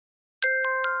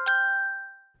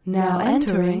Now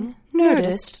entering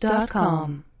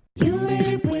Nerdist.com. You made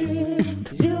it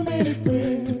weird. You made it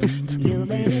weird. You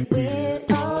made it weird.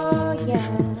 Oh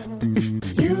yeah.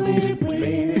 You made it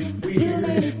weird. You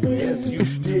made it weird. Yes, you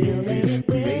did. You made it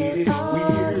weird.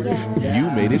 Oh yeah. You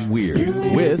Made It Weird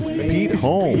with Pete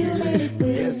Holmes.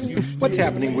 What's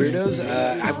happening, weirdos?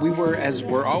 We were, as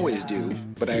we're always due,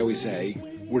 but I always say,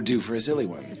 we're due for a silly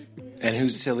one. And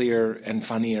who's sillier and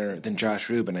funnier than Josh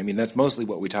Rubin? I mean, that's mostly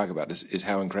what we talk about is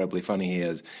how incredibly funny he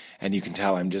is. And you can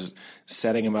tell I'm just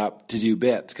setting him up to do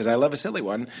bits because I love a silly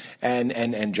one.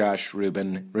 And Josh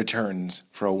Rubin returns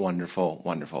for a wonderful,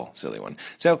 wonderful silly one.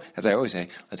 So, as I always say,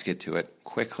 let's get to it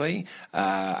quickly.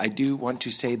 I do want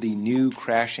to say the new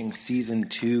Crashing Season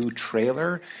 2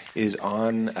 trailer is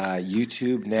on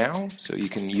YouTube now. So you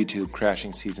can YouTube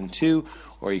Crashing Season 2,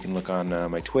 or you can look on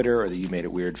my Twitter or the You Made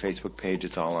It Weird Facebook page.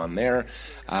 It's all on there.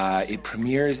 It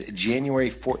premieres January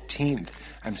 14th.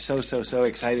 I'm so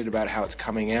excited about how it's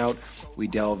coming out. We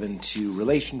delve into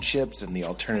relationships and the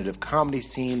alternative comedy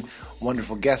scene.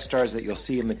 Wonderful guest stars that you'll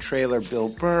see in the trailer. Bill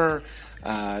Burr.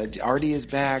 Artie is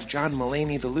back, John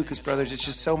Mulaney, the Lucas brothers. It's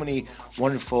just so many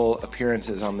wonderful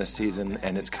appearances on this season,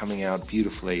 and it's coming out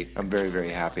beautifully. I'm very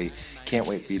happy. Can't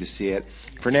wait for you to see it.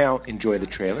 For now, enjoy the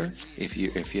trailer if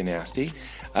you're nasty.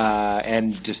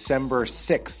 And December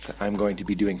 6th, I'm going to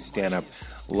be doing stand-up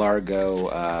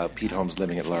Largo, Pete Holmes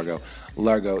living at Largo,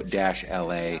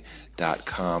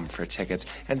 largo-la.com for tickets.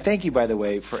 And thank you, by the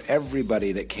way, for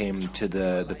everybody that came to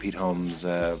the Pete Holmes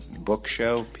book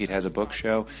show. Pete has a book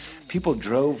show. People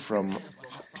drove from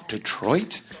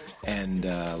Detroit and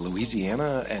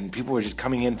Louisiana, and people were just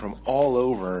coming in from all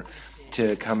over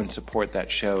to come and support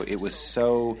that show. It was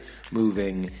so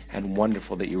moving and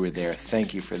wonderful that you were there.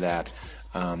 Thank you for that.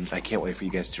 I can't wait for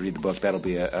you guys to read the book. That'll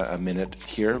be a minute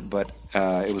here, but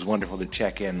it was wonderful to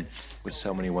check in with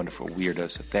so many wonderful weirdos,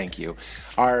 so thank you.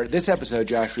 This episode,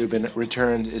 Josh Rubin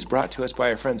Returns, is brought to us by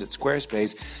our friends at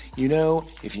Squarespace. You know,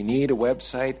 if you need a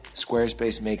website,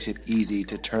 Squarespace makes it easy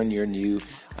to turn your new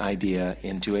idea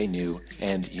into a new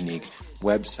and unique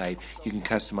website. You can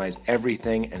customize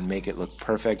everything and make it look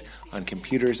perfect on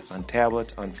computers, on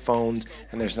tablets, on phones,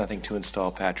 and there's nothing to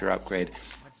install, patch, or upgrade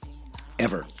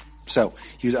ever. So,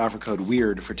 use offer code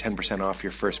WEIRD for 10% off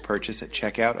your first purchase at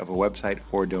checkout of a website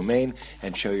or domain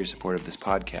and show your support of this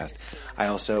podcast. I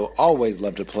also always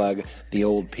love to plug the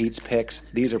old Pete's Picks.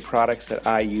 These are products that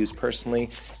I use personally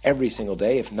every single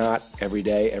day, if not every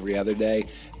day, every other day.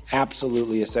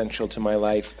 Absolutely essential to my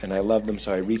life, and I love them,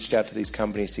 so I reached out to these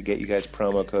companies to get you guys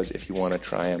promo codes if you want to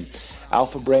try them.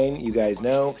 Alpha Brain, you guys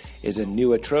know, is a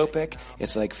nootropic.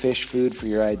 It's like fish food for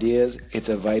your ideas. It's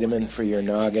a vitamin for your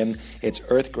noggin. It's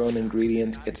earth-grown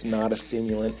ingredients. It's not a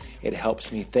stimulant. It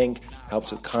helps me think,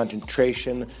 helps with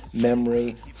concentration,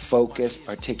 memory, focus,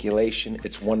 articulation.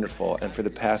 It's wonderful. And for the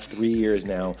past 3 years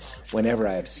now, whenever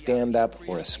I have stand-up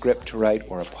or a script to write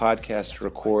or a podcast to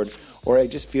record, or I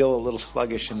just feel a little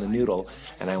sluggish in the noodle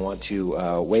and I want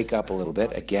to wake up a little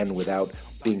bit, again, without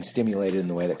being stimulated in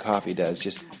the way that coffee does,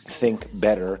 just think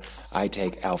better, I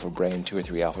take Alpha Brain, 2 or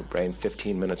 3 Alpha Brain,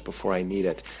 15 minutes before I need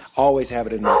it. Always have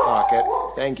it in my pocket.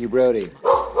 Thank you, Brody.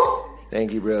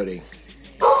 Thank you, Brody.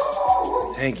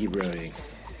 Thank you, Brody.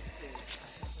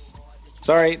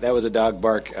 Sorry, that was a dog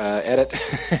bark edit.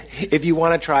 If you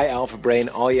want to try Alpha Brain,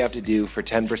 all you have to do for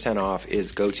 10% off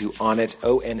is go to onnit,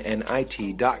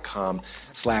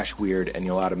 onnit.com/weird, and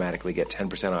you'll automatically get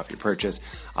 10% off your purchase.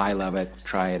 I love it.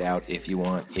 Try it out if you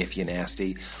want, if you're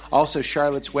nasty. Also,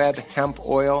 Charlotte's Web hemp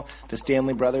oil. The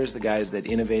Stanley brothers, the guys that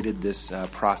innovated this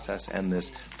process and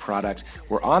this product,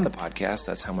 were on the podcast.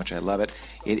 That's how much I love it.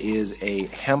 It is a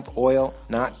hemp oil,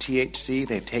 not THC.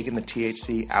 They've taken the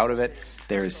THC out of it.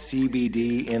 There is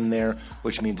CBD in there,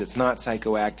 which means it's not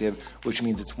psychoactive, which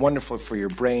means it's wonderful for your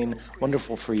brain,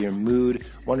 wonderful for your mood,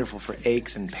 wonderful for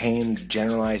aches and pains,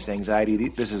 generalized anxiety.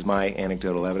 This is my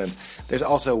anecdotal evidence. There's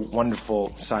also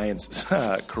wonderful science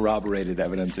corroborated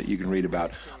evidence that you can read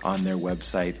about on their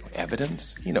website.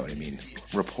 Evidence? You know what I mean.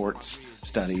 Reports,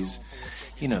 studies.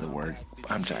 You know the word.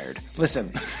 I'm tired.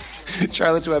 Listen,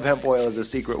 Charlotte's Web hemp oil is a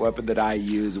secret weapon that I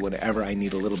use whenever I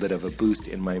need a little bit of a boost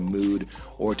in my mood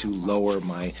or to lower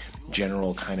my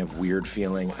general kind of weird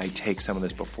feeling. I take some of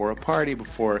this before a party,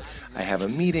 before I have a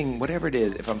meeting, whatever it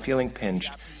is. If I'm feeling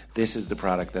pinched, this is the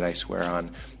product that I swear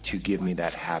on to give me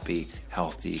that happy,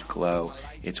 healthy glow.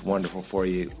 It's wonderful for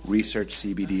you. Research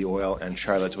CBD oil, and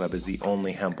Charlotte's Web is the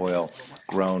only hemp oil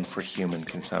grown for human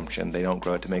consumption. They don't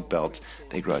grow it to make belts.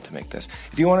 They grow it to make this.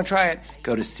 If you want to try it,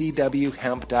 go to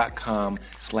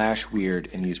cwhemp.com/weird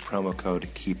and use promo code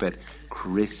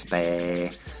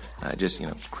KEEPITCRISPY.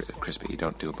 Crispy. You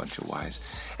don't do a bunch of Y's.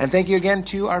 And thank you again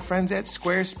to our friends at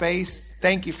Squarespace.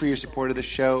 Thank you for your support of the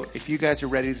show. If you guys are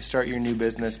ready to start your new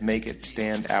business, make it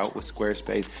stand out with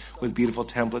Squarespace. With beautiful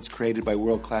templates created by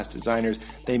world-class designers,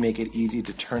 they make it easy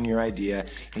to turn your idea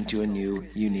into a new,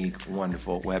 unique,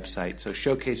 wonderful website. So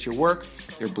showcase your work,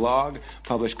 your blog,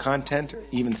 publish content, or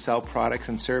even sell products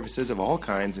and services of all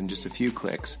kinds in just a few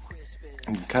clicks.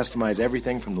 You can customize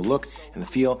everything from the look and the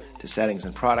feel to settings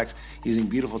and products using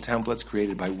beautiful templates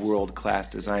created by world-class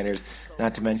designers.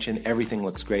 Not to mention, everything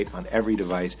looks great on every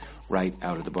device right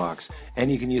out of the box.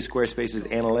 And you can use Squarespace's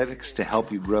analytics to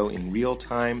help you grow in real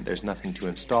time. There's nothing to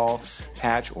install,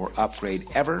 patch, or upgrade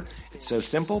ever. It's so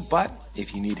simple, but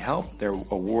if you need help, their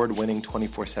award-winning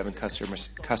 24/7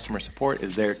 customer support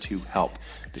is there to help.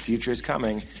 The future is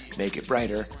coming. Make it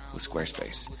brighter with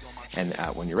Squarespace. And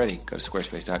when you're ready, go to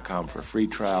squarespace.com for a free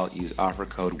trial. Use offer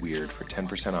code WEIRD for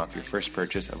 10% off your first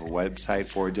purchase of a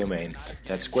website or a domain.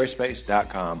 That's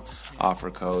squarespace.com, offer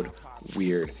code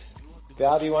WEIRD.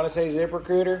 Val, do you want to say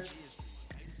ZipRecruiter?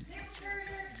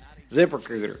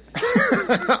 ZipRecruiter.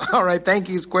 All right, thank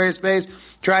you, Squarespace.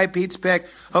 Try Pete's Pick.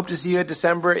 Hope to see you in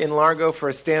December in Largo for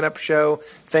a stand-up show.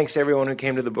 Thanks to everyone who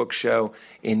came to the book show.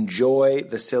 Enjoy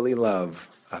the silly love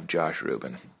of Josh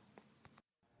Rubin.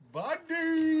 Whip,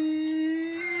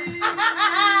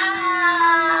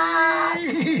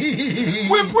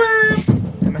 whip.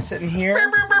 Am I sitting here?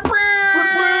 Whip, whip, whip, whip.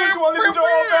 Come on, leave the door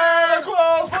open.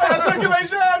 Close for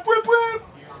circulation. Whip, whip.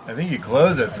 I think you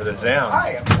close it for the sound.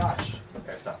 Hi, I'm Josh.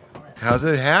 Okay, stop. How's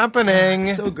it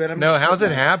happening? So good. How's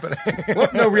it happening?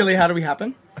 What? No, really, how do we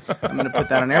happen? I'm going to put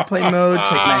that on airplane mode,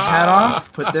 take my hat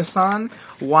off, put this on.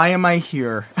 Why am I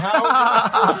here?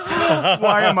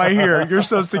 Why am I here? You're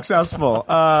so successful.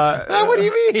 What do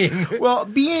you mean? Well,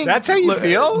 That's how you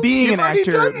feel? Being You've an already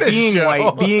actor, done this being show.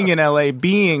 white, being in LA,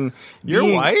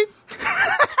 You're white?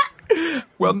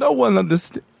 Well, no one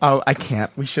understands. Oh, I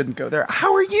can't. We shouldn't go there.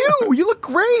 How are you? You look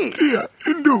great.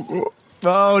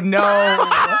 Oh, no.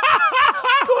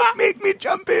 Don't make me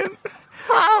jump in.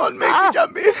 Don't make me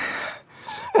jump in.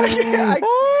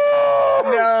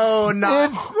 No,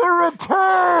 not. It's the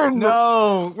return.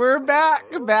 No, we're back.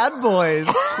 Bad boys.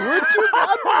 We're two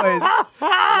bad boys.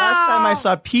 Last time I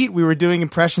saw Pete, we were doing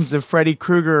impressions of Freddy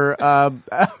Krueger, a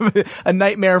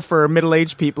nightmare for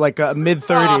middle-aged people, like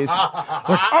mid-30s.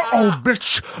 Like, uh-oh,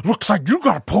 bitch. Looks like you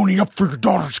got to pony up for your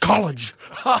daughter's college.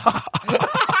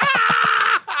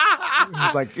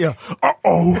 He's like, yeah.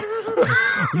 Uh-oh.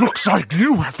 Looks like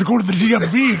you have to go to the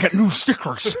DMV and get new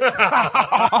stickers.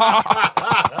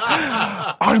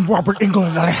 I'm Robert Englund,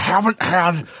 and I haven't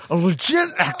had a legit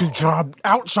acting job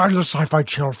outside of the Sci-Fi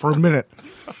Channel for a minute.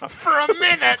 For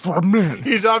a minute.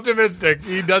 He's optimistic.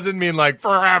 He doesn't mean like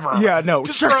forever. Yeah, no.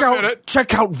 Just check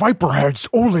out Viperheads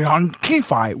only on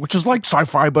Ki-Fi, which is like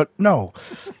sci-fi, but no.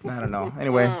 I don't know.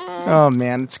 Anyway, oh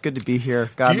man, it's good to be here.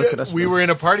 God, look at us. We were in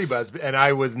a party bus, and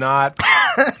I was not.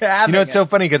 It's so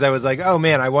funny because I was like, oh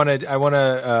man, I was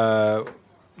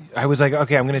like,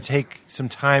 okay, I'm going to take some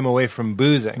time away from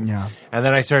boozing. Yeah. And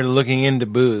then I started looking into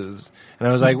booze, and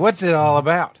I was like, what's it all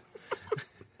about?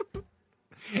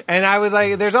 And I was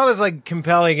like, there's all this like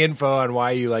compelling info on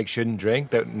why you like shouldn't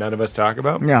drink that none of us talk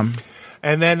about. Yeah.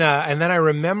 And then I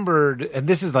remembered, and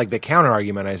this is like the counter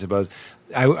argument, I suppose.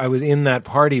 I was in that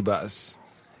party bus,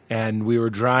 and we were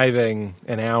driving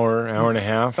an hour and a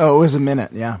half. Oh, it was a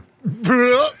minute. Yeah.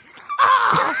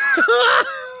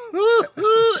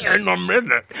 In a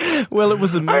minute. Well, it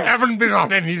was a I minute. haven't been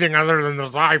on anything other than the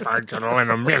Sci-Fi Channel in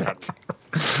a minute.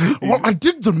 Well, I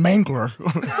did the Mangler.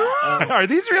 Are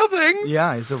these real things?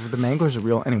 Yeah, the Manglers are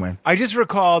real. Anyway. I just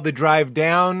recall the drive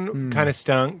down kind of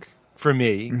stunk for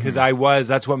me because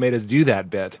that's what made us do that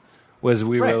bit. Was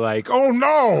we were like, Oh,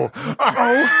 no.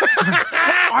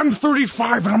 Uh-oh. I'm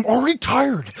 35 and I'm already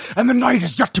tired, and the night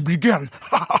is yet to begin.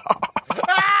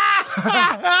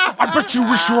 I bet you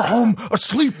wish you were home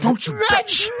asleep, don't you,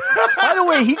 bitch? By the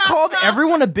way, he called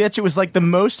everyone a bitch. It was like the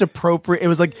most appropriate. It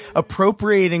was like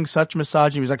appropriating such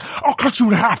misogyny. He was like, I'll cut you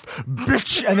in half,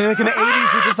 bitch. and then like in the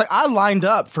 80s, we're just like, I lined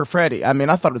up for Freddy. I mean,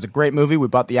 I thought it was a great movie. We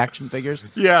bought the action figures.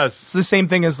 yes. It's the same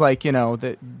thing as like,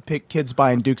 the kids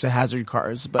buying Dukes of Hazzard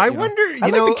cars. But I wonder, I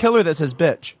like the killer that says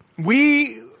bitch.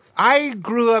 I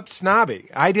grew up snobby.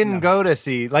 I didn't go to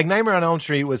see, like Nightmare on Elm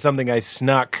Street was something I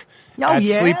snuck at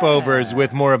sleepovers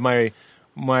with more of my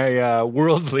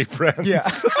worldly friends. Yeah.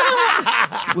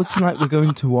 Well, tonight we're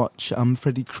going to watch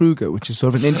Freddy Krueger, which is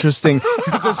sort of an interesting.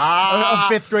 Is this a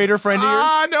fifth grader friend of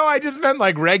yours? No, I just meant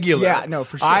like regular. Yeah, no,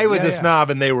 for sure. I was Yeah, a yeah. snob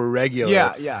and they were regular.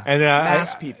 Yeah, yeah. And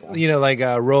Mass people. like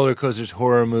roller coasters,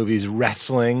 horror movies,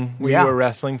 wrestling. Were Yeah. you a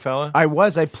wrestling fella? I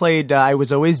was. I played. I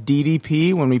was always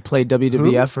DDP when we played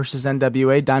WWF versus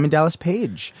NWA. Diamond Dallas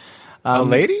Page. A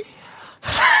lady?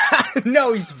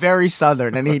 No, he's very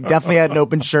Southern, and he definitely had an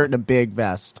open shirt and a big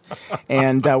vest.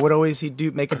 And what always he'd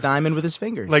do, make a diamond with his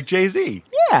fingers. Like Jay-Z.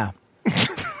 Yeah.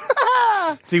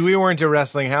 See, we weren't a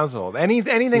wrestling household.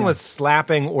 Anything with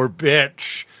slapping or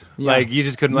bitch, Yeah. like you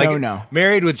just couldn't. Like No.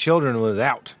 Married with Children was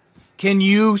out. Can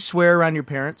you swear around your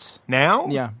parents? Now,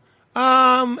 Yeah.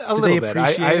 a Do little they bit.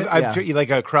 appreciate it? I've Yeah. like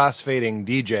a cross-fading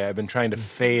DJ. I've been trying to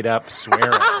fade up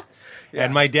swearing,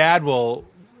 and my dad will.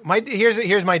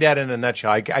 Here's my dad in a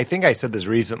nutshell. I think I said this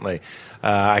recently.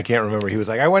 I can't remember. He was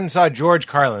like, I went and saw George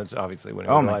Carlin. It's obviously when he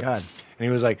was Oh, my alive. God. And he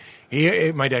was like,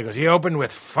 my dad goes, he opened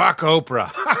with "fuck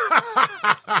Oprah."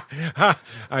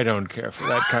 I don't care for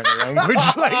that kind of language.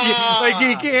 like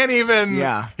he can't even.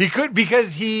 Yeah. He could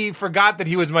because he forgot that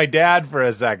he was my dad for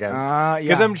a second. Yeah.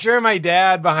 Because I'm sure my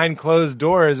dad behind closed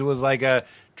doors was like a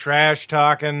trash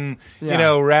talking,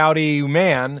 Yeah. rowdy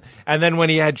man. And then when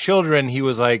he had children, he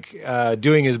was like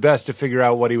doing his best to figure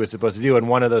out what he was supposed to do. And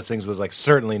one of those things was like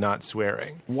certainly not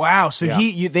swearing. Wow. So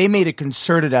Yeah. they made a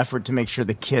concerted effort to make sure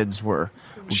the kids were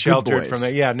good Sheltered boys. from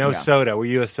that. Yeah, no soda. Were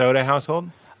you a soda household?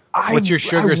 What's your I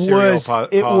sugar cereal was-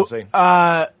 it policy?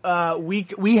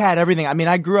 We had everything. I mean,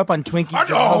 I grew up on Twinkies.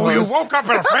 Oh, you woke up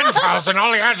at a friend's house and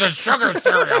all he has is sugar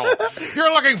cereal.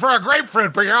 You're looking for a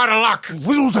grapefruit, but you're out of luck.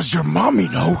 Little does your mommy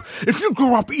know, if you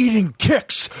grew up eating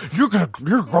Kix, your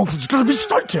growth is gonna be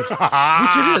stunted.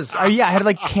 Which it is. I had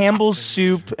like Campbell's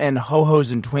soup and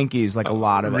Ho-Hos and Twinkies, like a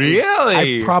lot of it.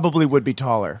 Really? I probably would be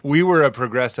taller. We were a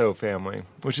Progresso family,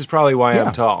 which is probably why Yeah.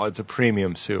 I'm tall. It's a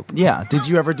premium soup. Yeah. Did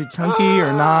you ever do Chunky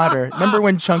or not? Or remember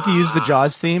when Chunky used the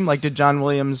Jaws theme? Like, did John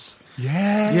Williams?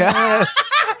 Yeah.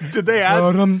 Did they ask?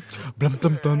 And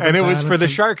And it was for the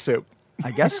shark soup.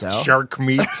 I guess so. Shark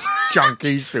meat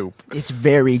chunky soup. It's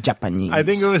very Japanese. I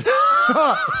think it was.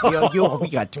 we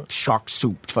got shark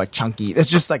soup for Chunky. It's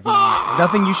just like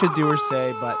nothing you should do or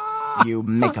say, but you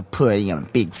make a pudding and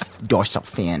a big dorsal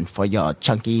fin for your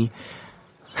Chunky.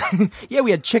 Yeah,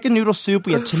 we had chicken noodle soup,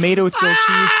 we had tomato with grilled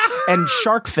cheese, and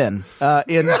shark fin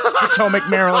in Potomac,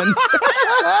 Maryland.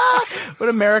 What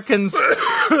Americans?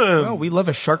 Well, we love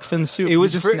a shark fin soup. It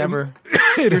was just for- never.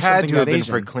 It hear had something to have that been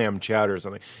Asian. for clam chowder or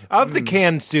something. Of the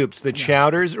canned soups, the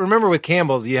chowders. Remember with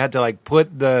Campbell's, you had to like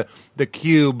put the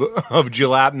cube of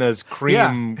gelatinous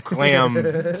cream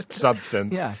clam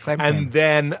substance, clam and cream.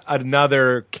 then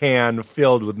another can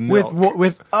filled with milk.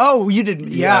 With you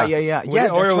didn't yeah. Or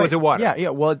that's was right. it water? Yeah.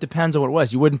 Well, it depends on what it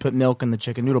was. You wouldn't put milk in the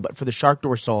chicken noodle, but for the shark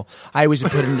dorsal, I always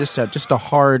would put in just a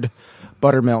hard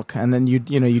buttermilk, and then you'd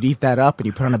eat that up, and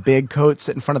you put on a big coat,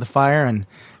 sit in front of the fire, and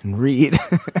read.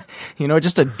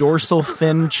 Just a dorsal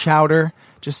fin chowder.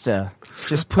 Just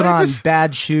put on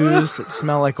bad shoes that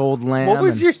smell like old lamb. What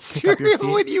was and your kick up your cereal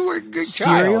feet. when you were a good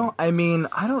Cereal? child? I mean,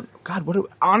 I don't. God,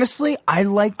 honestly, I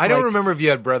like. I don't remember if you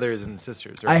had brothers and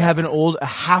sisters. Or I have a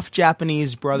half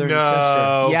Japanese brother and No.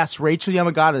 sister. Yes, Rachel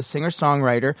Yamagata, the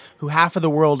singer-songwriter, who half of the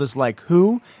world is like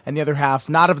who, and the other half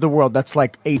not of the world. That's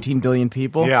like 18 billion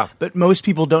people. Yeah. But most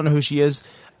people don't know who she is.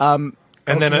 and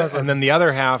then the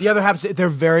other half. The other half, they're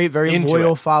very, very Into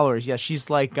loyal it. followers. Yeah, she's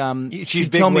like, She's she'd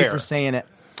Big kill me Where? for saying it.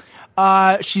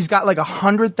 She's got like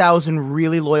 100,000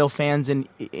 really loyal fans in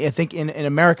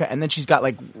America, and then she's got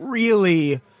like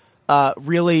really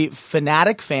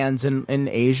fanatic fans in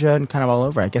Asia and kind of all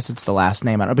over. I guess it's the last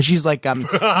name. I don't know, but she's like Nora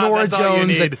That's all you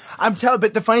Jones. need.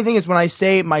 But the funny thing is when I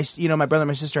say my brother and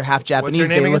my sister are half Japanese, her name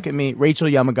they again? look at me, Rachel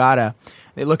Yamagata.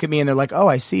 They look at me and they're like, "Oh,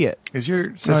 I see it." Is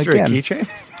your sister a again. keychain?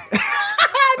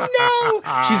 No,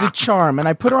 she's a charm, and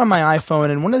I put her on my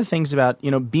iPhone. And one of the things about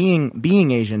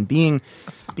being Asian, being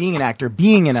an actor,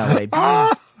 being in LA,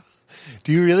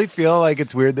 Do you really feel like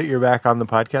it's weird that you're back on the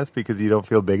podcast because you don't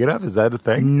feel big enough? Is that a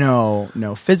thing? no,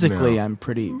 physically No. I'm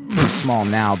pretty small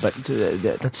now, but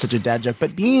that's such a dad joke.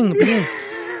 But being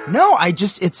no, it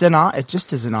just is an honor. It's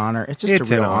just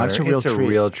It's a an real honor. honor. It's a real It's treat. a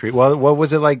real treat. Well, what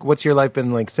was it like? What's your life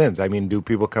been like since? I mean, do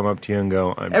people come up to you and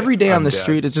go, Every day I'm on the dead.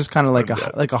 street, it's just kind of like I'm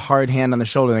dead. a hard hand on the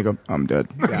shoulder, and they go, "I'm dead."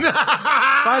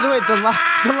 By the way, the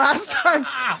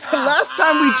last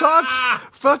time we talked,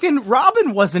 fucking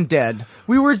Robin wasn't dead.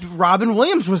 Robin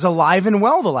Williams was alive and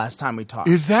well the last time we talked.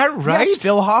 Is that right? Yes,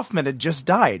 Phil Hoffman had just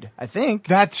died, I think.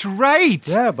 That's right.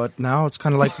 Yeah, but now it's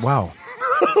kind of like, wow.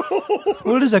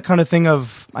 What is that kind of thing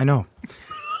of, I know.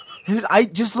 I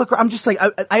just look, I'm just like,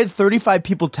 I had 35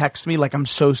 people text me like, I'm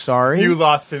so sorry. You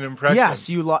lost an impression. Yes,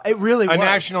 you lost. It really A was.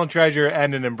 national treasure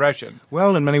and an impression.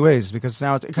 Well, in many ways, because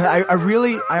now it's, cause I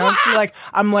honestly like,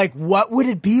 I'm like, what would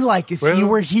it be like if you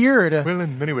were here to, Well,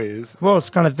 in many ways. well,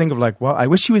 it's kind of thing of like, well, I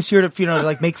wish he was here to,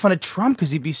 like make fun of Trump because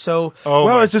he'd be so, Oh,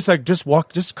 well, my- it's just like, just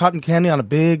cotton candy on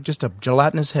just a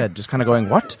gelatinous head, just kind of going,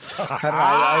 what?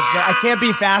 I can't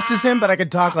be fast as him, but I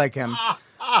could talk like him.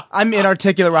 I'm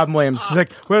inarticulate Robin Williams. He's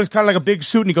like, well, it's kind of like a big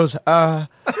suit, and he goes, you know?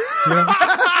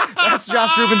 That's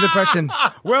Josh Rubin's impression.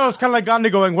 Well, it's kind of like Gandhi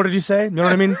going, what did he say? You know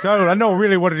what I mean? I know,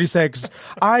 really, what did he say? Because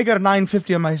I got a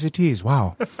 950 on my SATs.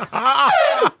 Wow.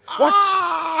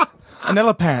 What? An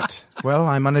elephant. Well,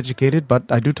 I'm uneducated, but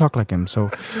I do talk like him, so.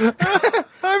 It's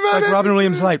like Robin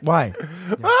Williams light. Why?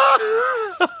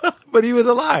 But he was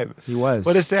alive. He was.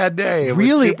 What a sad day. It was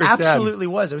Really, super sad. absolutely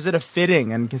was. It was at a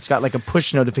fitting, and it's got like a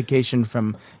push notification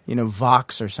from,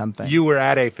 Vox or something. You were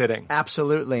at a fitting.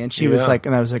 Absolutely. And she was Yeah. like,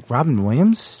 and I was like, Robin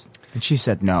Williams? And she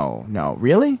said, no,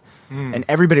 really? And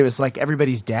everybody was like,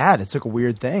 everybody's dad. It's like a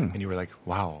weird thing. And you were like,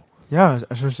 wow. Yeah,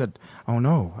 I sort of said, oh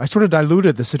no. I sort of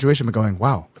diluted the situation by going,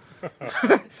 wow.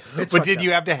 But did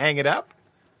you have to hang it up?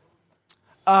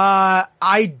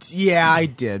 I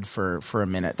did for a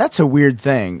minute. That's a weird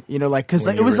thing, because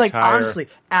When it you was like retire. honestly,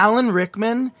 Alan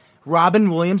Rickman, Robin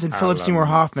Williams, and Philip Seymour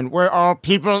Hoffman were all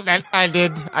people that I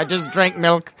did. I just drank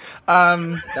milk.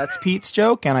 That's Pete's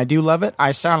joke, and I do love it.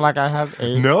 I sound like I have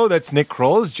a No, that's Nick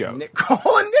Kroll's joke. Nick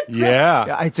Kroll and Nick.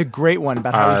 Yeah. It's a great one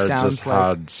about how he sounds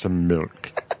like. some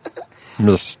milk,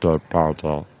 Mr.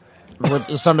 Potter. Would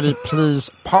somebody please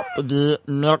pop the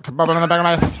milk bubble in the back of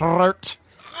my throat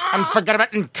and forget about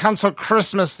it and cancel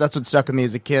Christmas? That's what stuck with me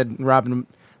as a kid. Robin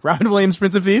Williams,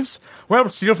 Prince of Thieves. Well,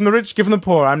 steal from the rich, give from the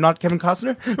poor. I'm not Kevin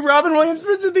Costner. Robin Williams,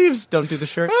 Prince of Thieves. Don't do the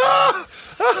shirt.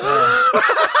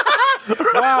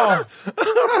 Wow.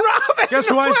 Guess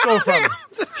who I stole from?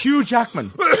 Hugh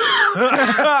Jackman.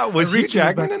 Was Hugh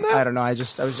Jackman in that? I don't know. I was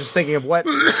just thinking of what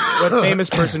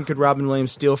famous person could Robin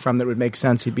Williams steal from that would make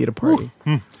sense. He'd be at a party.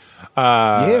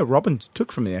 Yeah, Robin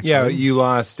took from me, actually. Yeah, you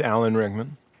lost Alan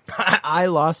Rickman. I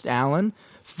lost Alan.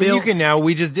 But you can now.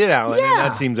 We just did Alan, and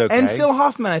that seems okay. And Phil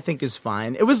Hoffman, I think, is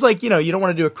fine. It was like, you don't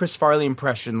want to do a Chris Farley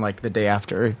impression like the day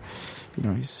after.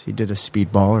 He did a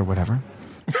speedball or whatever.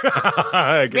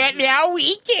 Now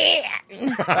we can.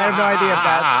 I have no idea if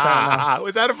that's...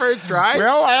 Was that a first try?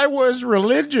 Well, I was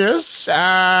religious,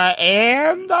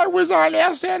 and I was on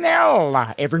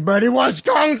SNL. Everybody was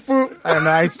kung fu. I don't know.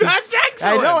 That's excellent.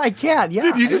 I know, I can't. Yeah.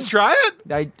 Did you just try it?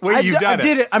 You've done I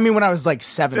did it. I mean, when I was like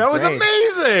 7th That was grade.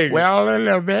 amazing. Well, a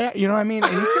little bit. You know what I mean?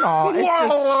 And you can all... It's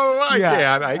Whoa, just, I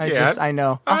yeah, can't. I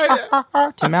know.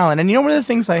 Tim Allen. And you know one of the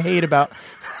things I hate about...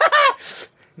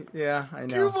 Yeah, I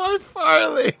know. Boy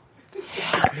Farley.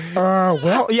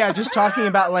 Well, yeah, just talking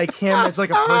about like him as like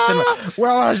a person.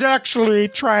 Well, I was actually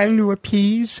trying to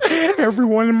appease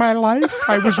everyone in my life.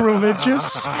 I was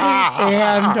religious,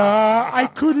 and I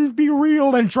couldn't be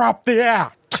real and drop the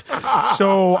act.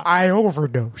 So I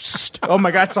overdosed. Oh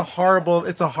my God, it's a horrible.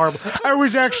 I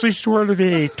was actually sort of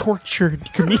a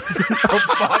tortured comedian.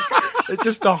 Oh fuck! It's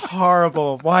just a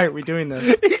horrible. Why are we doing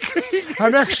this?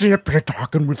 I'm actually up here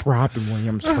talking with Robin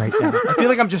Williams right now. I feel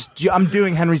like I'm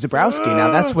doing Henry Zabrowski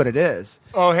now. That's what it is.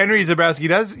 Oh, Henry Zabrowski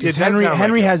does.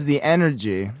 Henry has the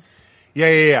energy.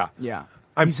 Yeah. Yeah,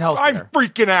 I'm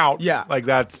freaking out. Yeah. like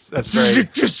that's You very.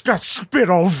 just got spit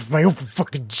all over my own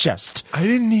fucking chest. I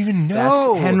didn't even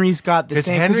know. Henry's got the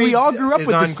same. Because Henry we all grew up is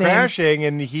with on the same. Crashing,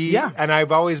 and Yeah. and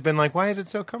I've always been like, why is it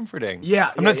so comforting? Yeah,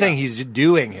 I'm yeah, not saying he's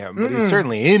doing him, but he's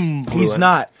certainly in. He's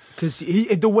not. Because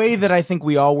the way that I think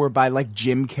we all were by like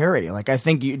Jim Carrey. Like I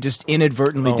think you just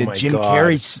inadvertently Oh did my Jim God.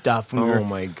 Carrey stuff. When we Oh were,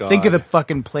 my God. Think of the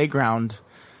fucking playground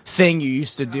thing you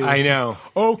used to do. I know.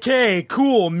 Okay,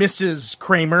 cool, Mrs.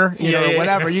 Kramer, or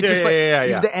whatever. You just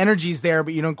yeah. the energy's there,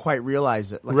 but you don't quite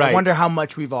realize it. Like, Right. I wonder how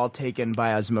much we've all taken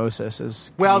by osmosis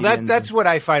as Well, comedians. that's what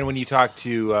I find when you talk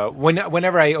to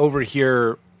whenever I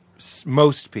overhear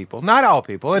most people, not all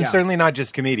people, and Yeah. certainly not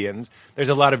just comedians. There's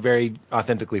a lot of very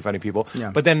authentically funny people,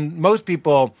 Yeah. but then most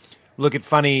people look at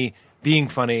being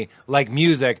funny like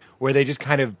music, where they just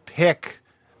kind of pick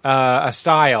a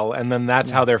style, and then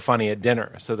that's how they're funny at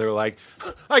dinner. So they're like,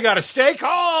 "I got a steak,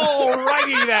 all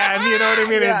righty then." You know what I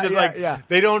mean? Yeah, it's just yeah, like yeah.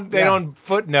 they don't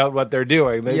footnote what they're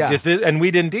doing. They Yeah. just and we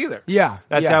didn't either. Yeah,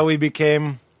 that's yeah. how we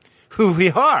became who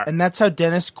we are. And that's how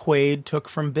Dennis Quaid took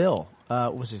from Bill.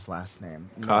 What was his last name?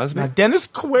 Cosby? No, Dennis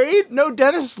Quaid? No,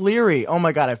 Dennis Leary. Oh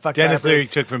my God, I fucked Dennis that up. Leary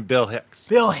took from Bill Hicks.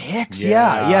 Bill Hicks,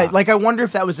 Yeah. yeah. Like, I wonder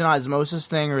if that was an osmosis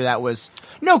thing or that was...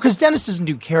 No, because Dennis doesn't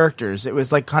do characters. It was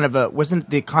like kind of a... Wasn't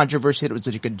the controversy that it was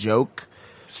like a joke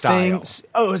Style. thing?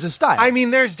 Oh, it was a style. I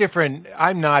mean, there's different.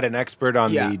 I'm not an expert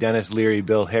on Yeah. the Dennis Leary,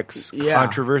 Bill Hicks Yeah.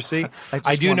 controversy. I just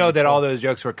I do wanted know to that know. all those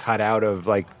jokes were cut out of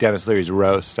like Dennis Leary's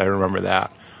roast. I remember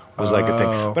that was like a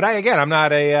thing. But I'm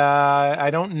not a. I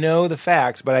don't know the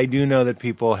facts, but I do know that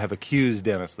people have accused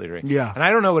Dennis Leary. Yeah. and I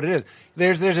don't know what it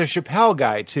is. There's a Chappelle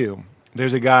guy too.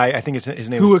 There's a guy. I think his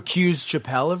name. Who is, accused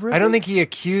Chappelle of it? I don't think he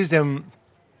accused him.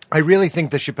 I really think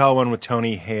the Chappelle one with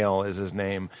Tony Hale is his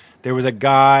name. There was a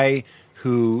guy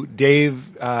who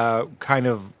Dave kind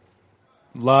of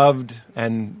loved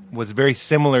and was very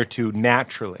similar to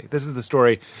naturally. This is the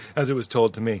story as it was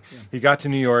told to me. He got to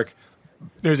New York.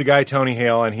 There's a guy, Tony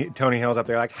Hale, and Tony Hale's up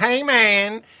there like, "Hey,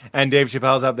 man." And Dave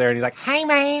Chappelle's up there, and he's like, "Hey,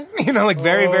 man." You know, like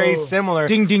very, very similar.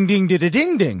 Ding, ding, ding, ding,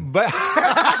 ding, ding. But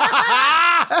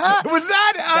was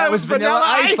that? That was Vanilla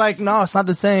Ice. Like, no, it's not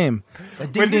the same.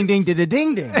 But ding, ding, ding, ding,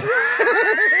 ding, ding.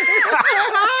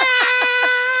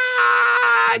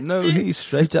 No, he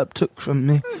straight up took from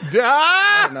me. Ding,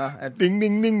 ding,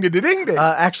 ding, ding, ding, ding.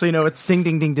 Actually, no, it's ding,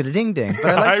 ding, ding, ding, ding, ding. But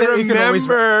I like I that you can always-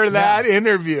 remember that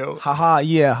interview. Haha,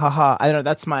 yeah, haha. I don't know.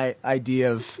 That's my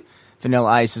idea of Vanilla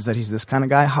Ice, is that he's this kind of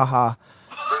guy. Haha.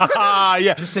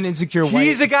 Yeah. Just an insecure white.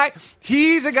 He's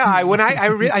a guy. When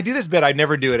I do this bit, I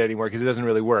never do it anymore because it doesn't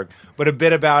really work. But a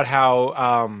bit about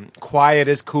how quiet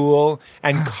is cool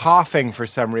and coughing for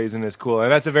some reason is cool,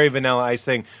 and that's a very Vanilla Ice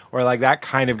thing. Or like that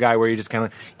kind of guy where you just kind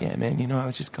of, yeah, man, you know, I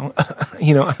was just going,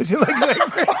 you know, I was just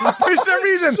like for some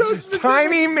reason,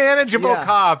 tiny manageable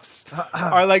coughs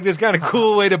are like this kind of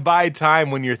cool way to buy time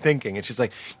when you're thinking. It's just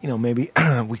like, you know, maybe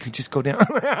we could just go down.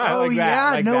 Oh, like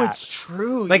yeah. that, No, that. it's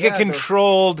true. Like yeah, a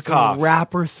controlled the cough.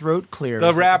 rapper throat clear.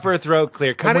 The rapper throat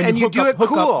clear. Kind of, and you do it hook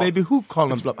cool. Up, baby, who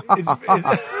call him?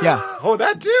 Yeah. Oh,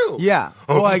 that too. Yeah.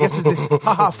 Oh, I guess it's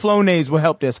haha. Flonase will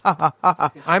help this. Ha ha ha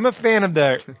ha. I'm a fan of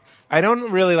the. I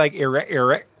don't really like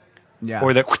irre, Yeah.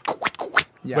 or the.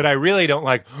 Yeah. But I really don't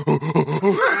like.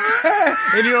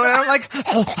 And you know what I'm like?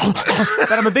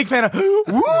 But I'm a big fan of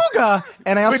wooga.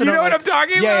 And I also But you don't know what like- I'm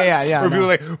talking yeah, about? Yeah, yeah. Where no. people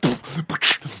are like.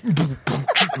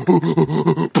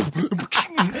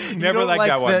 Never don't like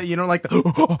that one. You don't like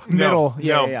the middle. No.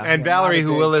 Yeah. And Yeah, Valerie, not a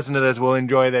who big- will listen to this, will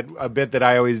enjoy that. A bit that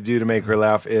I always do to make her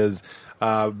laugh is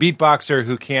beatboxer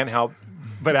who can't help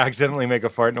but accidentally make a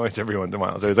fart noise every once in a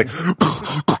while. So he's like.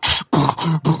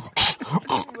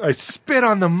 I spit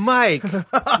on the mic,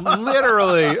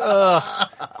 literally. Ugh,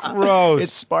 gross. It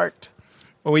sparked.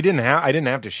 Well, I didn't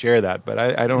have to share that, but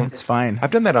I don't. It's fine. I've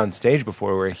done that on stage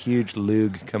before, where a huge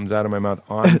lug comes out of my mouth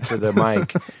onto the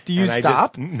mic. Do you and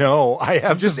stop? No, I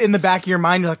have Just in the back of your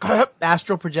mind, you're like,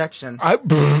 astral projection. I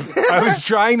was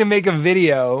trying to make a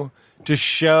video to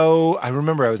show. I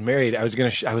remember I was married. I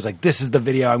was I was like, this is the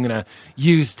video I'm gonna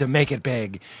use to make it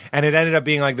big, and it ended up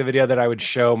being like the video that I would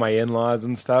show my in-laws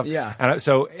and stuff. Yeah.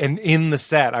 And in the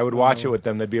set, I would watch it with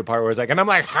them. There'd be a part where it's like, and I'm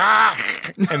like, ha,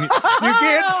 and you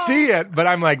can't see it, but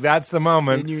I'm like, that's the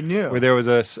moment. And you knew. where there was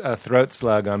a throat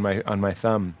slug on my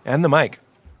thumb and the mic.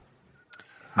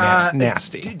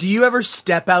 Nasty. Do you ever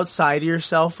step outside of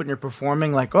yourself when you're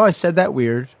performing? Like, oh, I said that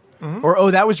weird, or oh,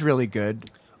 that was really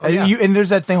good. yeah. And there's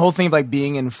that whole thing of like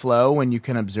being in flow when you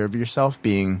can observe yourself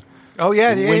being. Oh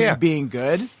yeah, when you're being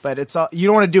good, but it's all, you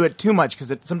don't want to do it too much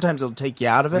because sometimes it'll take you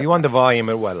out of it. You want the volume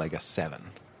at what, like a 7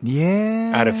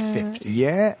 Yeah. out of 50?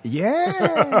 Yeah. Do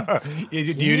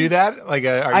you do that? Like,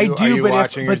 I do, are you but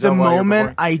watching but the yourself while you're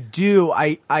moment performing? I do,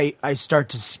 I start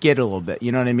to skid a little bit.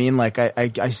 You know what I mean? Like I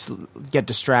get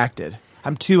distracted.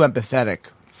 I'm too empathetic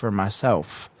for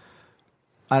myself.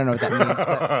 I don't know what that means.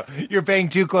 But You're paying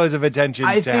too close of attention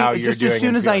I to think how you're just doing. as soon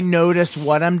and as I feeling. notice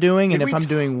what I'm doing, and Did if we I'm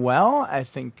doing well, I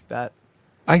think that.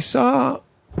 I saw.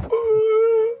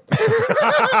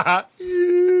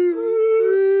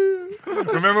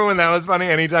 Remember when that was funny?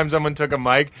 anytime someone took a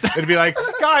mic, it'd be like,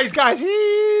 guys.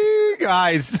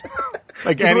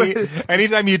 Like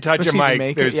anytime you touch a Especially if you mic,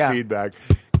 make it, there's yeah. feedback.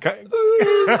 You have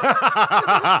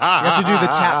to do the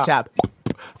tap tap.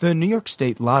 The New York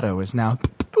State Lotto is now.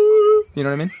 You know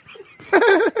what I mean?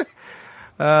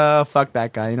 Fuck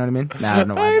that guy. You know what I mean? Nah, I don't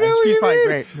know why. I know what He's you probably mean.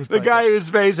 great. He's The probably guy great. whose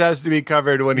face has to be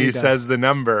covered when he does. says the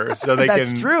number, so they That's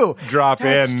can true. drop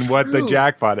That's in what the true.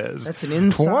 jackpot is. That's an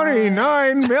inside.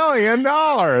 $29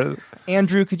 million.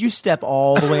 Andrew, could you step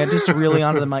all the way just really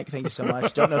onto the mic? Thank you so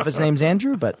much. Don't know if his name's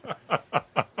Andrew, but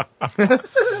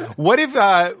What if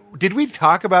did we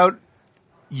talk about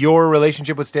your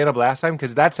relationship with stand-up last time?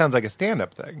 Because that sounds like a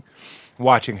stand-up thing.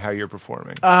 Watching how you're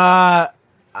performing. no,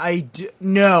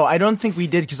 I don't think we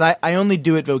did because I only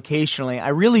do it vocationally. I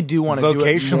really do want to do it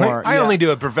Vocationally? more. I Yeah. only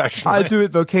do it professionally. I do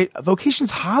it vocation's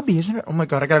hobby, isn't it? Oh my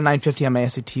god, I got a 950 on my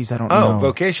SATs. I don't know. Oh,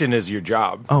 vocation is your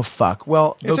job. Oh fuck.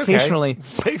 Well, It's vocationally, okay.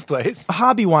 Safe place.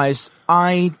 hobby wise,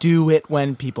 I do it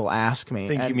when people ask me. I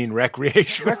think And you mean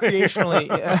recreationally.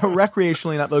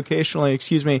 recreationally, not vocationally.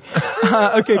 Excuse me.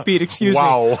 Okay, Pete. Excuse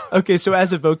Wow. me. Okay, so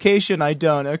as a vocation, I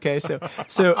don't. Okay, so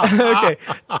okay.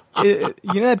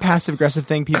 You know that passive aggressive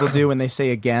thing thing people do when they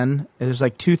say again. There's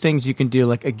like two things you can do,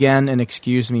 like again and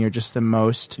excuse me are just the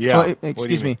most. Yeah. Well, What do you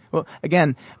excuse mean? me. Well,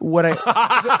 again, what I it's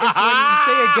when you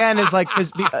say again is like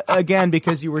again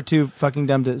because you were too fucking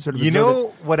dumb to sort of. You observe it.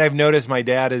 know what I've noticed my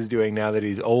dad is doing now that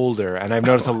he's older, and I've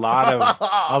noticed a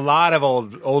lot of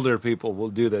older people will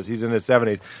do this. He's in his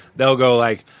 70s. They'll go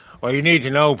like, "Well, you need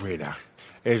to know, Peter,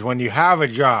 is when you have a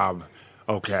job,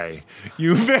 okay,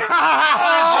 you the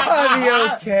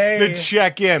okay. the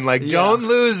check in, like, don't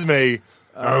lose me,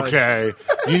 okay.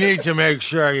 You need to make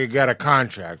sure you get a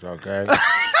contract, okay."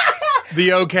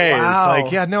 The okay Wow. is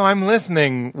like, yeah, no, I'm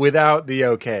listening without the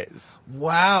okays.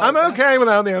 Wow. I'm okay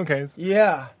without the okays.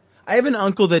 Yeah. I have an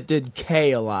uncle that did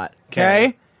K a lot.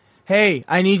 K. K? Hey,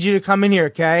 I need you to come in here,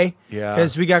 K? Yeah.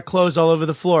 Because we got clothes all over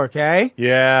the floor, K?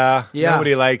 Yeah, Yeah.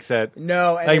 nobody likes it.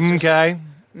 No. And Like, it's just, okay.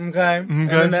 okay. And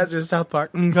then that's just South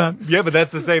Park. Okay. Yeah, but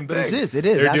that's the same thing. It is,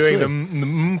 They're absolutely. doing the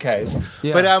mk's.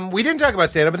 Yeah. But we didn't talk about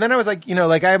stand-up, and then I was like,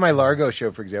 like I have my Largo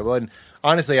show, for example, and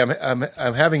honestly, I'm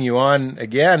having you on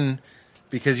again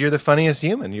because you're the funniest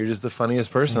human. You're just the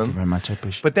funniest person. Thank you very much. I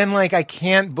appreciate But then, like, I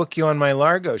can't book you on my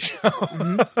Largo show.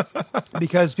 it.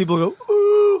 Because people go,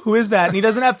 ooh, who is that? And he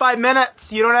doesn't have 5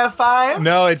 minutes. You don't have 5?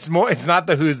 No, it's not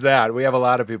the who's that. We have a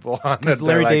lot of people on Because that.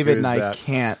 Larry like, David who's and I that?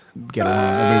 can't get along,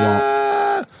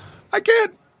 and I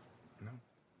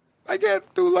can't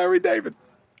do Larry David.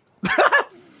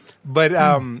 But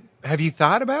have you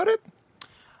thought about it?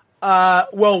 we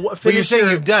won't. Well, Well, finish you're saying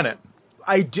your- you've done it.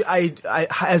 I do. I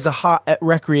as a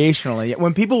recreationally.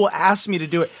 When people will ask me to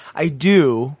do it, I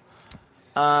do.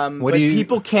 What But do you?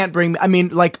 people can't bring me. I mean,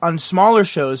 like on smaller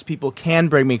shows, people can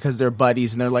bring me because they're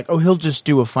buddies, and they're like, "Oh, he'll just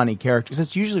do a funny character." 'Cause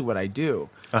that's usually what I do,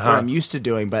 what I'm used to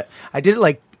doing. But I did it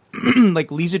like,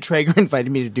 like Lisa Traeger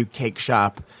invited me to do Cake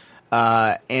Shop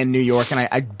in New York, and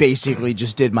I basically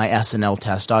just did my SNL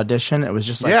test audition. It was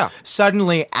just like Yeah.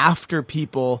 suddenly after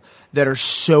people that are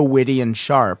so witty and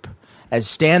sharp as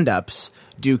stand-ups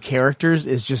do characters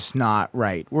is just not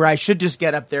right. Where I should just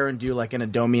get up there and do like an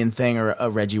Adomian thing or a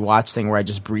Reggie Watts thing where I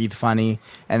just breathe funny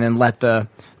and then let the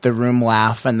room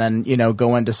laugh and then,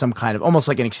 go into some kind of almost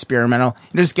like an experimental.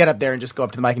 Just get up there and just go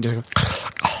up to the mic and just go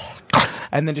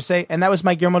and then just say, and that was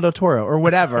my Guillermo del Toro or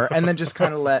whatever, and then just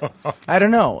kind of I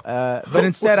don't know. But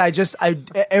instead,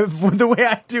 the way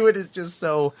I do it is just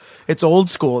so, it's old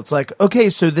school. It's like, okay,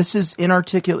 so this is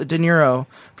Inarticulate De Niro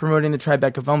promoting the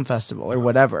Tribeca Film Festival or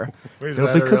whatever. Is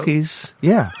There'll that be a real- cookies.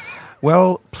 Yeah.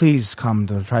 Well, please come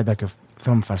to the Tribeca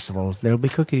Film Festival. There'll be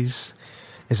cookies.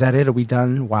 Is that it? Are we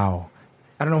done? Wow.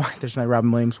 I don't know why. There's my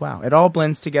Robin Williams. Wow. It all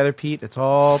blends together, Pete. It's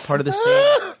all part of the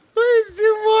same. Please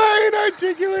do more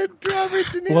inarticulate Robert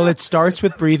De Niro. Well, it starts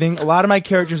with breathing. A lot of my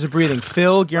characters are breathing.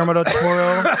 Phil, Guillermo del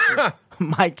Toro,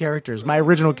 my characters, my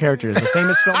original characters. A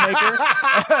famous filmmaker,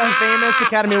 a famous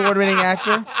Academy Award-winning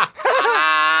actor.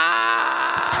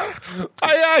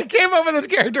 I came up with this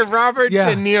character, Robert De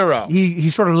Niro. He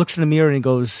sort of looks in the mirror and he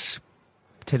goes,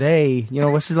 today,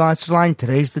 what's his line?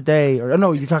 Today's the day. Or,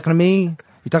 no, you talking to me?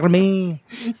 You talking to me?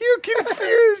 You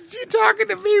confused. You talking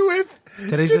to me with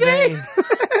Today's the day.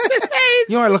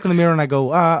 I look in the mirror and I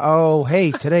go,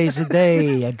 hey, today's the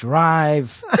day. I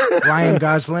drive Ryan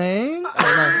Gosling.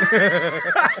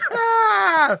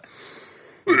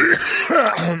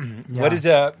 What is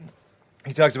that?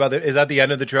 He talks about that. Is that the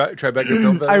end of the Tribeca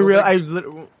Film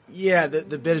Festival?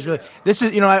 The bit is really. This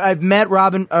is I've met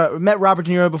Robert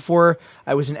De Niro before.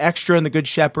 I was an extra in The Good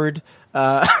Shepherd,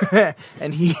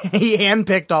 and he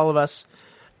handpicked all of us.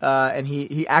 And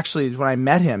he actually, when I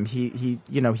met him, he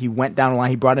went down the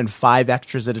line. He brought in 5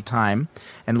 extras at a time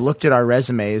and looked at our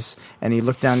resumes. And he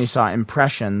looked down and he saw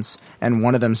impressions. And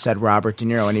one of them said Robert De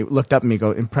Niro. And he looked up at me and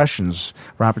go, impressions,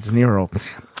 Robert De Niro.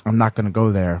 I'm not going to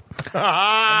go there.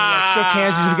 And he shook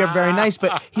hands. He's going to get very nice.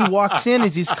 But he walks in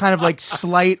as he's kind of like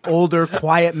slight, older,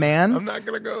 quiet man. I'm not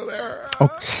going to go there.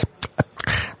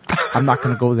 I'm not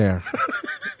going to go there.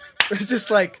 It's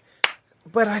just like,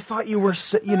 but I thought you were,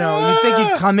 you'd think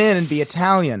you'd come in and be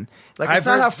Italian. Like, I've it's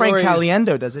not heard how Frank stories-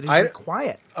 Caliendo does it. He's like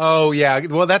quiet. Oh yeah,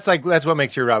 well that's what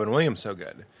makes your Robin Williams so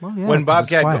good. Well, yeah, when 'cause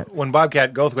it's Bobcat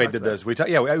quiet. Goldthwait did this, we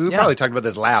probably talked about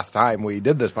this last time we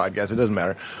did this podcast. It doesn't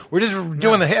matter. We're just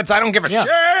doing the hits. I don't give a shit.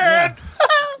 Yeah.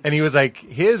 And he was like,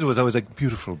 his was always like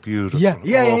beautiful. Yeah.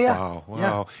 Wow.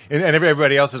 Yeah. And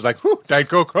everybody else is like, Diet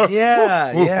Coke. Huh?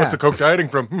 Yeah, Ooh, yeah. What's the Coke dieting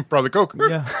from? Probably Coke.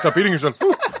 Yeah. Stop eating yourself.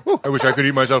 I wish I could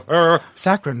eat myself.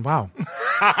 Saccharin, wow.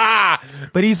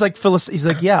 But he's like, he's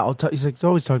like, yeah, he's like,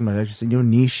 always talking about it. I just said,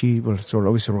 Nishi, but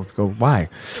always sort of go, why?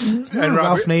 And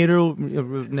Ralph Nader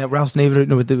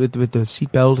with the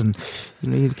seatbelt, and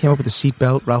he came up with the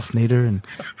seatbelt, Ralph Nader, and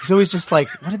he's always just like,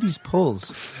 what are these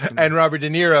pulls? And Robert De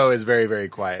Niro is very, very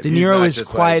quiet. De He's Niro not is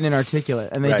just quiet like- and articulate,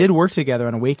 and they Right. did work together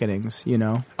on Awakenings,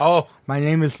 Oh. My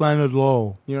name is Leonard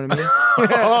Lowe. You know what I mean?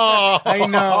 I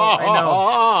know.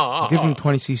 I'll give him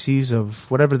 20 cc's of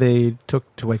whatever they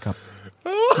took to wake up.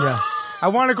 Yeah. I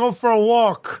want to go for a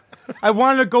walk. I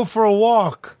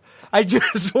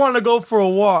just want to go for a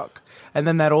walk. And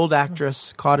then that old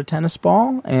actress caught a tennis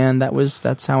ball, and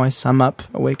that's how I sum up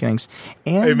Awakenings.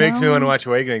 And It makes me want to watch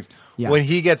Awakenings. Yeah. When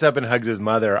he gets up and hugs his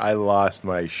mother, I lost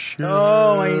my shit.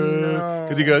 Oh, I know.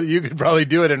 Because he goes, you could probably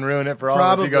do it and ruin it for all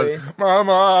of us. He Probably. goes,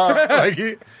 Mama.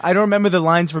 Like I don't remember the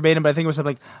lines verbatim, but I think it was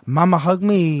something like, Mama, hug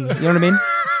me. You know what I mean?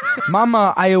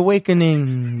 Mama, I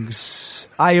awakenings.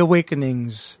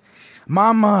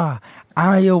 Mama,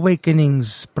 I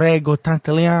awakenings. Prego,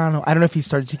 tantaliano. I don't know if he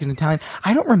started speaking Italian.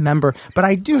 I don't remember, but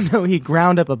I do know he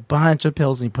ground up a bunch of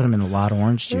pills and he put them in a lot of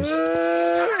orange juice. Is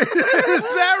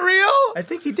that real? I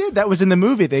think he did. That was in the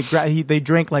movie. They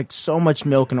drank like so much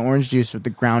milk and orange juice with the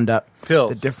ground up Pills.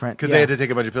 The different. Because yeah. they had to take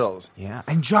a bunch of pills. Yeah,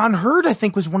 and John Hurt, I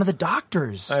think, was one of the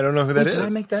doctors. I don't know who that Did I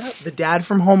is. make that up? The dad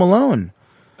from Home Alone.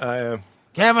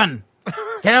 Kevin.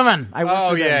 I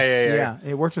worked with him. yeah.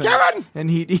 He worked with Kevin! him. And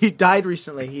he died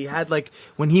recently. He had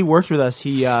when he worked with us,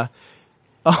 he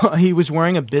was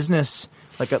wearing a business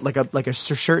like a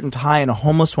shirt and tie, and a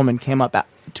homeless woman came up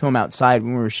to him outside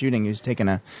when we were shooting. He was taking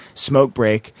a smoke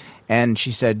break, and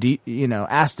she said,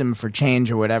 asked him for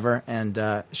change or whatever,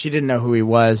 and she didn't know who he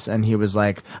was, and he was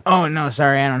like, "Oh no,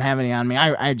 sorry, I don't have any on me.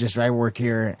 I work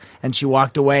here." And she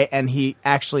walked away, and he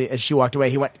actually, as she walked away,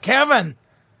 he went, "Kevin."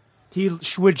 He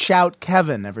would shout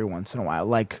Kevin every once in a while.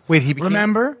 Like, Wait, he became-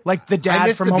 remember? Like the I dad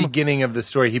missed from the Home. beginning of the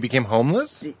story. He became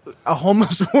homeless? A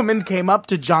homeless woman came up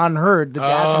to John Hurd, the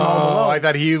dad from Home Alone. I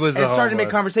thought he was the and started to make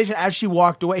homeless. conversation. As she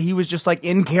walked away, he was just like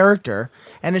in character.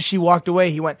 And as she walked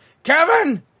away, he went,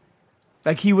 "Kevin!"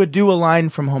 Like he would do a line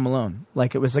from Home Alone.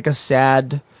 Like it was like a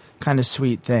sad, kind of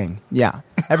sweet thing. Yeah.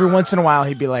 Every once in a while,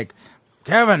 he'd be like,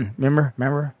 "Kevin,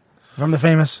 remember? From The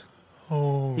Famous?"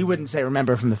 Oh. He wouldn't say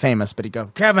 "remember from The Famous," but he'd go,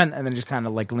 "Kevin," and then just kind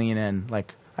of like lean in,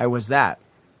 like, "I was that."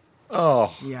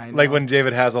 Oh. Yeah, I know. Like when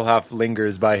David Hasselhoff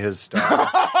lingers by his star.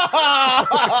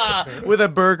 With a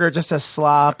burger, just a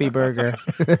sloppy burger.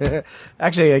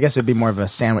 Actually, I guess it'd be more of a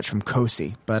sandwich from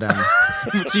Cosi, but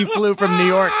she flew from New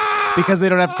York because they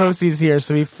don't have Cosis here,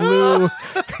 so he flew.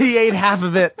 He ate half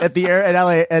of it at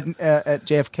LA at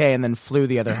JFK, and then flew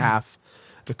the other half,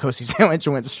 the Cosi sandwich,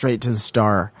 and went straight to the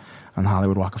Star on the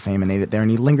Hollywood Walk of Fame and ate it there, and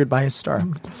he lingered by his star.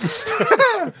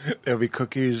 There'll be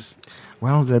cookies.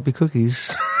 Well, there'd be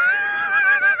cookies.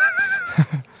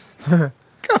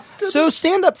 So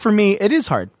stand up for me, it is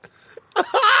hard.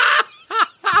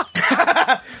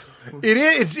 It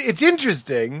is. It's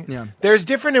interesting. Yeah. There's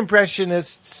different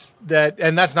impressionists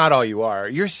and that's not all you are.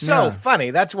 You're so No.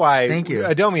 funny. That's why Thank you.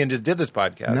 Adomian just did this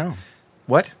podcast. No.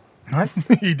 What? What?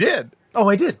 He did. Oh,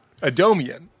 I did.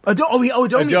 Adomian. Adomian.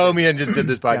 Adomian just did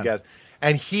this podcast.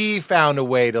 And he found a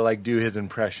way to like do his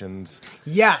impressions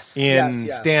Yes. in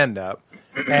stand up.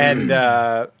 And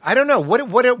I don't know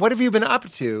what have you been up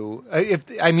to?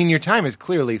 Your time is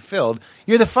clearly filled.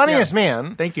 You're the funniest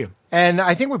man. Thank you. And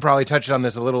I think we probably touched on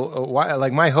this a little.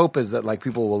 Like my hope is that like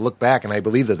people will look back, and I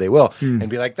believe that they will, and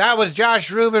be like, "That was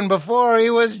Josh Rubin before he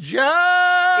was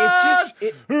Josh."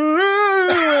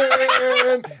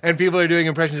 Rubin." And people are doing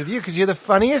impressions of you because you're the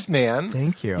funniest man.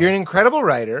 Thank you. You're an incredible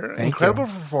writer, Thank incredible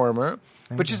you. performer,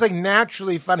 but just like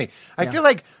naturally funny. I feel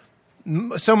like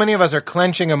so many of us are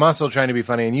clenching a muscle trying to be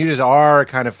funny, and you just are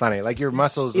kind of funny. Like your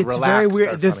muscles It's relax. very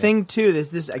weird. are The funny. thing too,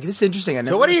 this is interesting. I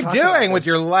So what are you doing with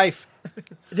your life?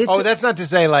 It's- That's not to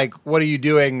say like what are you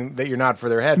doing that you're not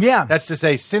further ahead. Yeah. That's to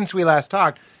say since we last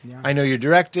talked, I know you're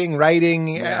directing,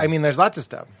 writing. I mean, there's lots of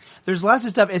stuff. There's lots of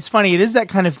stuff. It's funny. It is that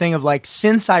kind of thing of like,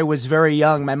 since I was very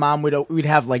young, my mom we'd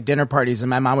have like dinner parties, and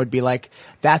my mom would be like,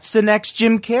 "That's the next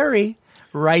Jim Carrey."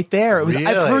 Right there. It was. Really?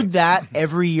 I've heard that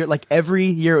every year. Like every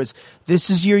year, it was, "This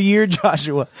is your year,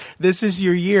 Joshua. This is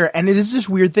your year." And it is this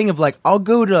weird thing of like, I'll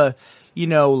go to,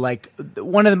 like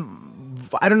one of them.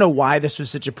 I don't know why this was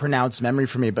such a pronounced memory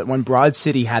for me, but when Broad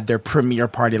City had their premiere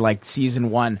party, like season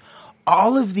 1,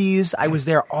 I was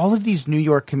there. All of these New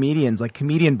York comedians, like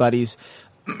comedian buddies,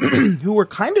 who were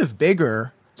kind of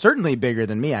bigger, certainly bigger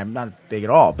than me. I'm not big at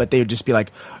all, but they would just be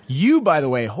like, "You, by the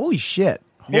way, holy shit."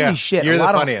 holy Yeah, shit, you're a the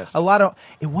lot funniest. of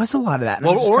it was a lot of that. And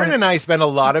Well, I'm just Oren kinda- and I spend a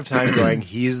lot of time going,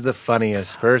 he's the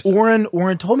funniest person.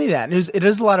 Oren told me that. And it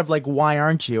is a lot of like, why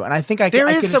aren't you? And I think I There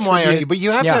I is can some why aren't attribute- you, but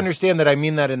you have Yeah. to understand that I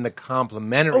mean that in the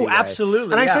complimentary Oh, way.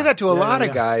 absolutely, And I say yeah. that to a Yeah, lot yeah,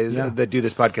 of guys yeah. that do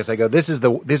this podcast. I go, this is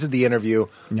the interview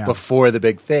Yeah. before the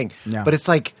big thing. Yeah. But it's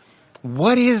like,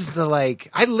 what is the like?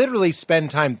 I literally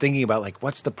spend time thinking about like,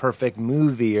 what's the perfect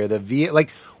movie or the like,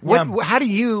 what? Yeah. How do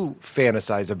you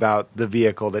fantasize about the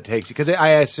vehicle that takes you? Because I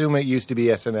assume it used to be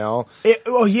SNL,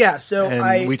 Yeah. So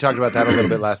and we talked about that a little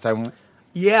bit last time.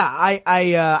 Yeah,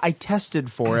 I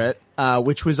tested for it,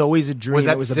 which was always a dream. Was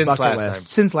that it was a since bucket last list. time?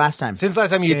 Since last time. Since last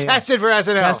time you Yeah, yeah. tested for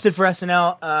SNL, Tested for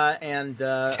SNL, and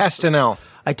test SNL.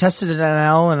 I tested at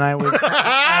NL, and I was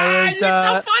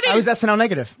I was SNL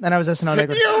negative, and I was SNL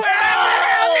negative.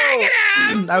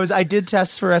 I did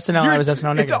test for SNL. I was SNL It's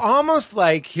negative. almost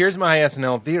like, here's my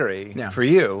SNL theory Yeah. for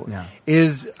you, Yeah.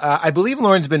 is I believe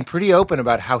Lauren's been pretty open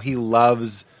about how he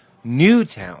loves new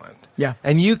talent. Yeah.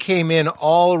 And you came in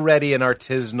already an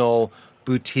artisanal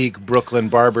boutique Brooklyn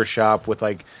barbershop with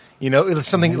like, you know, it was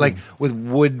something like with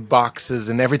wood boxes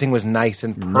and everything was nice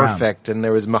and perfect and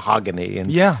there was mahogany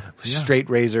and straight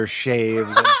razor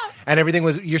shaves and everything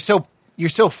was, you're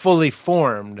so fully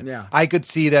formed. Yeah. I could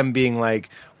see them being like,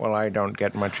 well, I don't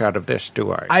get much out of this,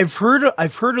 do I? I've heard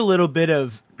a little bit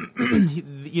of,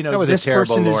 you know, That was this a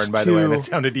terrible person is Lauren, by the way. too- That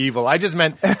sounded evil. I just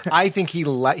meant I think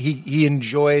he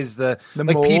enjoys the like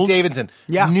Pete mold? Davidson,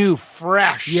 Yeah. new,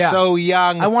 fresh, Yeah. so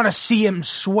young, I want to see him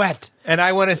sweat and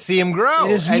I want to see him grow.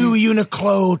 in his And new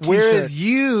Uniqlo T-shirt.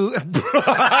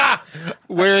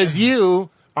 whereas you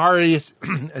are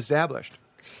established.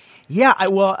 Yeah,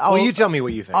 well, you tell me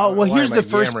what you think. Oh well, Why here's am I the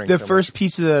first yammering the so much? first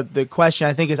piece of the question.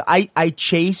 I think is I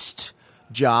chased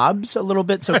jobs a little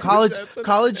bit. So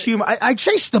college humor. I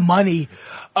chased the money.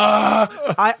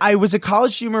 I was a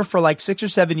college humor for like 6 or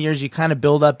 7 years. You kind of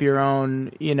build up your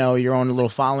own little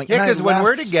following. Yeah, And I because when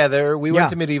we're left- together, we Yeah. went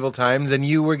to medieval times, and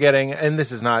you were getting, and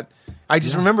this is not. I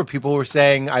just remember people were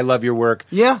saying, "I love your work."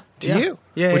 Yeah, to yeah. you,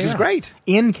 Yeah, which yeah. is great.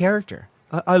 In character.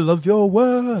 I love your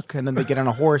work, and then they get on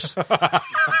a horse.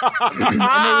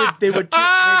 And they would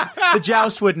the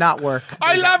joust would not work.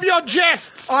 I love your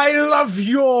jests. I love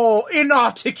your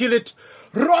inarticulate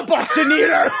Robert De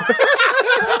Niro.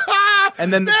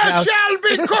 And then the joust, shall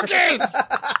be cookies.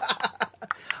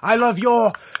 I love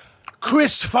your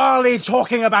Chris Farley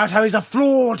talking about how he's a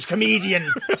flawed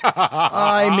comedian.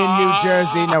 I'm in New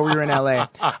Jersey. No, we were in LA.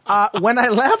 When I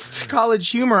left College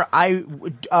Humor,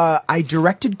 I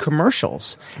directed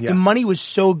commercials. Yes. The money was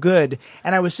so good,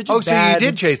 and I was such a Oh, so bad... you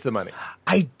did chase the money.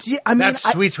 I did. I mean,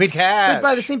 That's sweet, sweet cash. But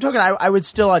by the same token, I would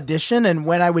still audition, and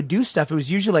when I would do stuff, it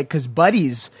was usually like because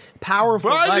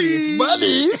powerful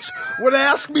buddies would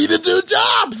ask me to do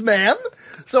jobs, man.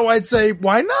 So I'd say,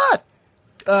 why not?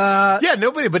 Yeah,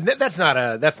 nobody. But that's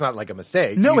not like a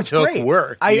mistake. No, you it's took great.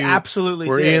 work. I You absolutely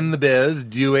were did. in the biz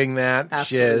doing that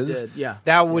Absolutely shiz. did, yeah.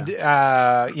 That would,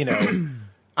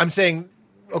 I'm saying,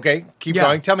 okay, keep Yeah.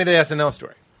 going. Tell me the SNL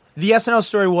story. The SNL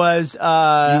story was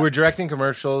You were directing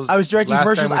commercials. I was directing Last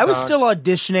commercials. time we I was talked. still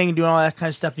auditioning and doing all that kind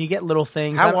of stuff, and you get little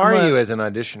things. How I'm are a- you as an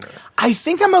auditioner? I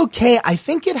think I'm okay. I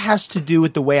think it has to do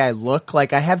with the way I look.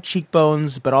 Like I have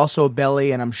cheekbones, but also a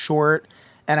belly, and I'm short,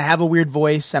 and I have a weird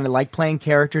voice, and I like playing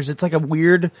characters. It's like a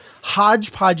weird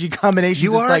hodgepodgey combination.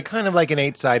 You It's are like kind of like an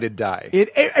 8-sided die. it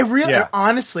really, Yeah.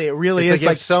 honestly, it really It's is like, you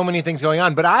like have so many things going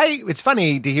on. But it's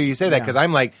funny to hear you say that Yeah. because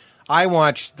I'm like, I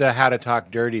watched the How to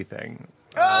Talk Dirty thing,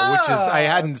 which is I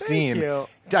hadn't seen. you.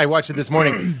 I watched it this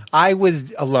morning. I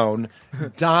was alone,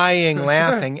 dying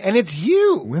laughing, and it's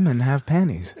you. women have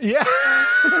panties. Yeah,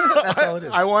 That's all it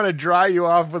is. I want to dry you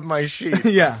off with my sheets.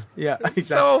 yeah, exactly.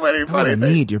 So many I funny things.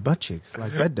 need your butt cheeks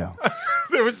like bed dough.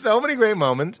 There were so many great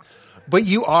moments. But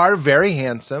you are very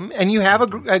handsome, and you have a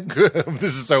good.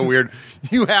 This is so weird.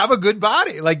 You have a good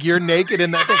body. Like you're naked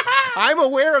in that thing. I'm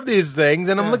aware of these things,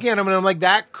 and I'm looking at them, and I'm like,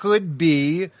 that could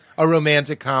be a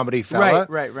romantic comedy fella.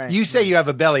 Right. You say you have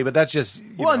a belly, but that's just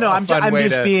Well, no, a I'm fun way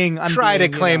just to being- I'm try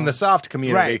being, to you claim know. the soft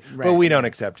community, Right, but we don't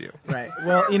accept you. Right.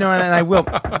 Well, and I will.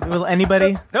 Will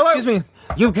anybody? Hello? Excuse me.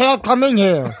 You can't come in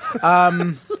here.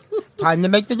 Time to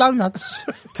make the donuts.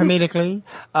 Comedically.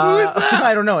 Who is that?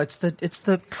 I don't know. It's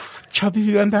the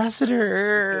chubby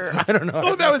ambassador. I don't know.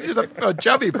 Oh, that was just a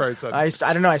chubby person. I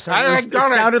don't know. I like It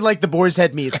donuts. sounded like the Boar's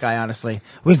Head Meats guy, honestly.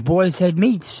 With Boar's Head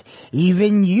Meats,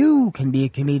 even you can be a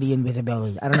comedian with a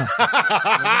belly. I don't know.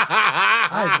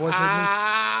 Hi, Boar's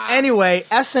Head Meats. Anyway,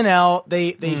 SNL,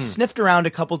 they sniffed around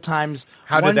a couple times.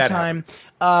 How did One that time,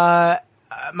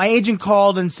 my agent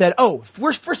called and said,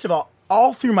 first of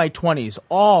all through my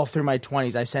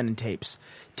 20s, I sent in tapes.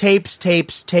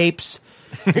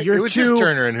 You're It was too, just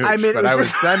Turner and Hooch, I mean, but I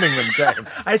was sending them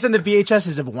tapes. I sent the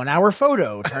VHSs of 1 hour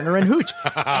photo, Turner and Hooch.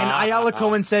 And Ayala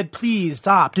Cohen said, please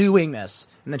stop doing this.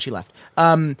 And then she left.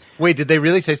 Wait, did they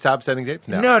really say stop sending tapes?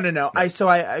 No.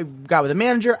 I got with a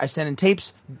manager. I sent in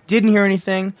tapes. Didn't hear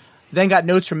anything. Then got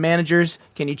notes from managers.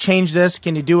 Can you change this?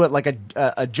 Can you do it like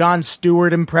a Jon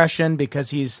Stewart impression?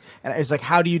 Because and it's like,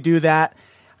 how do you do that?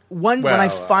 When I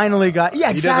finally got,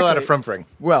 exactly. He does a lot of frumfring.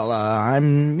 Well,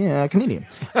 I'm a comedian.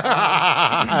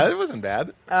 It wasn't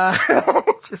bad.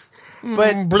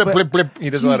 But blip, blip, blip. He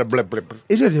does a lot of blip, blip.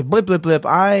 It is a blip, blip, blip.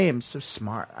 I am so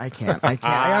smart. I can't. I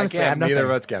honestly have nothing. Neither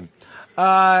of us can.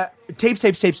 Tapes.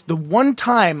 The one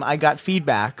time I got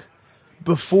feedback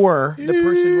before the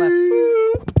person left,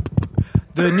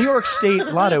 the New York State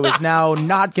Lotto is now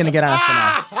not going to get on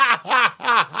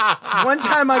SNL. One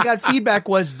time I got feedback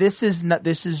was this is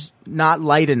not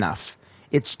light enough.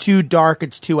 It's too dark.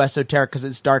 It's too esoteric because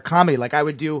it's dark comedy. Like I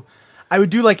would do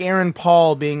like Aaron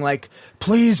Paul being like,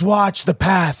 "Please watch The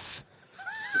Path."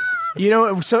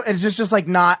 So it's just like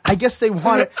not. I guess they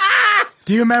want it.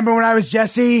 Do you remember when I was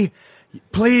Jesse?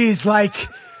 Please,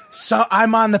 so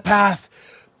I'm on The Path.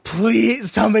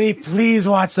 Please, somebody, please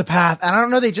watch The Path. And I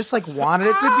don't know, they just wanted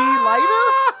it to be lighter.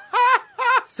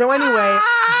 So anyway,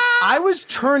 I was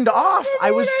turned off.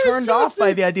 I was turned off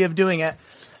by the idea of doing it.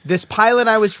 This pilot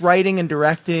I was writing and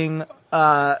directing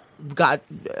got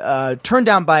turned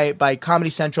down by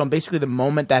Comedy Central. And basically the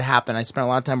moment that happened, I spent a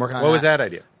lot of time working on it. What was that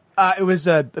idea? It was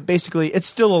basically, it's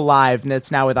still alive and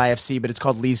it's now with IFC, but it's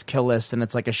called Lee's Kill List and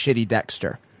it's like a shitty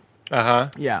Dexter.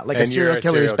 Yeah, like And a serial you're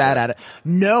killer who's bad at it.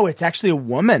 No, it's actually a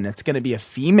woman. It's going to be a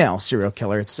female serial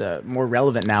killer. It's more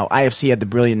relevant now. IFC had the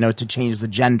brilliant note to change the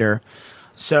gender.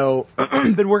 So,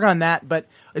 been working on that. But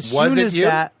as soon as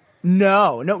that...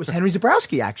 No, it was Henry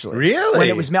Zabrowski, actually. Really? When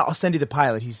it was Mel, I'll send you the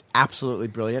pilot. He's absolutely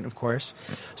brilliant, of course.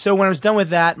 So when I was done with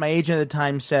that, my agent at the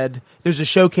time said, there's a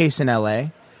showcase in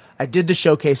L.A. I did the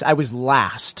showcase. I was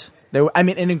last. And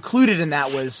included in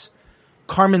that was...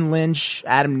 Carmen Lynch,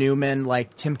 Adam Newman,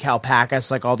 Tim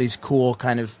Kalpakis, all these cool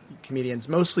kind of comedians,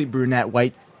 mostly brunette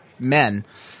white men.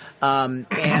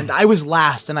 And I was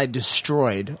last, and I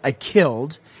destroyed. I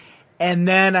killed. And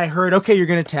then I heard, okay, you're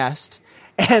going to test.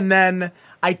 And then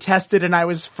I tested, and I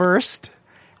was first.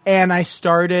 And I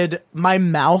started, my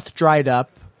mouth dried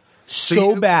up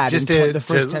so bad. Just in to, the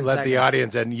first to 10 let seconds. the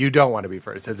audience, and you don't want to be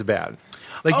first. It's bad.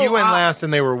 You went last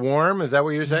and they were warm? Is that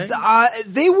what you're saying?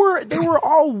 They were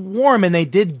all warm and they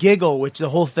did giggle, which the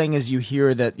whole thing is you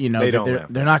hear that,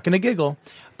 they're not going to giggle.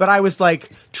 But I was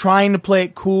trying to play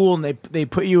it cool and they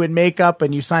put you in makeup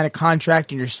and you sign a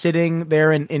contract and you're sitting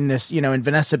there in this, in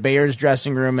Vanessa Bayer's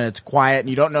dressing room and it's quiet and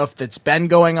you don't know if it's been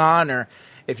going on or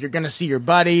if you're going to see your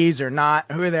buddies or not,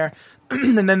 who are there.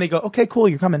 And then they go, okay, cool,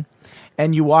 you're coming.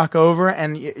 And you walk over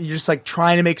and you're just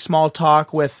trying to make small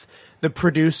talk with the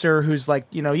producer who's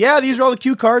yeah, these are all the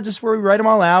cue cards. This is where we write them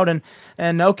all out.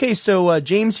 And okay, so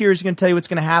James here is going to tell you what's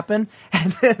going to happen.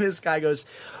 And then this guy goes,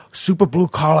 super blue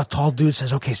collar, tall dude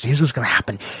says, okay, so here's what's going to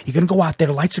happen. You're going to go out there.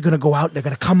 The lights are going to go out. They're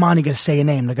going to come on. You're going to say a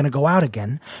name. They're going to go out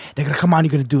again. They're going to come on.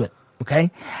 You're going to do it. Okay.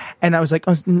 And I was like,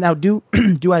 oh, now do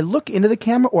I look into the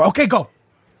camera or okay, go.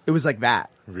 It was like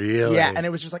that. Really? Yeah. And it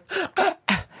was just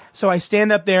so I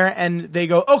stand up there and they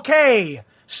go, okay,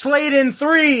 Slade in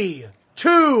 3,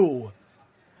 2.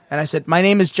 And I said, my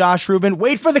name is Josh Rubin.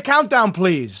 Wait for the countdown,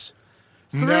 please.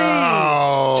 3,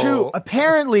 2.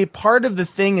 Apparently, part of the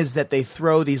thing is that they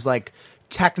throw these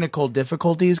technical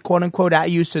difficulties, quote unquote, at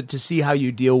you to see how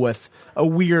you deal with a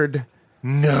weird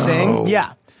thing.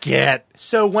 Yeah.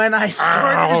 So when I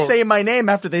started to say my name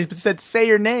after they said, say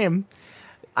your name,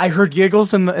 I heard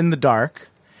giggles in the dark.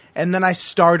 And then I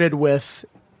started with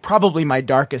probably my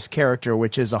darkest character,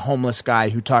 which is a homeless guy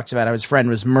who talks about how his friend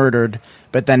was murdered,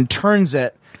 but then turns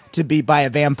it to be by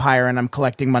a vampire, and I'm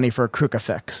collecting money for a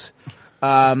Krukafix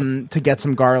to get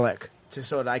some garlic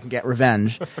so that I can get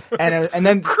revenge. And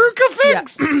then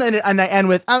Krukafix? Yeah, and I end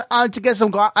with to get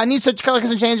some I need such color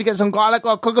and change to get some garlic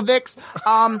or Krukafix.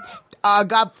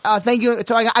 God, thank you,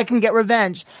 so I can get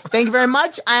revenge. Thank you very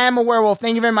much. I am a werewolf.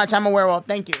 Thank you very much. I'm a werewolf.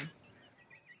 Thank you.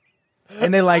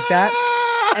 And they like that.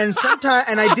 And sometimes,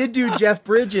 and I did do Jeff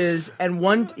Bridges, and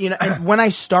and when I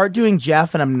start doing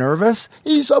Jeff and I'm nervous,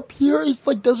 he's up here, he's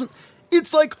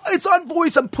it's on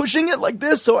voice, I'm pushing it like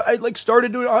this, so I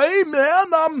started doing, hey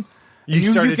man,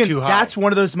 You started too high. That's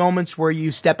one of those moments where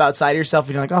you step outside of yourself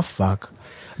and you're like, oh fuck.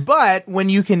 But when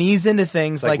you can ease into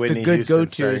things like Whitney the good Houston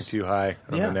go-tos. starting too high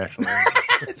on the national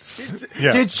anthem.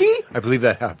 Yeah. Did she? I believe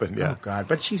that happened, yeah. Oh God,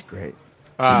 but she's great.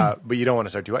 But you don't want to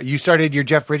start too high. You started your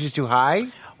Jeff Bridges too high?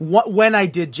 When I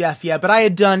did Jeff, yeah, but I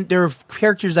had done, there are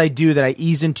characters I do that I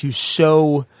ease into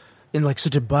so in like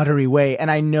such a buttery way, and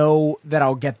I know that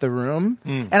I'll get the room.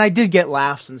 And I did get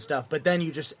laughs and stuff, but then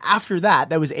you just after that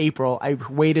was April. I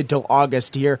waited till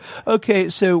August to hear, okay,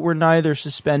 so we're neither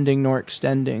suspending nor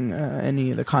extending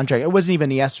any of the contract. It wasn't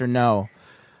even a yes or no.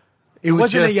 It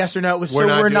wasn't a yes or no. It was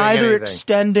we're neither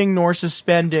extending nor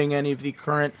suspending any of the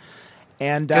current.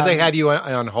 And because they had you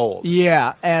on hold.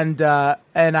 Yeah, and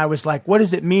I was like, what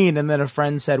does it mean? And then a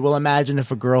friend said, well, imagine if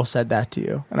a girl said that to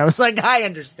you. And I was like, I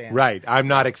understand. Right. I'm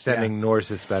not extending nor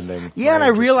suspending. Yeah, and I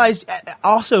realized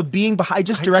also being behind, I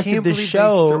just directed this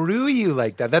show. They threw you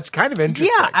like that. That's kind of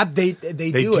interesting. Yeah, they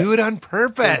do it on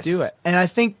purpose. They do it. And I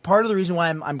think part of the reason why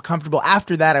I'm comfortable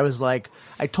after that, I was like,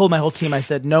 I told my whole team, I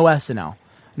said, no SNL.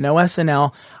 No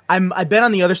SNL. I've been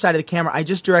on the other side of the camera. I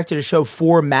just directed a show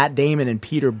for Matt Damon and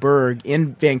Peter Berg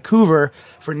in Vancouver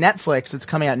for Netflix. It's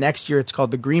coming out next year. It's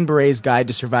called The Green Beret's Guide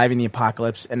to Surviving the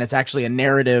Apocalypse, and it's actually a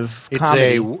narrative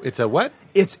comedy. It's a what?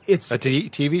 It's a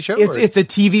TV show. It's a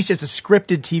TV show. It's a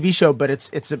scripted TV show, but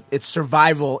it's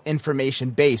survival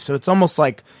information based. So it's almost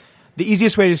like the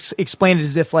easiest way to explain it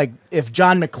is if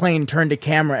John McClane turned to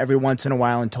camera every once in a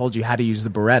while and told you how to use the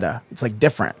Beretta. It's like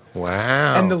different.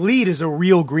 Wow. And the lead is a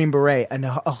real Green Beret, and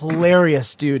a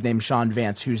hilarious dude named Sean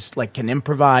Vance, who's like can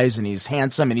improvise, and he's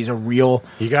handsome, and he's a real.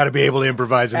 You got to be able to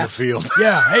improvise in the field.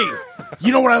 Yeah. Hey,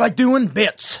 you know what I like doing?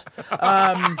 Bits.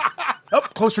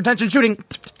 Close retention shooting.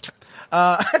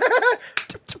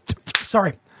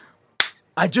 Sorry,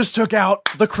 I just took out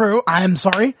the crew. I'm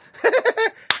sorry.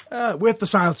 With the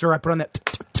silencer, I put on that.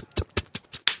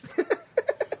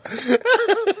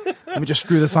 Let me just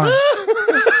screw this on.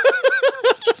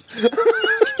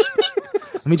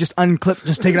 Let me just unclip,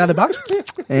 just take it out of the box,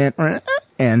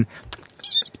 and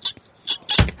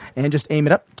just aim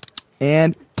it up,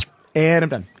 and I'm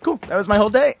done. Cool. That was my whole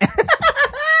day,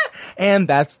 and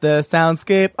that's the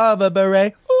soundscape of a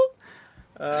beret.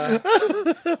 And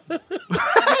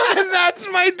that's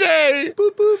my day.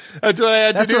 Boop, boop. That's what I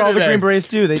had to do. That's what all today. the Green Berets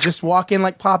do. They just walk in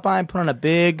like Popeye and put on a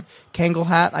big Kangol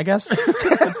hat, I guess. Is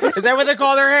that what they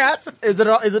call their hats? Is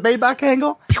it made by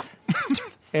Kangol?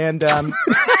 And you can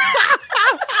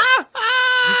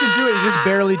do it. You just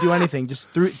barely do anything. Just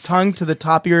tongue to the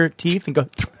top of your teeth and go.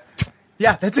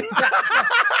 Yeah, that's it.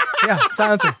 Yeah,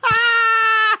 silencer.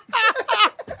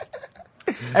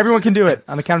 Everyone can do it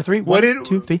on the count of three. One,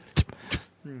 2, 3.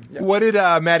 What did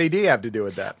Matty D have to do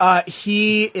with that?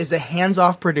 He is a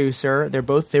hands-off producer.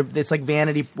 It's like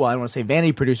vanity. Well, I don't want to say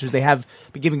vanity producers. They have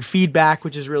been giving feedback,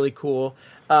 which is really cool.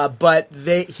 But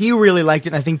he really liked it,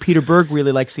 and I think Peter Berg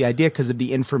really likes the idea because of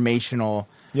the informational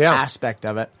aspect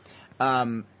of it.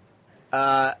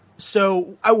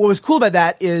 So what was cool about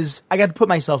that is I got to put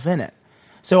myself in it.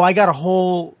 So I got a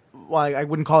whole. Well, I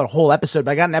wouldn't call it a whole episode,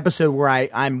 but I got an episode where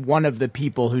I'm one of the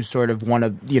people who's sort of one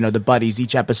of the buddies.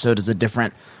 Each episode is a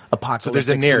different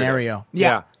apocalyptic scenario.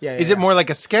 Yeah. Is it more like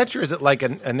a sketch or is it like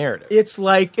a narrative? It's a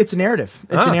narrative.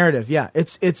 It's a narrative. Yeah.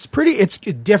 It's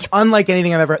different, unlike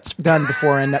anything I've ever done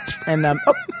before. And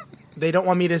they don't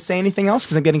want me to say anything else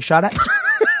because I'm getting shot at.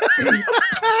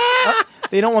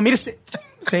 They don't want me to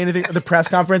say anything. The press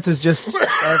conference is just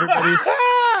everybody's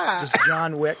just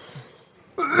John Wick.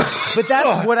 But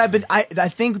that's what I've been. I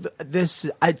think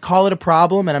I'd call it a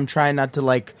problem, and I'm trying not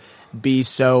to be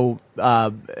so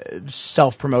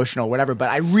self-promotional or whatever. But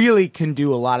I really can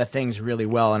do a lot of things really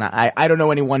well, and I don't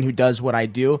know anyone who does what I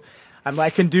do.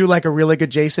 I can do like a really good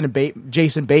Jason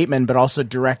Bateman, but also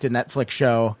direct a Netflix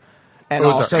show and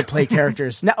Ozark. also play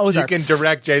characters. No, Ozark. You can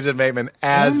direct Jason Bateman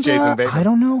as Jason Bateman. I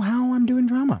don't know how I'm doing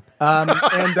drama.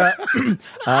 I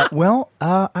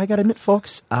gotta admit,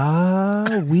 folks,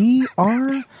 we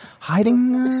are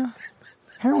hiding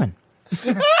heroin.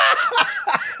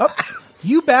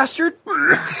 You bastard!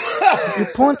 You're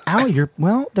pulling out.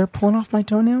 They're pulling off my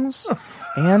toenails,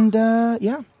 and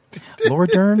Laura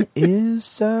Dern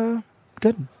is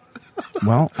good.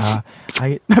 Well,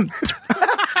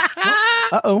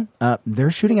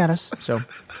 they're shooting at us. So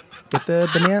get the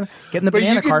banana. Get in the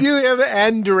banana car. But you can do him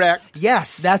and direct.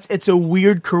 Yes, it's a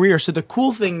weird career. So the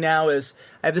cool thing now is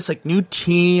I have this new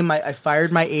team. I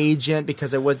fired my agent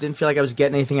because I didn't feel like I was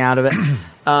getting anything out of it.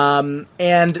 And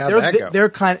they're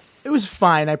kind of. It was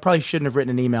fine. I probably shouldn't have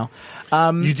written an email.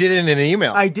 You did it in an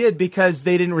email. I did because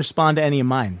they didn't respond to any of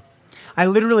mine. I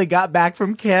literally got back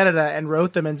from Canada and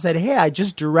wrote them and said, hey, I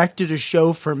just directed a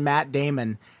show for Matt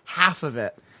Damon, half of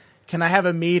it. Can I have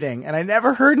a meeting? And I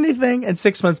never heard anything. And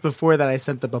 6 months before that, I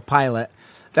sent them a pilot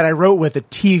that I wrote with a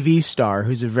TV star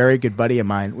who's a very good buddy of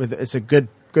mine. It's a good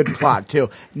plot, too.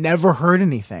 Never heard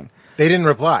anything. They didn't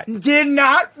reply. Did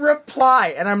not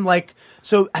reply. And I'm like,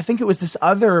 so I think it was this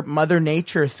other Mother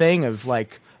Nature thing of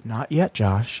not yet,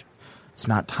 Josh. it's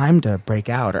not time to break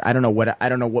out, or I don't know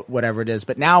what whatever it is.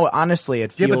 But now, honestly,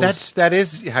 it feels. Yeah, but that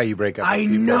is how you break up. I with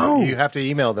people. know. You have to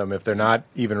email them if they're not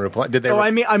even replying. Did they? Oh,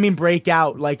 I mean, break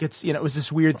out. Like it's it was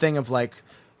this weird thing of like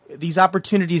these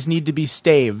opportunities need to be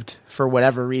staved for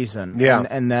whatever reason. Yeah.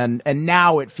 And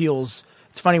now it feels.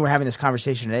 It's funny we're having this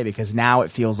conversation today because now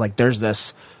it feels like there's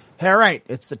this. Hey, all right,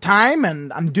 it's the time,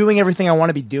 and I'm doing everything I want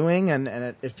to be doing, and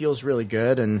it feels really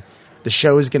good, and the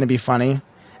show is going to be funny.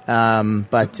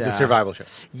 But the survival show.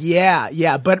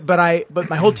 Yeah, but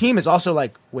my whole team is also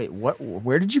like, wait, what?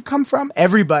 Where did you come from?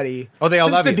 Everybody. Oh, they all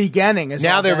since love the you. beginning. Has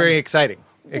Now all they're been- very exciting.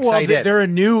 Well, Excited. they're a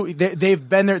new. They've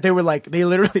been there. They were like they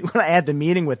literally when I had the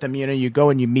meeting with them. You go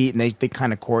and you meet, and they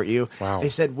kind of court you. Wow. They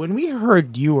said when we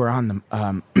heard you were on the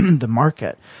the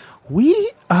market.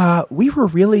 We were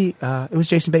really it was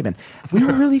Jason Bateman. We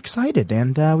were really excited,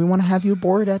 and we want to have you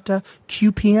aboard at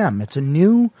QPM. It's a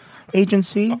new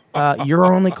agency. You're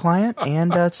our only client,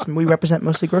 and we represent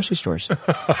mostly grocery stores.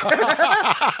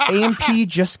 AMP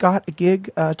just got a gig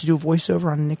to do a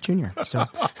voiceover on Nick Jr. So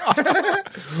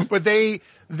But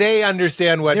they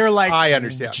understand what they're like, I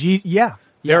understand. Yeah.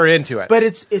 They're into it. But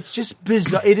it's just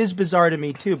bizarre. It is bizarre to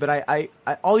me too. But I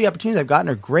all the opportunities I've gotten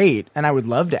are great, and I would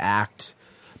love to act.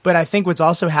 But I think what's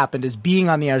also happened is being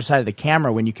on the other side of the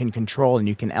camera when you can control and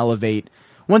you can elevate.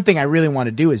 One thing I really want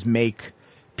to do is make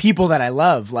people that I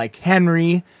love, like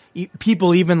Henry,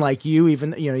 people even like you,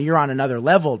 even you're on another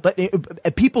level. But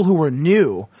people who are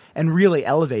new and really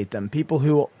elevate them. People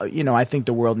who I think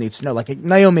the world needs to know, like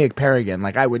Naomi Ekperigin.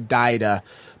 Like I would die to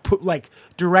put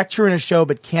direct her in a show,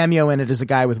 but cameo in it as a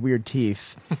guy with weird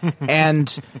teeth, and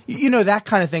that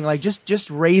kind of thing. Like just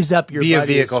raise up your Be a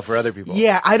buddies. vehicle for other people.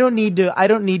 Yeah, I don't need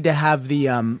to have the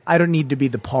I don't need to be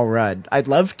the Paul Rudd. I'd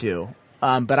love to,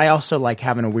 but I also like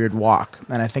having a weird walk,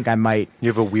 and I think I might. You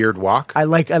have a weird walk? I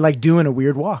like doing a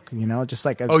weird walk. Just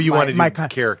like you want to do my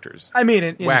characters? I mean,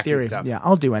 in Wacky theory, stuff. yeah,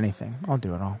 I'll do anything. I'll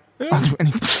do it all. I'll do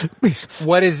anything. Please.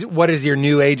 What is your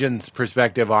new agent's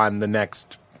perspective on the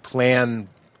next plan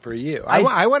for you?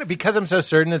 I want it because I'm so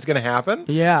certain it's going to happen.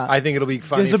 Yeah. I think it'll be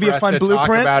funny. This will be for a us fun to talk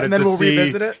blueprint, about and it then to we'll see.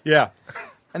 revisit it. Yeah.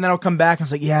 And then I'll come back and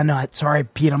it's like, yeah, no, sorry,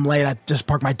 Pete, I'm late. I just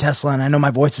parked my Tesla, and I know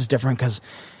my voice is different because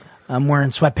I'm wearing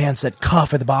sweatpants that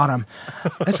cuff at the bottom.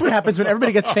 That's what happens when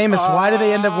everybody gets famous. Why do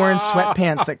they end up wearing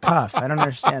sweatpants that cuff? I don't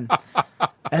understand.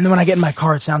 And then when I get in my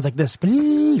car, it sounds like this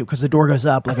because the door goes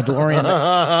up like a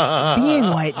DeLorean. Being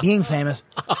white, being famous.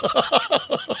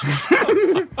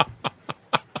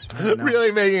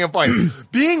 Really making a point.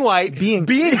 Being white, being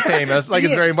famous, like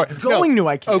it's very important. Going to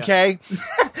IKEA. Okay.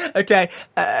 Okay.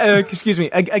 Excuse me.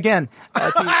 Again, Pete.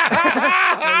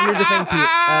 Here's the thing,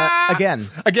 Pete.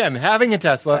 Again, having a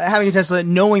Tesla. Having a Tesla,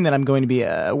 knowing that I'm going to be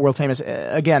world famous.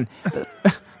 Again.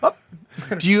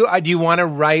 Do you want to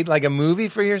write like a movie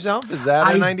for yourself? Is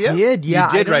that an idea? I did, yeah.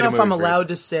 You did I write don't know a if I'm movie for allowed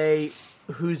to say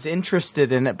who's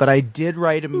interested in it, but I did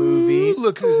write a movie. yourself.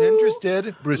 Look who's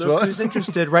interested. Bruce Look Willis. who's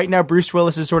interested. Right now, Bruce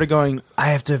Willis is sort of going,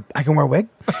 I can wear a wig?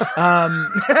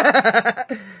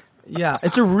 Yeah,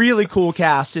 it's a really cool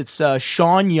cast. It's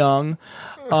Sean Young,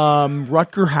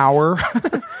 Rutger Hauer.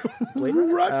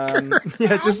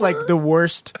 Yeah, it's just like the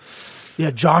worst. Yeah,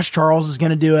 Josh Charles is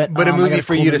going to do it. But a I movie got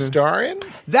for cool you to movie. star in?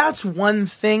 That's one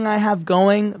thing I have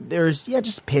going. There's,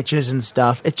 just pitches and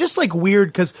stuff. It's just like weird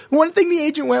because one thing the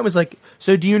agent went was like,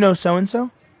 so do you know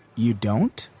so-and-so? You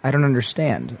don't? I don't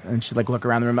understand. And she'd like look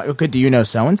around the room like, okay, do you know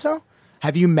so-and-so?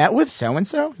 Have you met with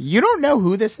so-and-so? You don't know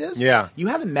who this is? Yeah. You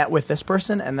haven't met with this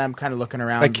person? And I'm kind of looking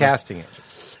around. Like casting it.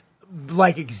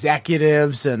 Like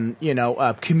executives and,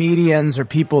 comedians or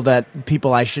people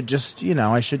I should just, you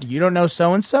don't know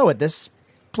so-and-so at this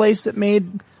place that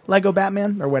made Lego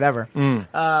Batman or whatever.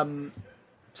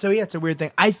 So yeah, it's a weird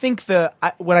thing. I think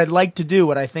what I'd like to do,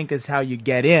 what I think is how you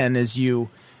get in, is you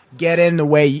get in the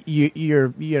way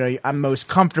I'm most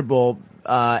comfortable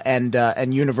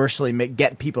and universally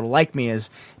get people to like me is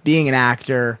being an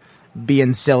actor,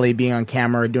 being silly, being on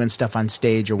camera, or doing stuff on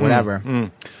stage or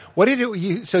whatever. What did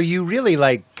you? So you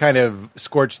really kind of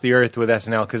scorched the earth with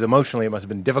SNL because emotionally it must have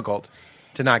been difficult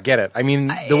to not get it. I mean,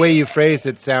 the way you phrased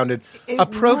it sounded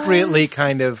appropriately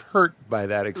kind of hurt by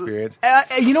that experience.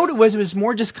 You know what it was? It was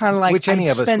more just kind of like Which any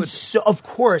of us would. Of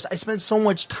course, I spent so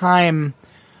much time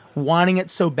wanting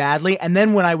it so badly, and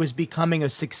then when I was becoming a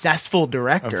successful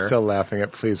director, I'm still laughing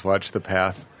at Please Watch The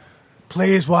Path.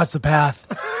 Please watch The Path.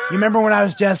 You remember when I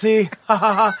was Jesse?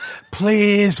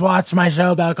 Please watch my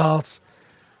show about cults.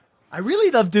 I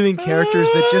really love doing characters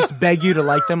that just beg you to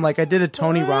like them. Like I did a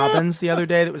Tony Robbins the other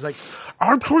day that was like,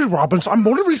 I'm Tony Robbins. I'm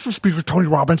motivational speaker Tony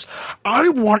Robbins. I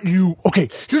want you. Okay,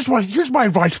 here's my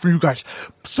advice for you guys.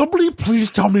 Somebody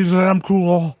please tell me that I'm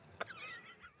cool.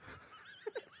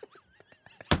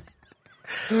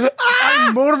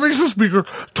 I'm a motivational speaker,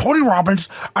 Tony Robbins.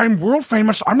 I'm world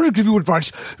famous. I'm going to give you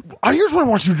advice. Here's what I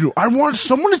want you to do. I want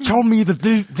someone to tell me that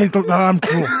they think that I'm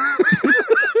cool.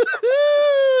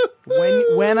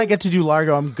 When I get to do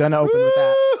Largo, I'm gonna open with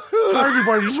that. Hi,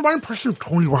 everybody. This is my impression of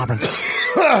Tony Robbins.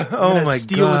 Oh my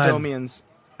Steal god. Adomian's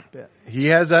bit. He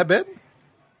has that bit?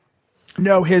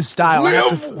 No, his style. I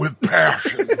have to with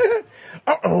passion.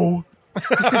 Uh-oh.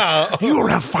 You don't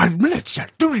have 5 minutes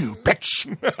yet, do you, bitch?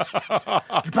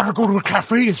 You better go to a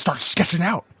cafe and start sketching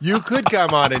out. You could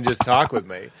come on and just talk with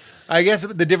me. I guess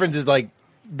the difference is like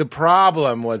the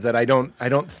problem was that I don't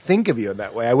think of you in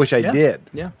that way. I wish I did.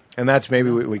 Yeah. And that's maybe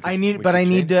we I need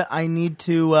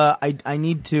to.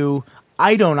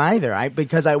 I don't either.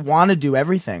 Because I want to do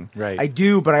everything. Right. I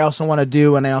do, but I also want to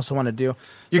do, and I also want to do.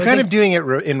 You're So I kind think- of doing it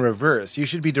in reverse. You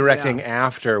should be directing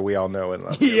after We All Know and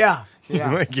Love You. Yeah.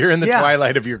 Yeah. Like you're in the Yeah.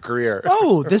 twilight of your career.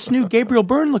 Oh, this new Gabriel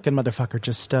Byrne looking motherfucker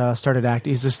just started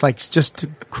acting. He's just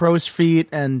crow's feet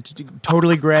and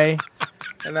totally gray.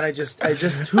 And then I just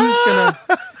who's gonna?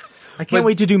 I can't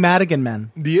wait to do Madigan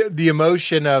Men. The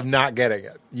emotion of not getting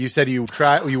it. You said you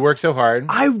worked so hard.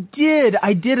 I did,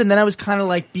 and then I was kind of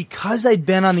like, because I'd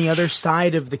been on the other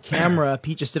side of the camera.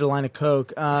 Pete just did a line of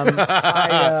coke.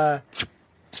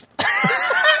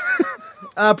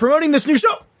 Promoting this new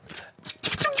show.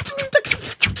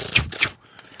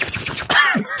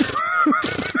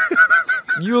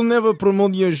 You'll never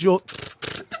promote your show.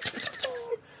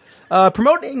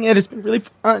 Promoting it has been really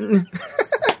fun.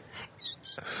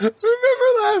 Remember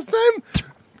last time?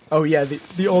 Oh yeah,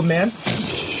 the old man.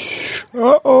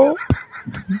 Uh-oh.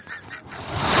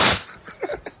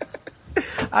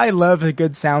 I love a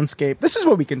good soundscape. This is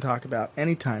what we can talk about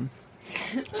anytime.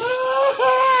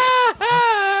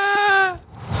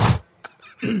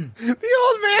 The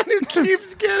old man who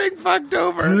keeps getting fucked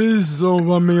over. Please don't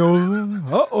run me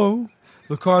over. Uh-oh.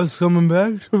 The car's coming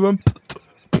back to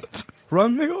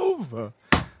run me over.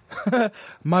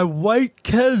 My white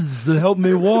Keds that helped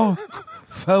me walk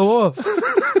fell off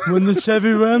when the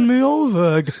Chevy ran me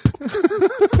over.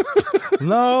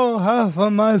 Now half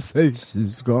of my face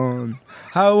is gone.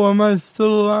 How am I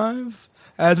still alive?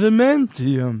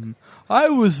 Adamantium. I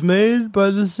was made by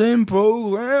the same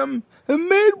program that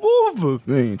made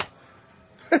Wolverine.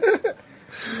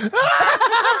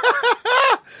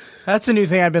 That's a new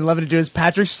thing I've been loving to do. Is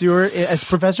Patrick Stewart as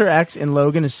Professor X in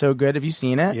Logan is so good. Have you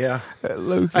seen it? Yeah.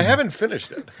 Logan. I haven't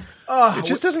finished it. It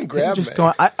just doesn't grab Just me.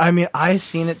 going. I mean, I've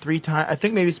seen it 3 times. I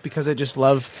think maybe it's because I just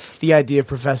love the idea of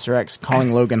Professor X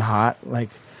calling Logan hot. Like,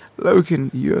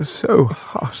 Logan, you're so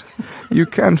hot. You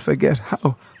can't forget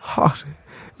how hot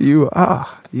you are.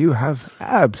 You have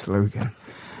abs, Logan.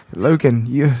 Logan,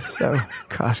 you're so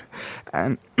cut.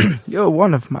 And you're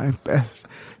one of my best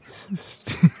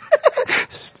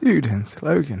students,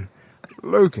 Logan.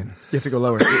 Logan. you have to go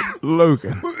lower.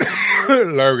 Logan.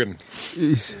 Logan.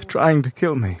 He's trying to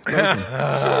kill me.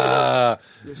 The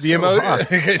emotion.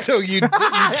 Okay, so you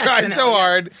tried so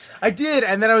hard. I did,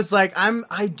 and then I was like, I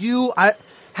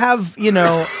have,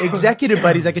 executive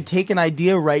buddies I could take an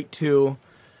idea right to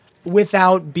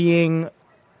without being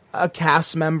a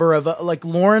cast member of like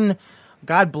Lauren,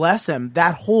 God bless him,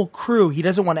 that whole crew, he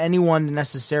doesn't want anyone to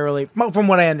necessarily, from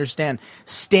what I understand,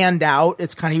 stand out.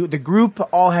 It's kind of, the group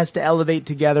all has to elevate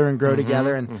together and grow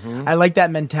together, and I like that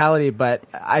mentality, but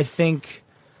I think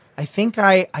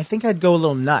I'd go a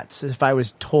little nuts if I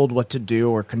was told what to do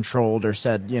or controlled or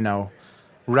said,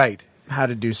 Right. how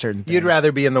to do certain things. You'd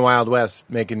rather be in the Wild West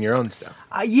making your own stuff.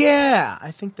 Yeah,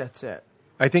 I think that's it.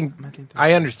 I think that's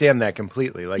I understand that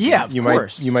completely. Like, Yeah, of you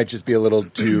course. might just be a little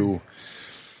too.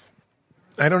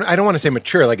 I don't want to say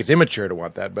mature. Like, it's immature to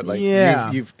want that, but like,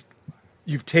 Yeah. you've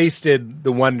tasted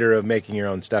the wonder of making your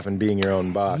own stuff and being your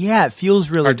own boss. Yeah, it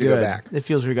feels really Hard to good. go back. It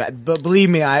feels really good. But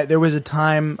believe me, there was a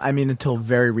time, until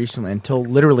very recently, until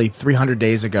literally 300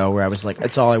 days ago, where I was like,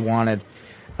 that's all I wanted.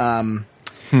 And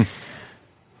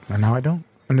now I don't.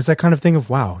 And it's that kind of thing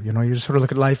of, wow, you just sort of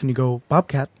look at life and you go,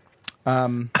 Bobcat. But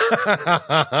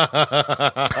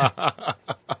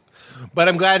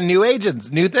I'm glad new agents,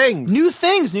 new things. New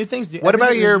things. What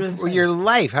about Everything is really exciting. your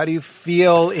life? How do you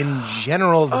feel in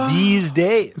general these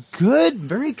days? Good,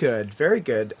 very good, very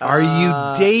good. Are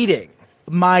you dating?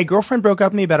 My girlfriend broke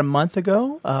up with me about a month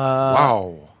ago.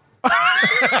 Wow.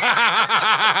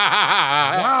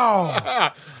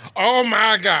 Wow. Oh,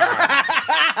 my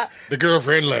God. The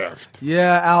girlfriend left.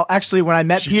 Yeah, Al. Actually, when I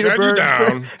met She Peter sat you Berg,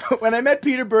 down. when I met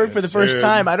Peter Berg for the first said-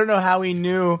 time, I don't know how he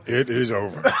knew. It is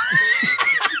over.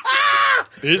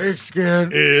 This is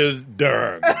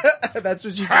done. That's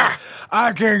what she said.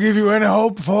 I can't give you any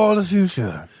hope for the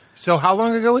future. So how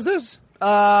long ago was this?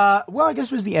 Well, I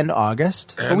guess it was the end of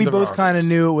August, but End we of both kind of August.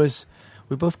 knew it was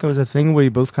We both go as a thing where we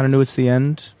both kind of knew it's the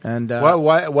end. And What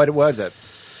was it?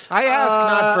 I ask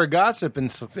not for gossip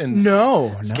and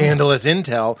No. scandalous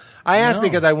intel. I ask No.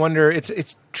 because I wonder.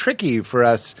 It's tricky for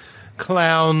us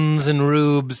clowns and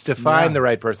rubes to find Yeah. the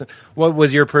right person. What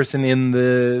was your person in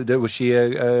the? Was she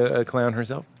a clown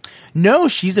herself? No,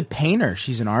 she's a painter.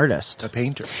 She's an artist. A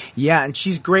painter. Yeah, and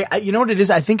she's great. You know what it is?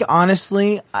 I think,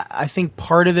 honestly, I think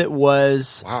part of it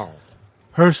was Wow.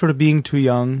 her sort of being too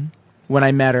young. When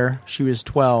I met her, she was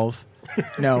 12.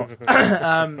 No.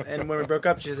 And when we broke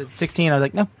up, she was at 16. I was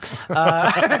like, no.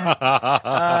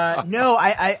 No,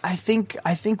 I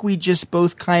think we just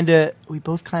both kind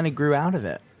of grew out of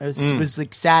it. It was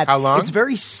like sad. How long? It's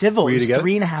very civil. Were you It was together?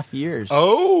 3.5 years.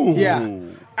 Oh. Yeah.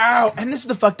 Ow. And this is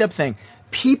the fucked up thing.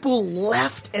 People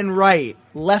left and right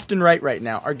right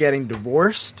now are getting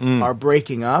divorced, are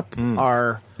breaking up,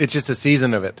 are It's just a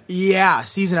season of it.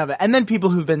 season of it. And then people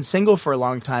who've been single for a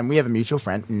long time, we have a mutual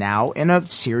friend now in a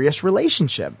serious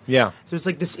relationship. Yeah. So it's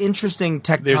like this interesting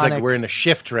tectonic. There's like we're in a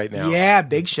shift right now. Yeah,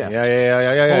 big shift.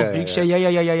 Yeah. Oh, big shift.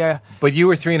 Yeah. But you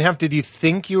were 3.5. Did you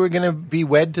think you were going to be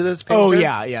wed to this painter? Oh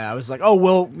yeah. I was like, oh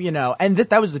well, and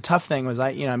that was the tough thing was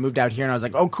I moved out here and I was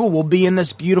like, oh cool, we'll be in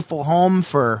this beautiful home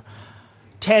for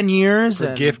 10 years For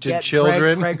and gifted get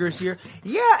children. Craigers here.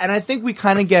 Yeah, and I think we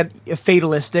kind of get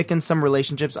fatalistic in some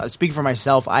relationships. I speak for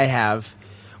myself. I have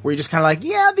where you're just kind of like,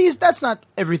 yeah, that's not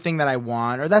everything that I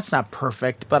want, or that's not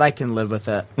perfect, but I can live with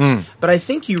it. But I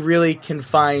think you really can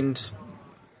find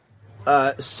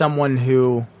someone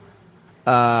who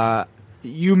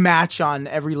you match on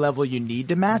every level you need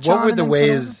to match on. What were and the then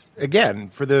ways, again,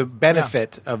 for the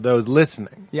benefit of those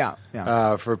listening? Yeah.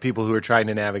 For people who are trying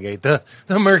to navigate the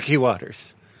murky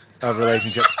waters of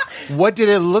relationships. What did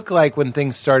it look like when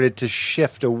things started to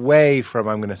shift away from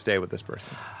I'm going to stay with this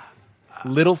person?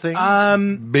 Little things?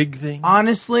 Big things?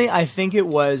 Honestly, I think it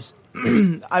was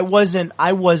I wasn't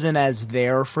as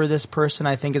there for this person,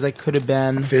 I think, as I could have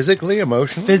been. Physically,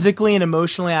 emotionally? Physically and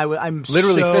emotionally, I'm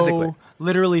Literally so- physically.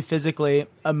 Literally physically.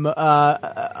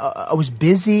 I was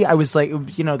busy. I was like,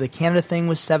 the Canada thing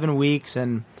was 7 weeks,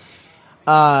 and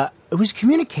it was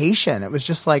communication. It was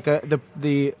just like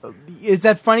it's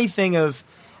that funny thing of,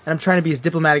 and I'm trying to be as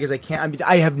diplomatic as I can. I mean,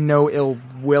 I have no ill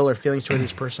will or feelings toward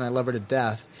this person. I love her to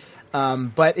death.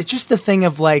 But it's just the thing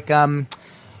of like,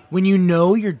 when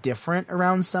you're different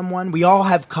around someone, we all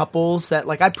have couples that,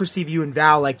 like, I perceive you and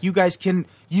Val, like, you guys can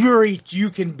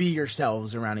be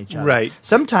yourselves around each other. Right.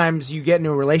 Sometimes you get into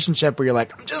a relationship where you're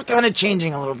like, I'm just kind of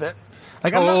changing a little bit.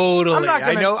 Like, Totally. I'm not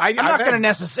gonna, I know. I'm not I've going to had-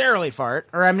 necessarily fart,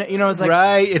 or I'm, it's like,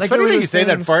 right. It's like funny there that were you say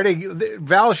that things- farting.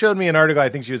 Val showed me an article. I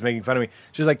think she was making fun of me.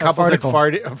 She's like, couples that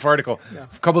farticle.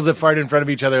 couples that fart in front of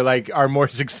each other like are more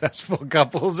successful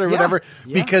couples or whatever,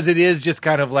 Yeah. because it is just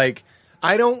kind of like,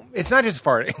 it's not just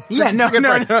farting. Yeah, no.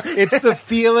 It's the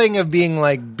feeling of being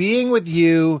with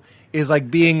you is like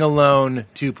being alone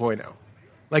 2.0.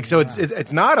 Like, so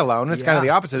it's not alone. It's kind of Yeah.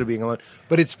 the opposite of being alone,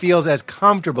 but it feels as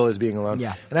comfortable as being alone.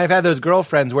 Yeah. And I've had those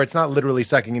girlfriends where it's not literally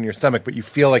sucking in your stomach, but you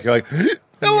feel like you're like,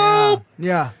 hello.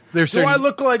 Yeah. There's Do certain- I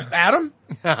look like Adam?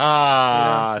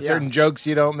 Certain jokes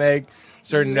you don't make,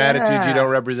 certain attitudes you don't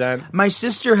represent. My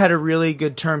sister had a really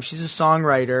good term. She's a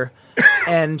songwriter,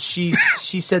 and she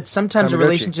said sometimes a Tamagotchi.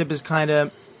 relationship is kind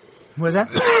of. What was that?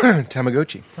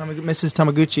 Tamagotchi. Mrs.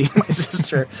 Tamaguchi, my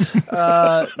sister.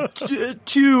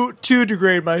 To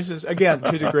degrade my sister again.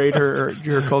 To degrade her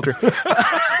culture.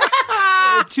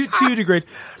 to degrade.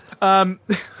 Again.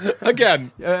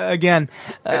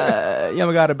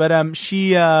 Yamagata. But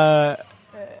she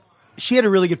had a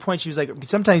really good point. She was like,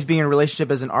 sometimes being in a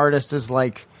relationship as an artist is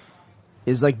like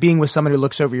being with someone who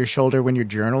looks over your shoulder when you're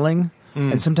journaling,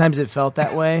 and sometimes it felt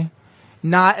that way.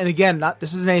 Not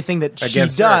this isn't anything that she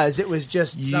Against her. does. It was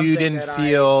just You something didn't that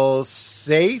feel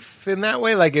safe in that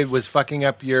way? Like it was fucking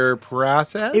up your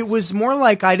process? It was more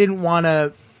like I didn't want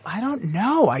to. I don't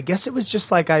know. I guess it was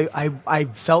just like I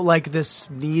felt like this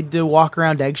need to walk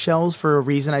around eggshells for a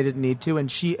reason I didn't need to.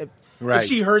 And if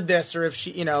she heard this, or if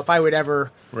she, if I would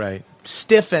ever Right.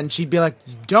 stiffen, she'd be like,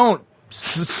 "Don't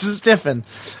stiffen.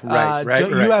 Right.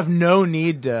 You have no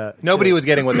need to." Nobody was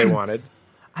getting what they wanted.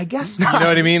 I guess not. You know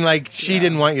what I mean? Like, she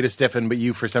didn't want you to stiffen, but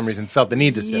you, for some reason, felt the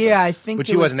need to stiffen. Yeah, I think But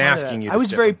it she was wasn't part of asking that. you to I was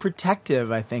stiffen. very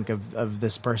protective, I think, of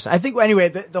this person. I think, anyway,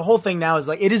 the whole thing now is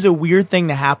like, it is a weird thing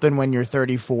to happen when you're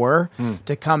 34,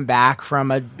 to come back from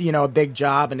a big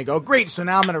job and to go, great, so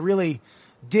now I'm going to really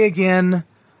dig in,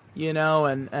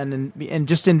 and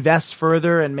just invest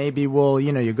further, and maybe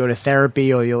you go to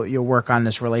therapy, or you'll work on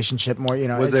this relationship more, Was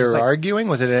It's there just like- arguing?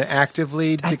 Was it an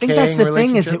actively decaying I think that's the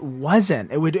thing is relationship? it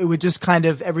wasn't. It would just kind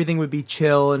of, everything would be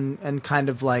chill and kind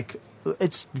of like,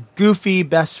 it's goofy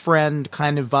best friend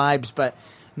kind of vibes, but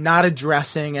not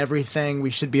addressing everything we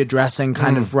should be addressing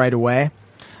kind of right away.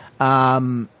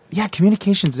 Yeah,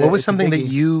 communication's What was it's a something that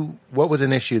biggie. what was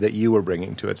an issue that you were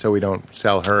bringing to it so we don't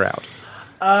sell her out?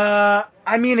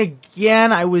 I mean,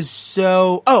 again, I was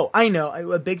so... Oh, I know.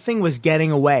 A big thing was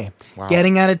getting away. Wow.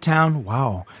 Getting out of town.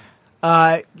 Wow.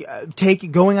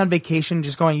 Going on vacation,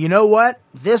 just going, you know what?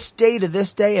 This day to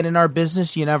this day, and in our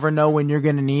business, you never know when you're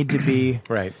going to need to be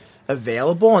Right.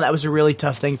 available. And that was a really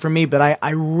tough thing for me. But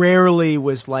I rarely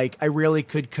was like, I really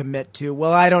could commit to,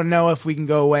 well, I don't know if we can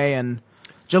go away in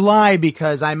July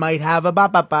because I might have a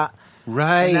ba-ba-ba.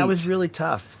 Right. And that was really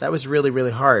tough. That was really,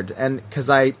 really hard. And because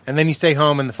And then you stay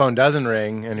home and the phone doesn't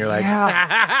ring, and you're like, yeah.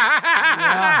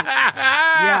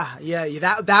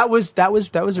 That was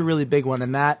a really big one,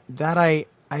 and that I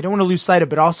don't want to lose sight of.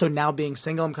 But also now being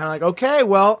single, I'm kind of like, okay,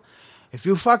 well, if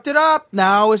you fucked it up,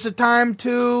 now is the time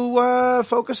to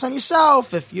focus on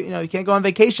yourself. If you can't go on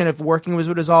vacation, if working was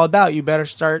what it's all about, you better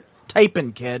start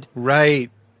typing, kid. right.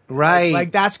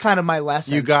 Like that's kind of my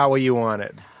lesson. You got what you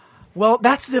wanted. Well,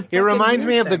 that's the. It reminds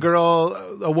me of the girl.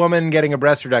 a woman getting a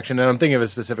breast reduction, and I'm thinking of a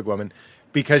specific woman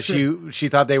because she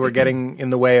thought they were getting in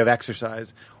the way of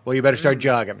exercise. Well, you better start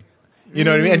jogging. You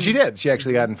know what I mean? And she did. She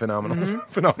actually got in phenomenal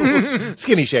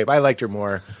skinny shape. I liked her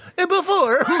more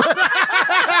before.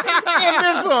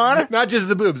 Not just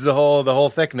the boobs, the whole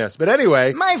thickness. But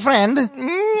anyway, My friend.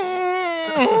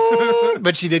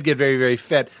 but she did get very, very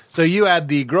fit. So you had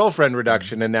the girlfriend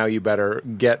reduction, and now you better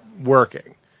get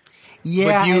working.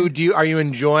 Yeah. But are you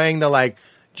enjoying the like?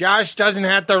 Josh doesn't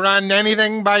have to run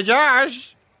anything by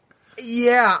Josh,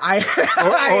 Yeah,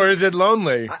 or is it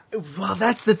lonely? Well,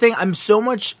 that's the thing. I'm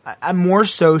more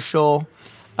social,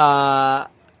 and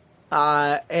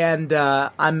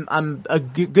I'm a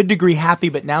good degree happy.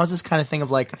 But now it's this kind of thing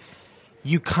of like,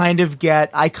 I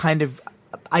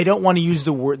don't want to use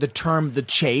the term the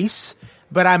chase,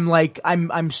 but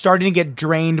I'm starting to get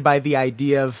drained by the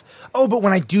idea of, but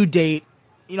when I do date,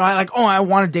 I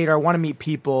want to date or I want to meet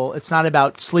people. It's not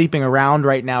about sleeping around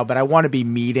right now, but I want to be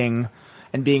meeting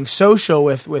and being social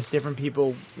with different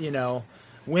people,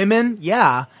 women,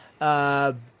 yeah.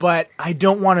 But I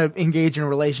don't want to engage in a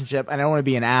relationship, and I don't want to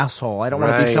be an asshole. I don't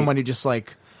want to be Right. someone who just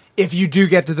like, if you do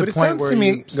get to the But it point sounds where to me-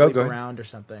 you sleep go ahead. around or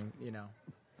something,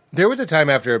 There was a time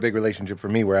after a big relationship for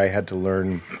me where I had to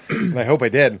learn, and I hope I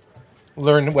did,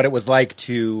 learn what it was like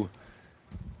to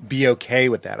be okay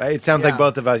with that. It sounds like Yeah.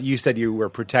 both of us, you said you were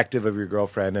protective of your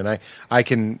girlfriend, and I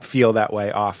can feel that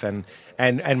way often.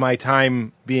 And my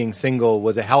time being single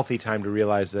was a healthy time to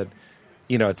realize that,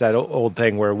 it's that old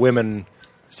thing where women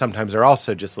sometimes are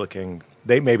also just looking,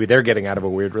 maybe they're getting out of a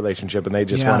weird relationship and they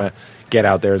just Yeah. want to get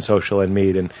out there and social and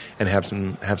meet and have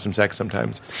some sex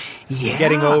sometimes. Yeah.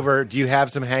 Getting over, do you have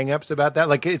some hang-ups about that?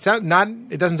 Like it doesn't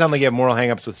sound like you have moral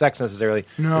hang-ups with sex necessarily.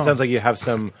 No. It sounds like you have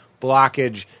some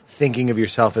blockage thinking of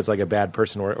yourself as like a bad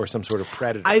person or some sort of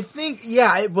predator. I think,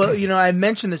 I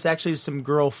mentioned this actually to some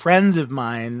girlfriends of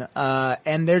mine,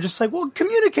 and they're just like, well,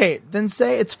 communicate, then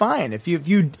say it's fine. If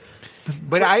you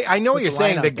But I know what you're Put the line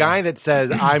saying. out The there. guy that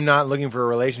says I'm not looking for a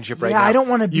relationship right Yeah, now. I don't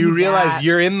wanna be You realize that.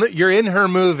 you're in her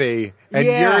movie and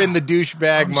Yeah. you're in the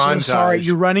douchebag I'm montage. so sorry.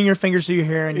 You're running your fingers through your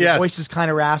hair, and your Yes. voice is kind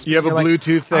of raspy. You have a You're like,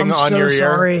 Bluetooth thing I'm on so your ear.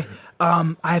 sorry.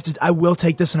 I will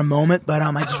take this in a moment, but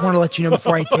I just want to let you know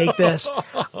before I take this.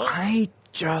 I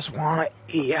just want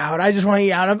to eat out. I just want to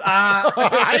eat out.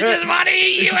 I just want to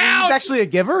eat you He's out. actually a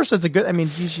giver, so it's a good. I mean,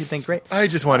 you should think great. I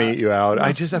just want to eat you out.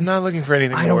 I'm not looking for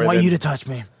anything. I don't more want than- you to touch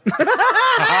me. It's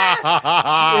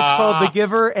called The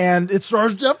Giver, and it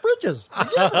stars Jeff Bridges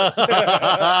and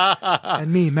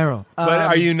me, Meryl. But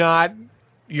are you not?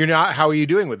 You're not. How are you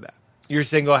doing with that? You're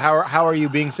single. How are you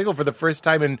being single for the first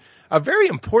time in a very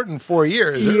important 4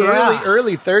 years? Yeah.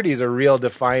 Early 30s, a real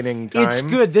defining time. It's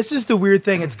good. This is the weird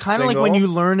thing. It's kind of like when Single.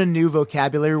 you learn a new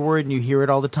vocabulary word and you hear it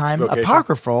all the time. Vocation.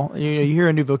 Apocryphal. You hear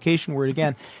a new vocation word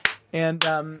again, and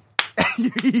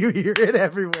you hear it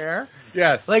everywhere.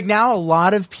 Yes. Like now, a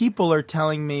lot of people are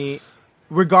telling me,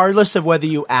 regardless of whether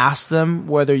you ask them,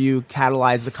 whether you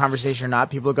catalyze the conversation or not,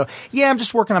 people go, yeah, I'm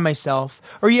just working on myself.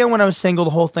 Or yeah, when I was single,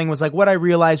 the whole thing was like, what I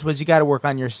realized was you got to work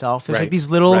on yourself. There's Right. like these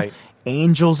little Right.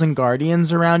 angels and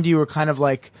guardians around you who are kind of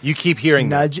like You keep hearing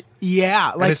that. nudge.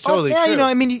 Yeah. Like, it's totally yeah, true.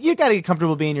 I mean, you got to get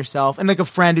comfortable being yourself. And like a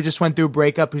friend who just went through a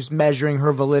breakup who's measuring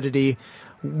her validity,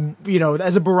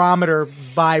 as a barometer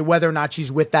by whether or not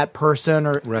she's with that person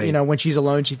or, Right. when she's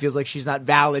alone, she feels like she's not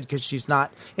valid because she's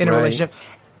not in a Right. relationship.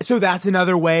 So that's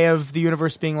another way of the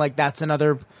universe being like, that's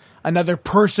another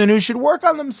person who should work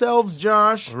on themselves,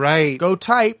 Josh. Right. Go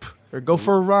type or go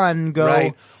for a run. Go.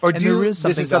 Right. Or and there this is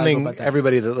valuable something about that.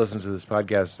 everybody that listens to this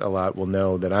podcast a lot will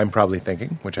know that I'm probably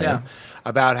thinking, which I Yeah. am,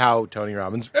 about how Tony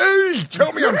Robbins, hey,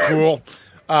 tell me I'm cool.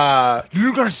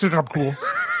 You guys think I'm cool?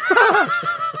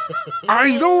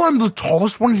 I know I'm the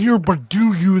tallest one here, but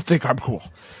do you think I'm cool?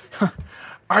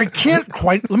 I can't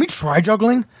quite. Let me try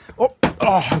juggling.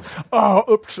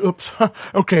 Oops.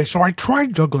 Okay, so I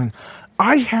tried juggling.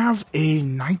 I have a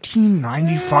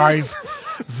 1995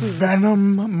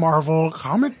 Venom Marvel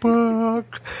comic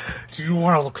book. Do you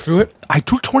want to look through it? I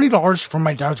took $20 from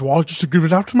my dad's wallet just to give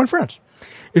it out to my friends.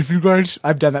 If you guys...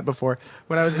 I've done that before.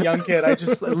 When I was a young kid, I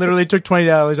just literally took $20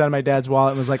 out of my dad's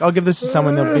wallet and was like, I'll give this to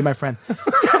someone that'll be my friend.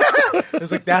 It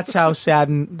was like, that's how sad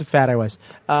and fat I was.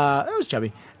 It was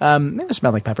chubby. It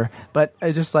smelled like pepper. But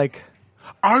it's just like...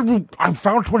 I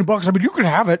found $20. I mean, you can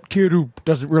have it, kid who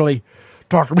doesn't really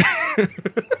talk to me.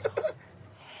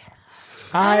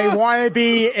 I want to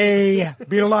be a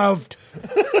beloved. You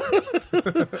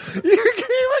gave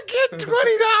a kid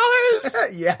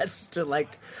 $20? Yes. To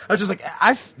like... I was just like,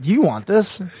 do you want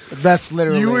this? That's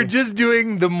literally... You were just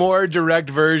doing the more direct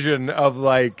version of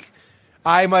like,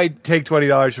 I might take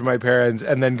 $20 from my parents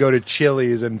and then go to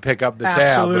Chili's and pick up the tab.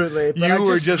 Absolutely. But You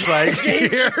were just like,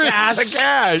 here's the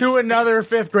cash. to another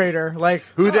fifth grader, like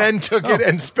Who then took it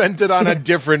and spent it on a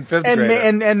different fifth grader.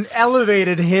 and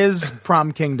elevated his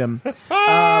prom kingdom.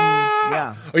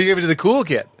 Yeah, Oh, you gave it to the cool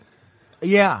kid.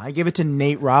 yeah. I gave it to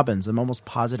Nate Robbins. I'm almost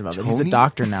positive of it. He's a Tony?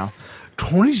 doctor now.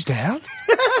 Tony's dad?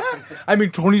 I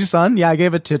mean, Tony's son. Yeah, I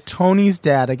gave it to Tony's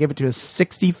dad. I gave it to a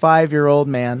 65-year-old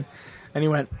man, and he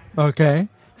went, "Okay."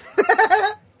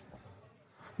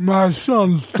 My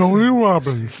son's Tony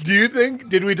Robbins. Do you think,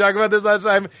 did we talk about this last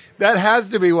time? That has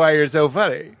to be why you're so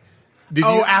funny.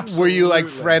 Were you like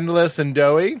friendless and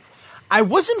doughy? I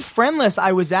wasn't friendless.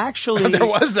 I was actually. There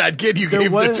was that kid you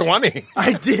gave was- the 20.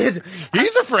 I did.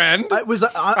 He's a friend. I was.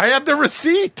 I have the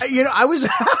receipt. You know, I was.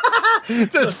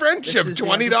 It says friendship, I'm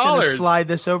 $20. just gonna slide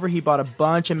this over. He bought a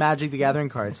bunch of Magic the Gathering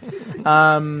cards,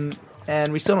 and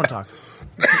we still don't talk.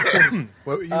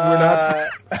 Well, you were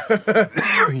not.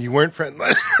 You weren't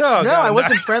friendless. Oh, No, God, I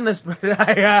wasn't friendless, but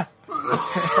I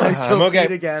killed okay.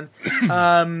 Pete again.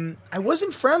 I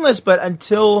wasn't friendless, but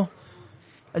until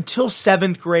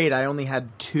seventh grade, I only had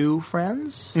 2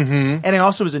 friends, and I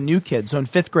also was a new kid. So in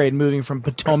 5th grade, moving from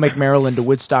Potomac, Maryland to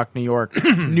Woodstock, New York,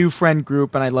 new friend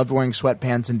group, and I loved wearing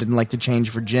sweatpants and didn't like to change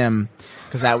for gym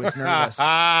because I was nervous.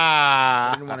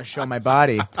 I didn't want to show my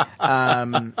body.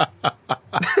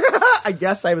 I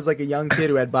guess I was like a young kid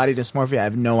who had body dysmorphia. I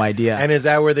have no idea. And is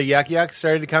that where the yuck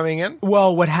started coming in?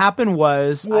 Well, what happened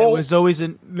was I was always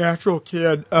a natural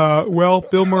kid.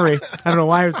 Bill Murray. I don't know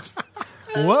why.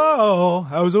 Whoa,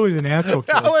 I was always a natural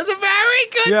kid. That was a very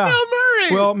good Bill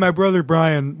Murray. Well, my brother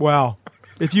Brian, wow.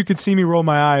 If you could see me roll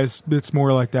my eyes, it's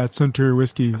more like that Suntory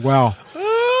whiskey. Wow.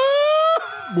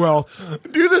 Well,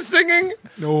 do the singing.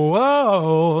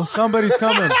 Whoa, somebody's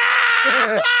coming.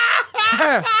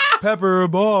 Pepper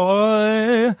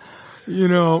boy. You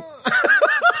know.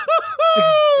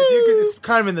 If you could, it's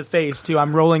kind of in the face too.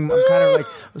 I'm kind of like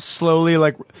slowly,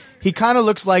 like he kind of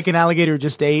looks like an alligator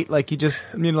just ate, like he just,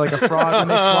 like a frog when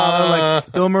they swallow.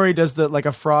 Like Bill Murray does like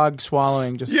a frog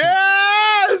swallowing. Just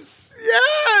Yes.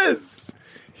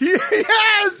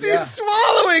 He's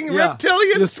swallowing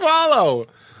reptilian swallow.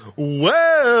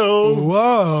 Well,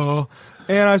 whoa.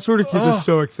 And I sort of keep this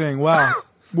stoic thing. Wow.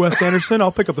 Wes Anderson,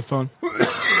 I'll pick up the phone.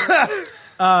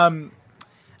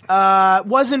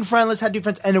 Wasn't friendless, had 2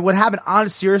 friends. And what happened,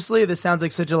 honest, seriously, this sounds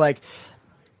like such a like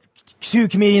 2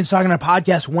 comedians talking on a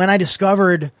podcast. When I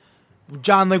discovered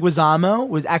John Leguizamo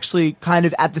was actually kind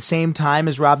of at the same time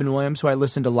as Robin Williams, who I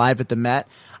listened to live at the Met.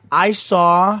 I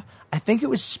think it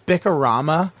was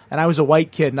Spic-O-Rama, and I was a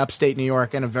white kid in upstate New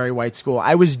York in a very white school.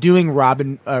 I was doing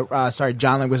John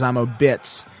Leguizamo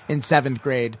bits in 7th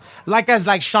grade. Like as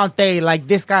like Shantae, like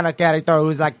this kind of character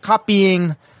who's like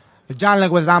copying John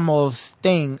Leguizamo's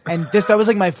thing. And that was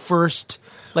like my first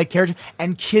like character.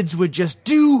 And kids would just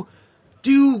do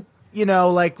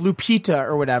like Lupita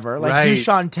or whatever, like do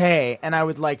Shantae. And I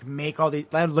would like make all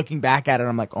these, looking back at it,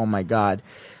 I'm like, oh my God.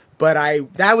 But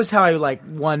that was how I like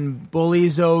won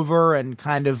bullies over and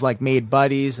kind of like made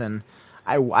buddies. And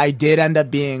I did end up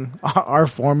being our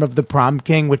form of the prom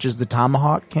king, which is the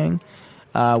tomahawk king,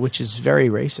 which is very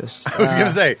racist. I was going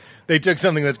to say, they took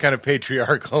something that's kind of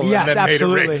patriarchal Yes, and then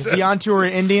absolutely. made it racist. The Ontour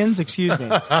Indians, excuse me.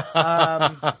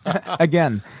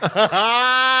 Again.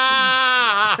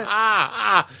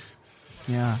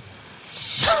 Yeah.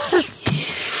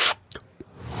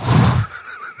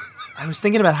 I was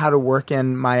thinking about how to work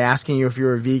in my asking you if you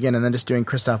were a vegan and then just doing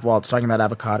Christoph Waltz talking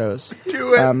about avocados.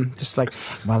 Do it. Just like,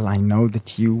 well, I know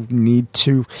that you need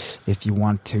to, if you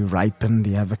want to ripen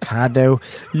the avocado,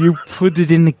 you put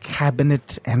it in a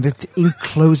cabinet and it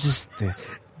encloses the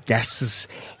gases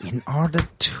in order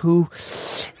to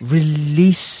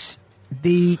release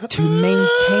to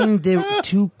maintain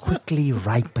to quickly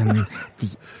ripen the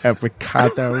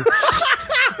avocado.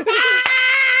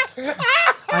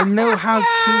 I know how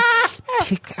to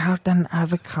pick out an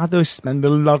avocado. Spend a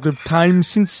lot of time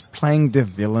since playing the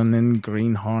villain in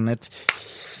Green Hornet.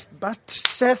 But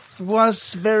Seth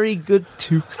was very good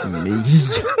to me.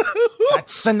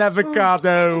 That's an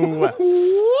avocado.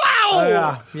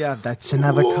 Wow! Yeah, that's an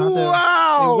avocado.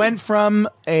 Wow! It went from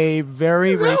a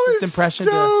very racist impression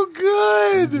so to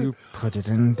good. you put it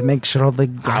in to make sure the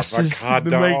gases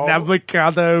Avocado. make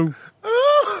avocado.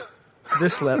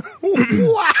 This lip.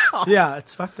 Wow! Yeah,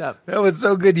 it's fucked up. That was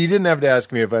so good. You didn't have to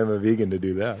ask me if I'm a vegan to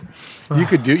do that.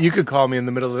 You could call me in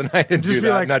the middle of the night and Just do be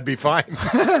that, like- and I'd be fine.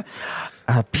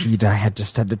 Pete, I had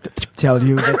just had to tell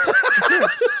you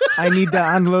that I need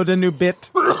to unload a new bit.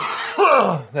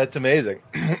 That's amazing.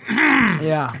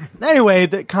 Yeah. Anyway,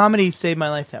 the comedy saved my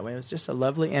life that way. It was just a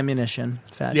lovely ammunition.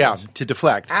 Yeah, Fabulous. to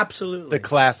deflect. Absolutely. The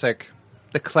classic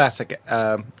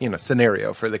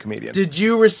scenario for the comedian. Did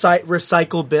you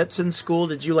recycle bits in school?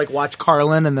 Did you watch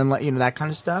Carlin and then that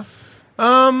kind of stuff?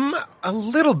 A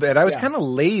little bit. I was Yeah. kind of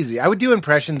lazy. I would do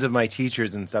impressions of my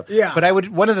teachers and stuff. Yeah. But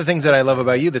one of the things that I love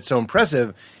about you that's so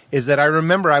impressive is that I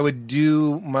remember I would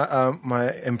do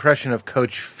my impression of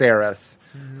Coach Ferris,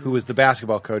 who was the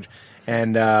basketball coach,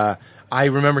 and I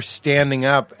remember standing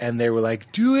up and they were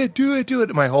like, "Do it, do it, do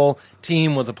it." My whole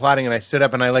team was applauding, and I stood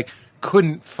up and I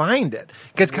couldn't find it.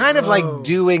 Because kind of like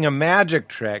doing a magic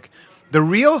trick, the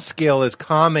real skill is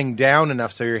calming down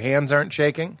enough so your hands aren't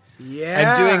shaking.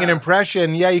 Yeah. And doing an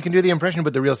impression, yeah, you can do the impression,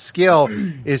 but the real skill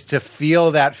is to feel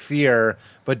that fear,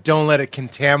 but don't let it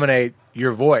contaminate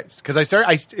your voice. Because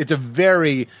it's a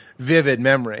very vivid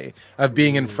memory of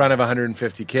being in front of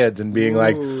 150 kids and being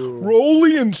like,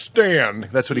 "Rolly and stand."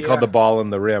 That's what he called the ball in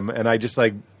the rim. And I just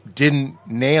didn't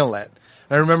nail it.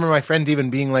 And I remember my friend even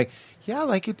being like, "Yeah,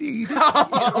 like it, you did,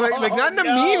 not in a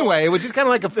mean way, which is kind of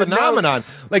like a phenomenon.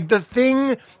 notes. Like the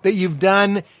thing that you've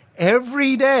done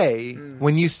every day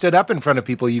when you stood up in front of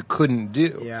people you couldn't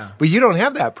do. Yeah. But you don't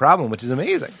have that problem, which is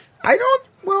amazing. I don't.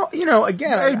 Well,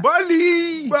 again,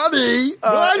 buddy! buddy.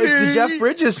 The Jeff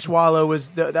Bridges swallow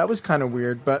that was kind of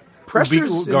weird, but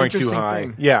pressure's an going too interesting high.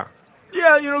 thing. Yeah.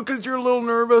 Yeah, because you're a little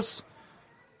nervous.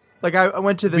 I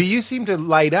went to this. But you seem to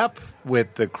light up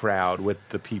with the crowd, with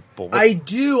the people. I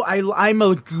do. I'm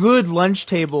a good lunch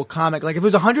table comic. Like if it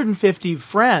was 150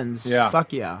 friends, Yeah.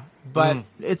 fuck yeah. But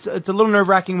it's a little nerve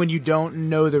wracking when you don't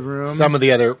know the room. Some of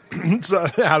the other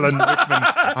Alan Rickman.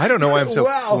 I don't know why I'm so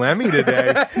phlegmy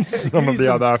today. Some of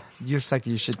the other. Just like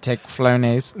you should take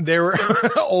Flonase. There were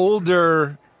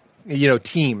older,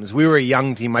 teams. We were a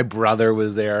young team. My brother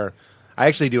was there. I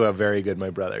actually do a very good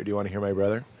my brother. Do you want to hear my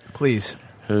brother? Please.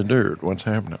 Hey, dude, what's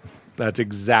happening? That's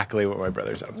exactly what my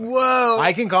brother sounds like. Whoa.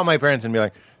 I can call my parents and be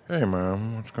like, "Hey,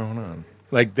 Mom, what's going on?"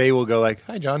 Like, they will go like,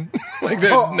 "Hi, John." Like,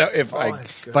 there's no, if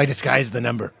I disguise the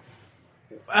number.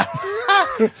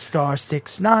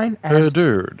 *69. Hey,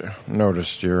 dude,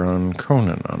 noticed you're on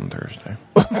Conan on Thursday.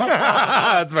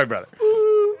 That's my brother.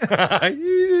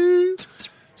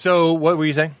 So, what were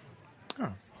you saying?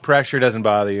 Pressure doesn't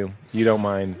bother you. You don't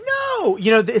mind. No,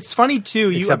 it's funny too.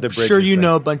 Except the I'm sure Bridges you thing.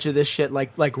 know a bunch of this shit.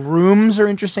 Like rooms are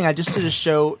interesting. I just did a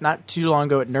show not too long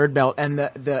ago at Nerd Belt, and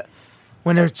the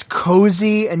when it's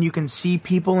cozy and you can see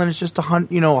people, and it's just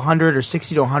 100 or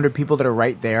 60 to 100 people that are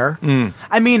right there.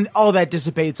 I mean, all that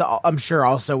dissipates. I'm sure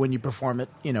also when you perform at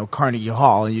Carnegie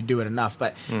Hall and you do it enough.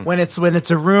 But when it's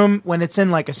a room, when it's in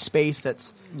like a space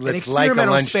that's an It's like a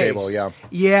experimental lunch space, table, yeah.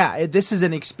 Yeah, this is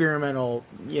an experimental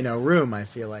room. I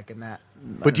feel like in that.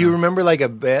 But do you remember like a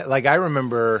bit? Like I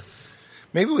remember,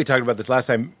 maybe we talked about this last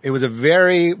time. It was a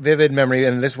very vivid memory,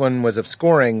 and this one was of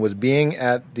scoring, was being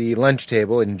at the lunch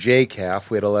table in JCAF.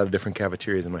 We had a lot of different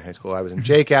cafeterias in my high school. I was in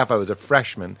JCAF. I was a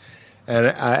freshman. And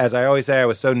as I always say, I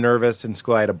was so nervous in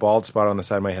school. I had a bald spot on the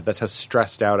side of my head. That's how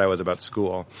stressed out I was about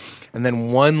school. And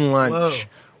then one lunch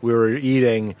we were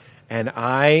eating, and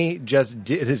I just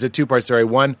did. It's a two-part story.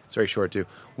 One, it's very short too.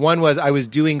 One was I was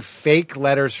doing fake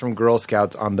letters from Girl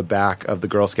Scouts on the back of the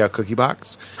Girl Scout cookie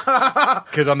box.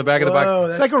 Because on the back of the box,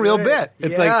 it's that's like a real great. bit.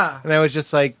 It's Yeah. and I was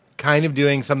just like kind of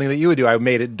doing something that you would do. I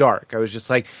made it dark. I was just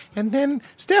like, and then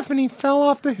Stephanie fell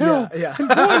off the hill. Yeah. And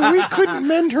boy, we couldn't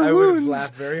mend her I would have wounds.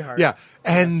 laughed very hard. Yeah.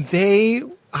 And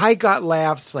I got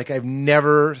laughs like I've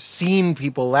never seen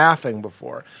people laughing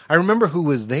before. I remember who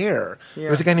was there. Yeah.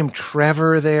 There was a guy named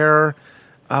Trevor there.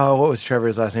 Oh, what was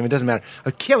Trevor's last name? It doesn't matter.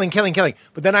 Killing.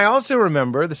 But then I also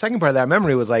remember the second part of that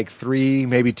memory was like 3,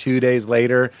 maybe 2 days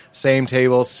later, same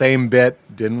table, same bit,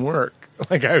 didn't work.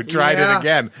 Like I tried it Yeah.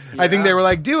 again. I think they were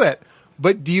like, do it.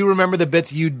 But do you remember the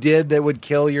bits you did that would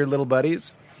kill your little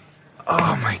buddies?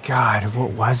 Oh my God,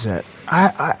 what was it?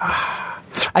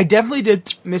 I definitely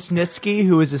did Miss Nitsky,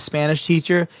 who was a Spanish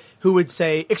teacher, who would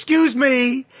say, excuse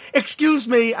me.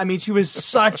 I mean, she was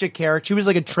such a character. She was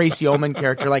like a Tracy Ullman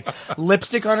character, like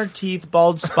lipstick on her teeth,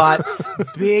 bald spot,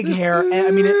 big hair. And,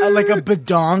 I mean, like a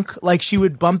badonk. Like she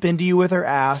would bump into you with her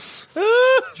ass.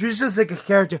 She was just like a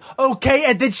character. Okay,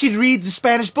 and then she'd read the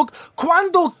Spanish book.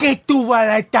 Cuando que tu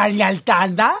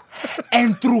varatana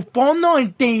en trupono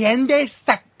entiendes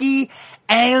aquí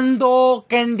ando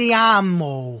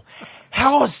candiamo.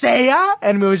 Hosea?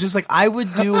 And it was just like, I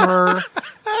would do her.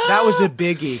 That was a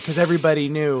biggie because everybody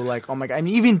knew, like, oh my God. I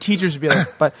mean, even teachers would be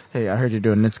like, but hey, I heard you're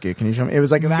doing Nitsky. Can you show me? It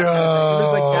was like that. Kind of thing.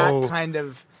 It was like that kind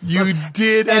of. You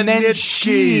did and a then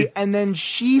Nitsky.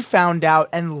 she found out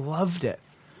and loved it.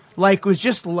 Like, was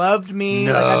just loved me.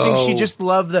 No. Like, I think she just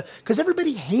loved because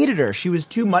everybody hated her. She was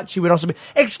too much. She would also be,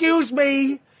 excuse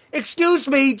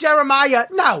me, Jeremiah.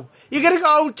 No, you got to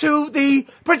go to the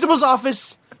principal's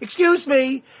office. Excuse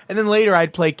me. And then later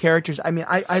I'd play characters. I mean,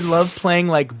 I love playing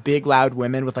like big, loud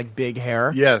women with like big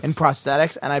hair Yes. and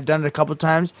prosthetics. And I've done it a couple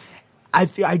times. I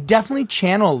definitely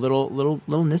channel little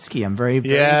Nitsky. I'm very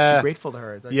grateful to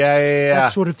her. Like, Yeah.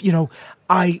 that sort of,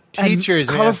 Teachers,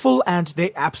 am man. colorful, and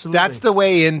they absolutely. That's the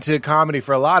way into comedy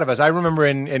for a lot of us. I remember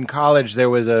in college there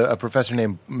was a professor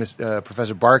named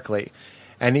Professor Barkley,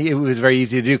 and it was very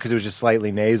easy to do because it was just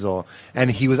slightly nasal,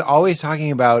 and he was always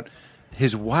talking about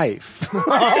his wife.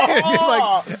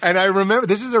 And I remember,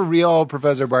 this is a real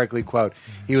Professor Barkley quote.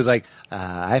 He was like,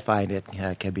 I find it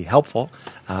can be helpful.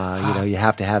 You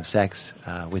have to have sex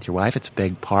with your wife. It's a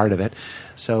big part of it.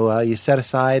 So you set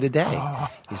aside a day.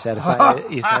 This is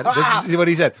what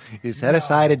he said. You set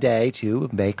aside a day to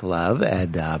make love.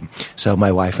 And so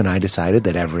my wife and I decided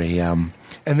that every... and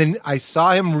then I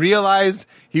saw him realize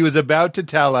he was about to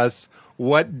tell us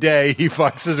what day he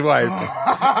fucks his wife.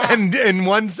 And in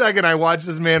 1 second, I watched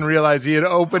this man realize he had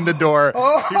opened a door. He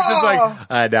was just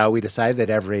like, no, we decided that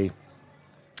every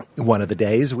one of the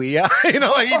days we, he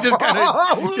just kind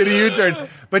of did a U-turn.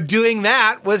 But doing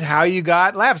that was how you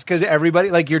got laughs, because everybody,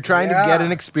 like, you're trying to get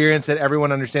an experience that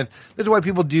everyone understands. This is why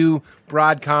people do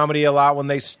broad comedy a lot when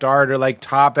they start, or like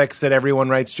topics that everyone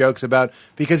writes jokes about,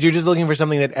 because you're just looking for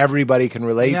something that everybody can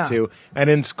relate to. And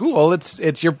in school,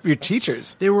 it's your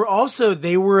teachers. They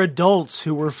were adults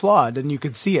who were flawed, and you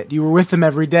could see it. You were with them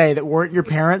every day that weren't your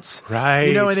parents.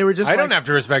 Right. And they were just I don't have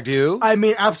to respect you. I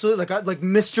mean, absolutely. Like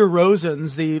Mr.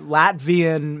 Rosens, the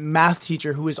Latvian math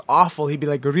teacher who is awful. He'd be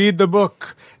like, read the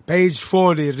book. Page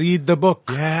 40, read the book.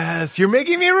 Yes, you're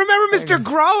making me remember Mr.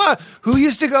 Gralla, who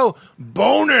used to go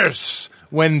bonus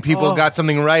when people got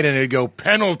something right, and it'd go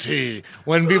penalty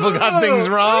when people got things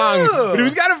wrong. But he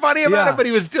was kind of funny about it, but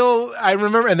he was still, I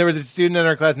remember, and there was a student in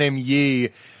our class named Yi,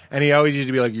 and he always used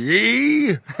to be like, Yi!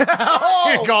 He'd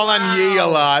call on Yi a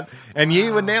lot, and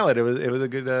Yi would nail it. It was a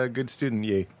good student,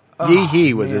 Yi.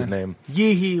 Yi-He was his name.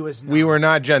 Yi-He was not. We were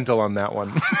not gentle on that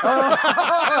one.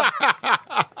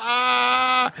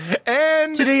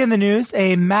 And today in the news,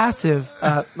 a massive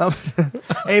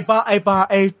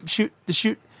shoot.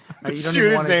 The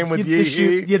shooter's name was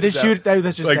Yi-He? That's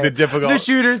just like the difficult. The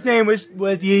shooter's name was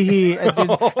Yi-He,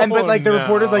 but like the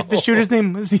reporter's like, the shooter's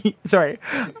name was sorry.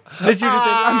 The shooter's name.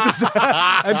 I'm so sorry.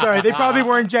 I'm sorry. They probably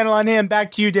weren't gentle on him. Back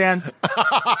to you, Dan.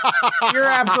 You're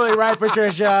absolutely right,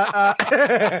 Patricia.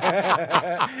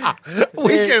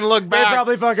 We can look back. They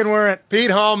probably fucking weren't. Pete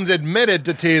Holmes admitted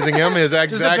to team. Him. His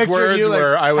exact words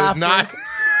were, "I was not."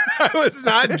 I was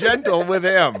not gentle with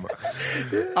him.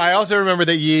 I also remember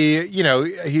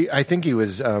that I think he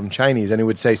was Chinese, and he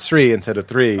would say "sri" instead of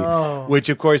 "three," which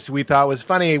of course we thought was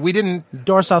funny. We didn't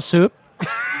dorsal soup.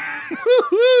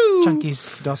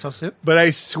 Chunky's dorsal soup. But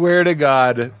I swear to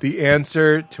God, the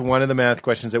answer to one of the math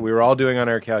questions that we were all doing on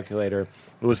our calculator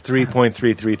was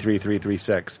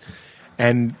 3.333336.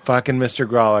 And fucking Mr.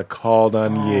 Gralla called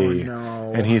on Yi,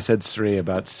 and he said "sri"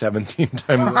 about 17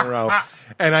 times in a row.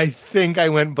 And I think I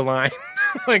went blind.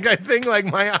 I think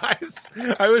my eyes.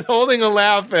 I was holding a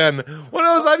laugh, and when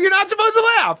I was like, "You're not supposed to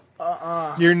laugh.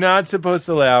 You're not supposed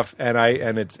to laugh."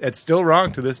 And it's still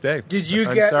wrong to this day. Did you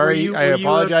I'm get? sorry. I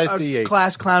apologize to Yi.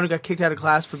 Class clown who got kicked out of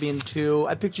class for being too.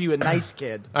 I picture you a nice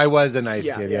kid. I was a nice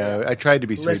kid. Yeah, I tried to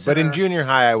be sweet, but in junior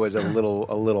high, I was a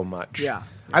little much. Yeah.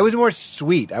 I was more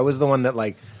sweet. I was the one that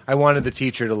I wanted the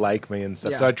teacher to like me and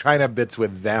stuff. So I'd try and have bits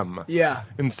with them. Yeah.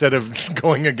 Instead of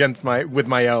going against my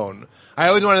own. I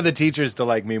always wanted the teachers to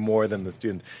like me more than the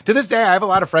students. To this day, I have a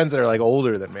lot of friends that are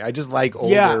older than me. I just like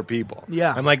older people.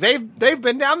 Yeah. I'm like, they've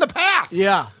been down the path.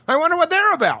 Yeah. I wonder what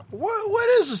they're about. What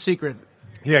is the secret?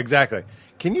 Yeah, exactly.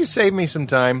 Can you save me some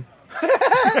time?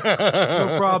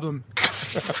 No problem.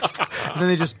 And then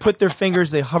they just put their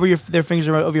fingers, they hover their fingers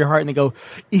over your heart, and they go,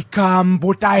 Ikam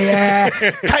Butaye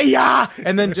Kaya,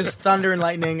 and then just thunder and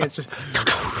lightning. It's just,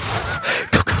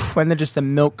 and then just the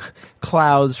milk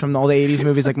clouds from all the 80s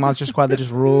movies like Monster Squad. They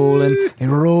just roll and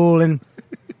roll and.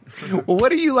 Well, what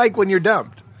do you like when you're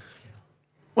dumped?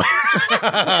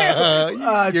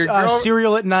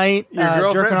 Cereal at night. Your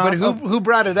girlfriend, jerking but off. who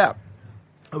brought it up?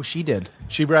 Oh, she did.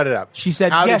 She brought it up. She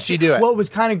said, "How yeah, did she do it?" Well, it was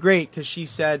kind of great because she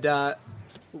said,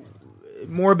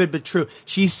 morbid but true.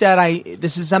 She said,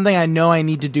 this is something I know I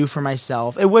need to do for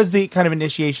myself. It was the kind of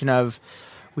initiation of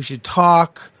we should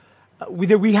talk.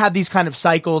 We had these kind of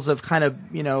cycles of kind of,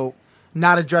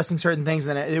 not addressing certain things,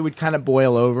 and then it would kind of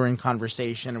boil over in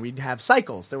conversation, and we'd have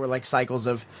cycles. There were like cycles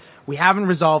of we haven't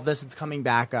resolved this; it's coming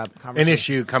back up. An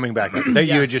issue coming back up that you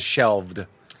Yes. had just shelved.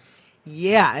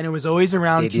 Yeah, and it was always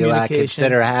around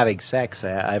communication. having sex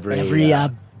every Every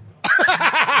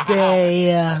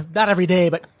day, not every day,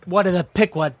 but one of the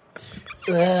pick one.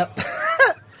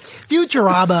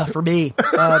 Futurama for me.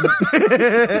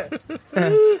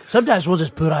 Sometimes we'll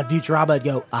just put on Futurama and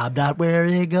go, I'm not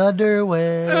wearing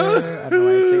underwear. I don't know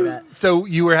why I'd say that. So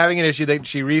you were having an issue that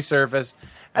she resurfaced.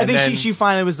 I think then, she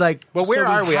finally was like, But where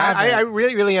so are we? have I it.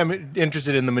 really, really am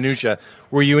interested in the minutia.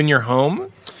 Were you in your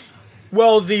home?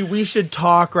 Well, the we should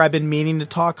talk or I've been meaning to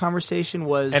talk conversation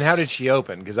was. And how did she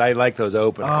open? Because I like those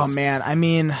openers. Oh, man. I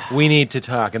mean. We need to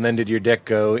talk. And then did your dick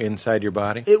go inside your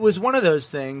body? It was one of those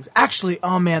things. Actually,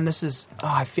 oh man, this is.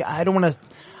 I feel. I don't want to.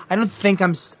 I don't think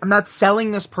I'm not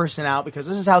selling this person out because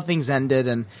this is how things ended.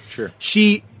 And Sure.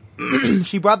 she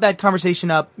brought that conversation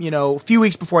up. A few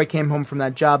weeks before I came home from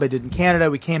that job I did in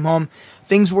Canada. We came home.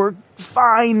 Things were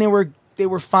fine. They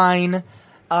were fine.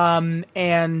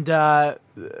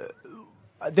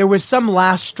 There was some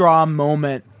last straw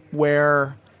moment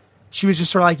where she was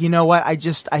just sort of like, you know what? I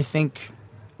think.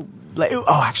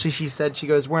 Actually, she said, she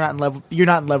goes, "We're not in love. You're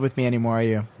not in love with me anymore, are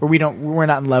you? Or we're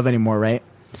not in love anymore, right?"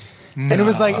 No. And it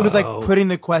was like putting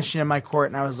the question in my court,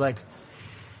 and I was like,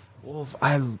 "Well, if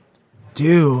I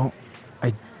do,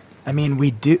 I mean,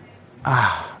 we do."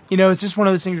 It's just one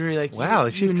of those things where you're like, Wow,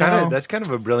 that's kind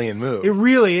of a brilliant move. It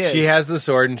really is. She has the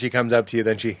sword and she comes up to you,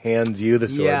 then she hands you the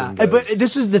sword. Yeah, and goes, but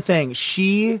this is the thing.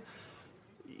 She,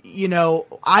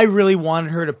 I really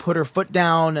wanted her to put her foot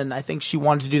down, and I think she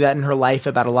wanted to do that in her life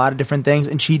about a lot of different things,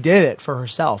 and she did it for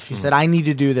herself. She said, "I need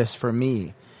to do this for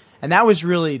me." And that was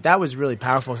really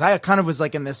powerful. 'Cause I kind of was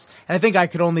like in this, and I think I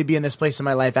could only be in this place in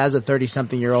my life as a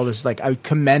 30-something-year-old. It's like I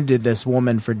commended this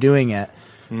woman for doing it.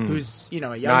 Who's a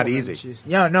young Not woman. easy.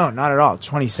 No, not at all.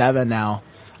 27 now,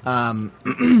 and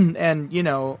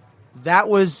that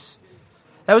was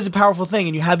a powerful thing.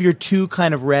 And you have your two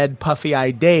kind of red,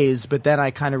 puffy-eyed days, but then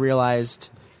I kind of realized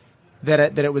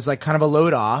that it was like kind of a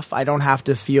load off. I don't have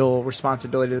to feel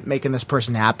responsibility to making this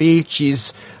person happy.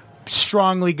 She's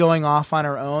strongly going off on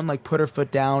her own, like put her foot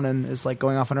down and is like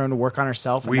going off on her own to work on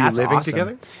herself. And Were you that's living awesome.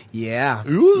 together? Yeah.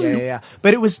 Ooh. Yeah.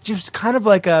 But it was just kind of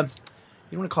like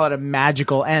you want to call it a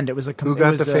magical end. It was a Who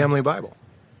got the family Bible?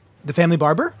 The family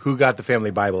barber? Who got the family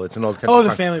Bible? It's an old country Oh, the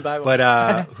song. family Bible.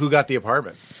 But who got the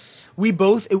apartment? We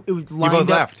both it lined both up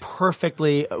left.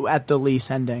 perfectly at the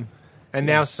lease ending. And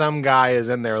now some guy is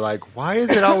in there like, why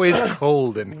is it always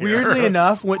cold in here? Weirdly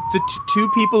enough, what the two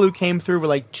people who came through were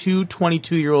like two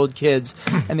 22-year-old kids,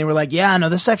 and they were like, "Yeah, no,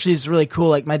 this actually is really cool.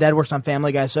 Like, my dad works on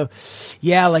Family Guy, so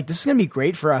yeah, like this is gonna be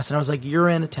great for us." And I was like, "You're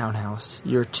in a townhouse.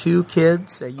 You're two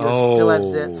kids. You still have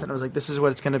zits." And I was like, "This is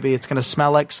what it's gonna be. It's gonna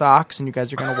smell like socks, and you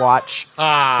guys are gonna watch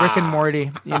Rick and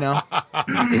Morty,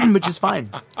 which is fine.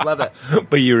 Love it."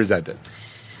 But you resent it.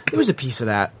 There was a piece of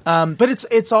that, but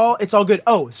it's all good.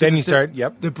 Oh, so Then you start,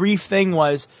 yep. The brief thing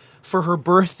was for her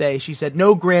birthday. She said,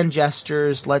 "No grand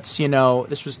gestures. Let's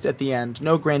this was at the end.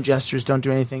 No grand gestures. Don't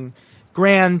do anything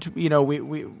grand. We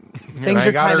things I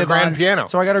are got kind her of grand on." piano.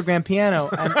 So I got her grand piano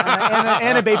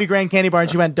and a baby grand candy bar,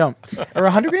 and she went, "Don't." Or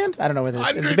 $100,000? I don't know whether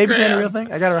is a baby grand a real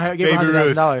thing. I got her. I gave her Baby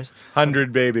Ruth. $100,000.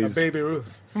 100 babies.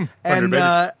 Ruth. 100 And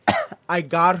babies. I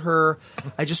got her.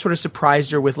 I just sort of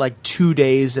surprised her with like 2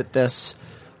 days at this.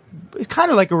 It's kind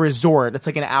of like a resort. It's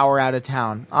like an hour out of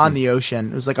town on the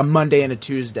ocean. It was like a Monday and a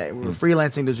Tuesday. We were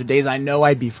freelancing. Those are days I know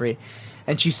I'd be free.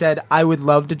 And she said, "I would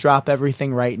love to drop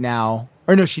everything right now."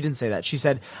 Or no, she didn't say that. She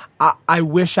said, I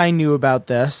wish I knew about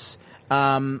this.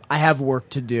 I have work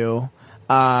to do.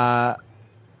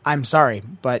 I'm sorry.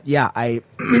 But yeah,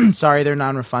 sorry, they're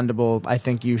non-refundable. I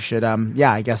think you should,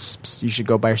 I guess you should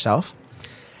go by yourself.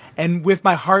 And with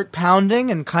my heart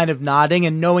pounding and kind of nodding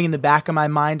and knowing in the back of my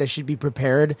mind I should be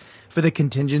prepared for the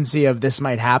contingency of this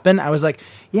might happen, I was like,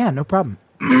 yeah, no problem.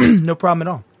 No problem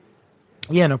at all.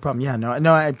 Yeah, no problem. Yeah, no,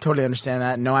 I totally understand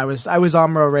that. No, I was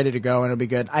on road ready to go, and it'll be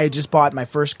good. I had just bought my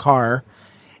first car,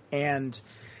 and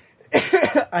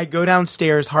I go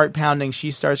downstairs, heart pounding.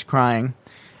 She starts crying.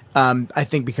 I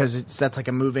think because that's like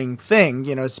a moving thing,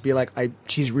 it's to be like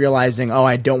she's realizing,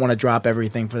 I don't want to drop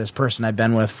everything for this person I've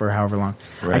been with for however long.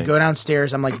 Right. I go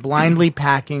downstairs. I'm like blindly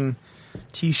packing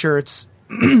T-shirts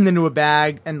into a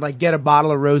bag and like get a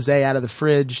bottle of rosé out of the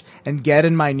fridge and get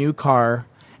in my new car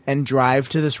and drive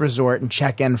to this resort and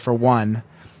check in for one.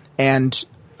 And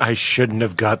I shouldn't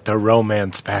have got the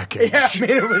romance package. yeah, I mean,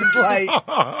 it was like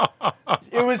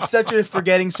it was such a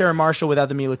forgetting Sarah Marshall without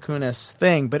the Mila Kunis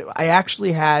thing. But I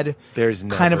actually had There's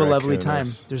kind of a never a lovely Kunis. time.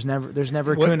 There's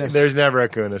never a What? Kunis. There's never a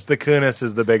Kunis. The Kunis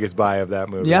is the biggest buy of that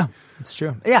movie. Yeah, it's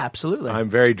true. Yeah, absolutely. I'm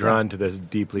very drawn to this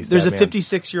deeply. There's a sad man.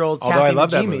 56-year-old Although Kathy I love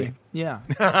that Najimy. movie. Yeah,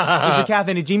 there's a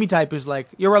Kathy Najimy type who's like,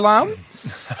 "You're alone? Do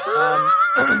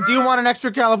you want an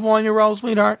extra California roll,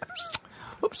 sweetheart?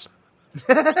 Oops.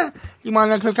 You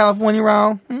want an extra California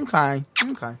roll? Okay.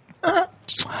 I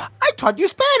taught you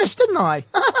Spanish, didn't I,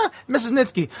 Mrs.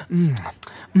 Nitsky?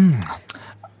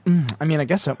 I mean, I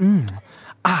guess so. Un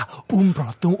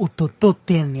producto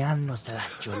años de la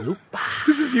chalupa.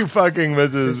 This is you fucking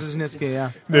Mrs. Mrs. Nitsky,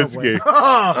 yeah. Nitsky.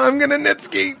 Oh, boy. I'm gonna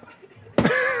Nitsky.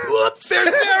 Whoops! There's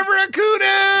never a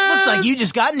Kunis. Looks like you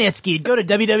just got Nitsky. Go to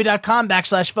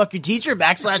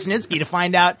www.com/fuckyourteacher/Nitsky to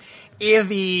find out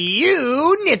if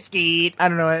you Nitsky. I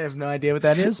don't know. I have no idea what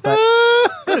that is, but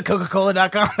go to So this is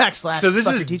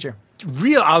coca-cola.com/fuckyourteacher.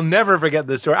 real. I'll never forget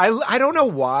this story. I don't know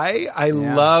why. I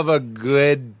love a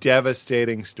good,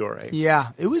 devastating story. Yeah,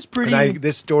 it was pretty. And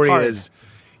this story hard.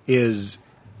 is.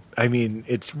 I mean,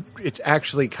 it's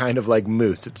actually kind of like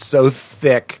mousse. It's so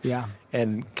thick. Yeah.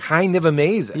 And kind of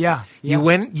amazing. Yeah. You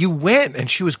went,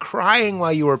 and she was crying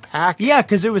while you were packing. Yeah,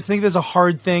 because it was think there's a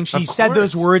hard thing. She Of said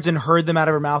those course. words and heard them out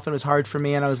of her mouth, and it was hard for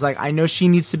me. And I was like, I know she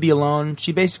needs to be alone.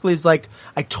 She basically is like,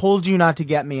 I told you not to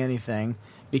get me anything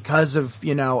because of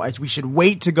we should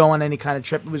wait to go on any kind of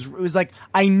trip. It was like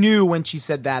I knew when she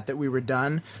said that we were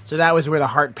done. So that was where the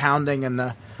heart pounding and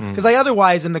the because I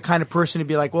otherwise am the kind of person to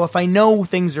be like, well, if I know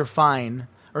things are fine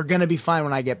or gonna be fine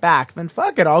when I get back, then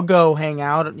fuck it, I'll go hang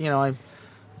out.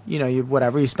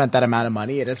 Whatever, you spent that amount of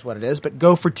money, it is what it is. But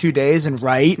go for 2 days and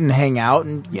write and hang out.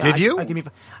 And Did you?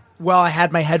 Well, I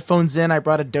had my headphones in. I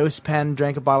brought a dose pen,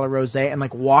 drank a bottle of rosé, and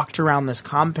like walked around this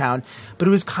compound. But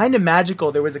it was kind of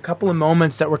magical. There was a couple of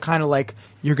moments that were kind of like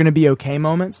you're gonna be okay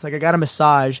moments. Like I got a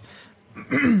massage,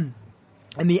 and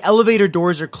the elevator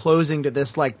doors are closing to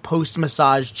this like post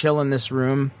massage chill in this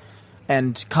room.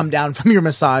 And come down from your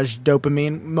massage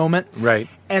dopamine moment. Right.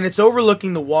 And it's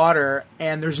overlooking the water,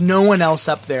 and there's no one else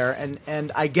up there.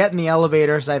 And I get in the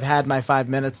elevator, so I've had my 5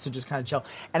 minutes to just kind of chill.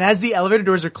 And as the elevator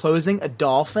doors are closing, a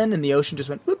dolphin in the ocean just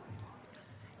went, whoop.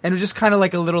 And it was just kind of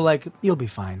like a little like, you'll be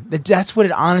fine. That's what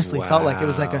it honestly felt like. It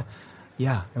was like it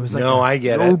was like No, I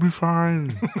get You'll it. be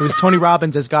fine. it was Tony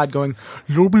Robbins as God going,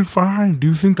 You'll be fine. Do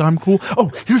you think I'm cool?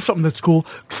 Oh, here's something that's cool.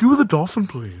 Cue the dolphin,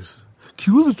 please.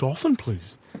 Cue the dolphin,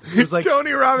 please. it was like,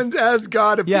 Tony Robbins as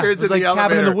God yeah, appears it was in like the elevator.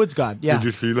 Cabin in the Woods God. Yeah. Did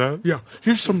you see that? Yeah.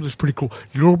 Here's something that's pretty cool.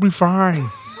 You'll be fine.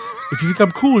 If you think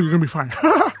I'm cool, you're going to be fine.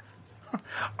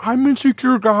 I'm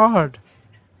insecure God.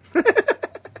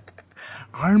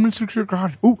 I'm insecure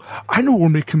God. Ooh, I know what will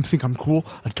make him think I'm cool.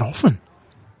 A dolphin.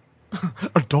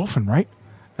 A dolphin, right?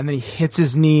 And then he hits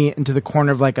his knee into the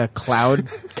corner of like a cloud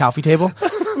coffee table.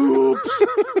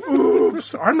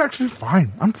 Oops. I'm actually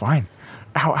fine. I'm fine.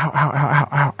 Ow, ow, ow, ow,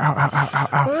 ow, ow, ow, ow, ow,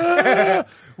 ow.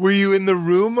 Were you in the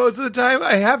room most of the time?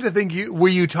 I have to think you were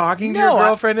you talking to No, your I-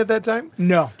 girlfriend at that time?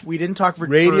 No, we didn't talk for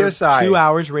Radio for side. 2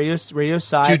 hours. Radio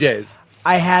side. 2 days.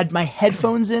 I had my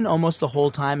headphones in almost the whole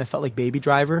time. I felt like Baby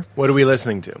Driver. What are we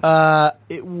listening to?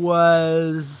 It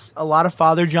was a lot of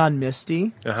Father John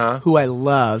Misty, who I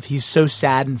love. He's so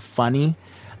sad and funny.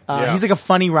 Yeah. He's like a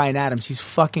funny Ryan Adams. He's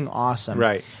fucking awesome.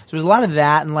 Right. So there's a lot of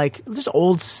that and like just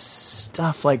old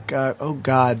stuff like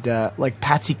like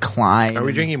Patsy Cline. Are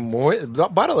we drinking more? The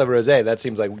bottle of rosé. That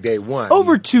seems like day one.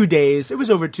 Over 2 days? It was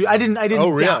over 2. I didn't. Oh,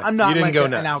 really? I'm not You didn't like go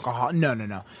an nuts. alcohol.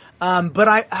 No. But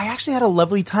I actually had a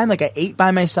lovely time. Like I ate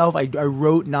by myself. I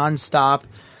wrote nonstop.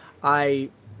 I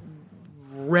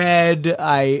read.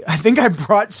 I think I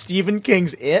brought Stephen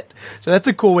King's It. So that's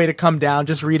a cool way to come down.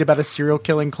 Just read about a serial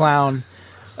killing clown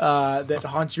that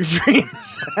haunts your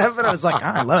dreams. But I was like,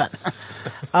 I love it.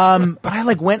 But I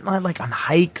like went on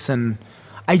hikes and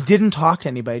I didn't talk to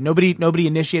anybody. Nobody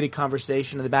initiated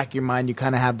conversation. In the back of your mind, you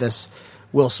kind of have this.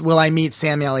 Will I meet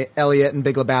Sam Elliott and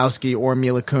Big Lebowski or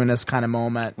Mila Kunis kind of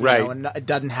moment? You Right. know, and it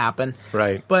doesn't happen.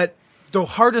 Right. But the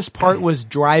hardest part was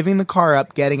driving the car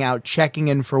up, getting out, checking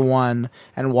in for one,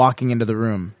 and walking into the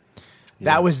room.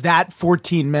 That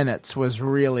 14 minutes was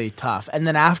really tough. And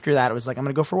then after that, it was like, I'm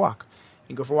going to go for a walk.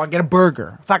 You go for a walk, get a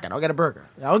burger. Fuck it, I'll get a burger.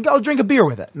 I'll drink a beer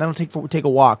with it. And then I'll take a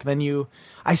walk. Then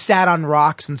I sat on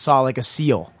rocks and saw like a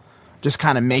seal just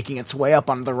kind of making its way up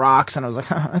onto the rocks. And I was like,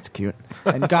 that's cute.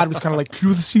 And God was kind of like,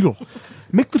 cue the seal.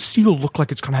 Make the seal look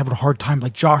like it's kind of having a hard time,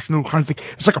 like Josh, and it'll kind of think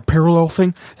it's like a parallel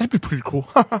thing. That'd be pretty cool.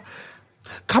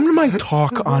 Come to my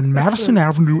talk on Madison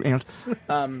Avenue and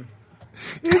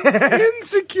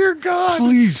Insecure God.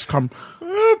 please come.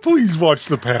 Please watch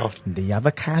The Path. The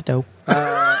avocado.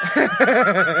 But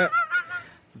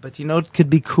it could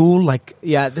be cool. Like,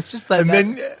 yeah, that's just like And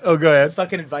then, go ahead.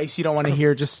 fucking advice you don't want to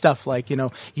hear. Just stuff like, you know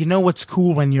what's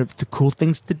cool when you're the cool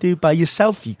things to do by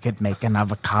yourself. You could make an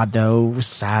avocado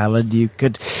salad. You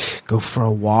could go for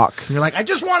a walk. And you're like, I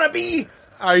just want to be.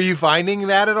 Are you finding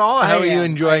that at all? How are you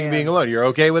enjoying being alone? You're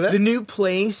okay with it? The new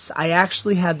place, I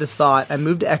actually had the thought. I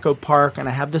moved to Echo Park, and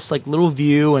I have this like little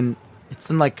view, and it's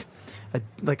in like a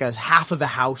half of a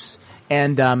house,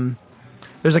 and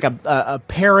there's like a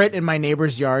parrot in my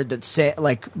neighbor's yard that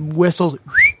like whistles,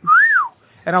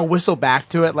 and I'll whistle back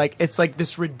to it. Like it's like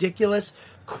this ridiculous,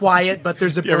 quiet, but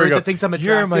there's a bird that thinks I'm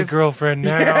attractive. You're my girlfriend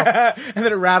now. Yeah. And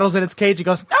then it rattles in its cage. It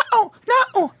goes, no,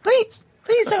 please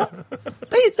don't,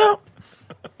 please don't.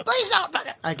 Please don't.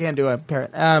 I can't do a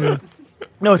parrot. No,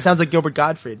 it sounds like Gilbert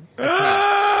Gottfried.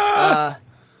 I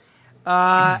can't.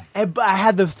 I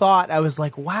had the thought. I was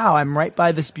like, "Wow, I'm right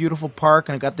by this beautiful park,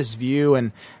 and I got this view,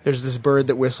 and there's this bird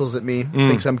that whistles at me,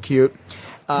 thinks I'm cute."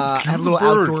 I have a little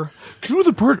outdoor. Cue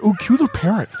the bird. Oh, cue the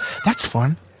parrot. That's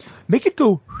fun. Make it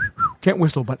go. Can't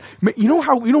whistle, but you know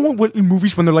what in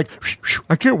movies when they're like,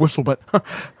 I can't whistle, but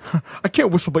I can't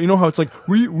whistle, but you know how it's like,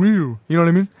 you know what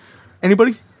I mean?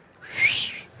 Anybody?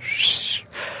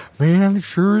 Man, it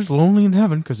sure is lonely in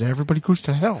heaven because everybody goes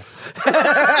to hell.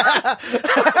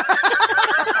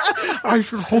 I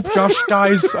sure hope Josh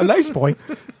dies a nice boy.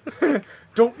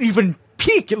 Don't even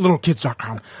peek at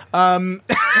littlekids.com. Littlekids.com.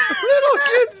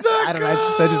 I don't know.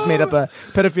 I just made up a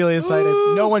pedophilia site.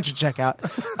 No one should check out.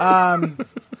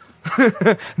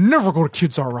 Never go to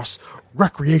Kids R Us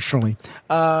recreationally.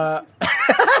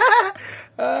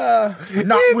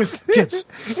 Not with kids.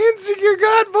 Insecure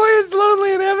God, boy, it's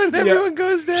lonely in heaven. Everyone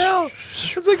goes to hell.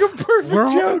 It's like a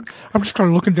perfect joke. I'm just kind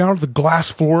of looking down at the glass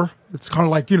floor. It's kind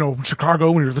of like,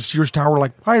 Chicago when you're at the Sears Tower,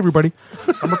 like, hi, everybody.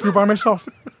 I'm up here by myself.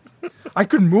 I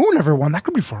could moon everyone. That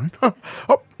could be fun. Oh,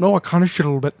 no, I kind of shit a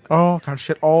little bit. Oh, I kind of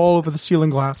shit all over the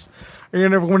ceiling glass.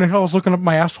 And everyone in hell is looking up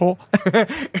my asshole.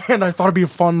 And I thought it'd be a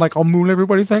fun, like, I'll moon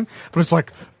everybody thing. But it's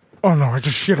like, oh, no, I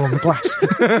just shit on the glass.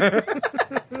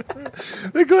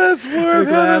 The glass floor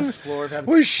of heaven.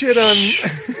 was shit on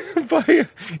by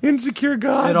Insecure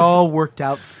God. It all worked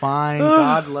out fine.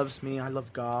 God loves me. I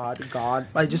love God.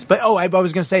 I was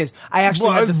going to say is I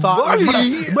actually had the thought.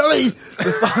 The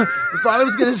thought I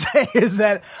was going to say is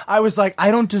that I was like,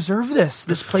 I don't deserve this.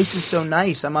 This place is so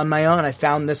nice. I'm on my own. I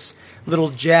found this little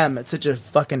gem. It's such a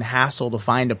fucking hassle to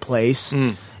find a place.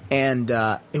 And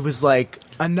it was like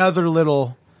another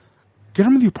little... Get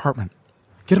him in the apartment.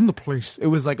 Get him the place. It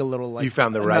was like a little like... You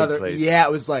found the right place. Yeah,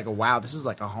 it was like, wow, this is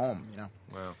like a home,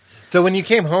 Wow. So when you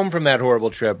came home from that horrible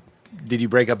trip, did you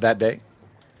break up that day?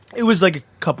 It was like a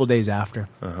couple days after.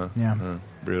 Yeah.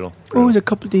 Brutal. It was a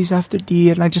couple days after,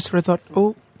 dear, and I just sort of thought,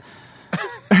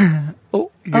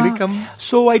 here it comes.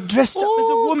 So I dressed up as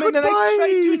a woman and I tried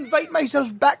to invite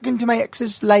myself back into my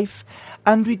ex's life.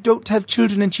 And we don't have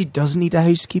children, and she doesn't need a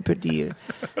housekeeper, dear.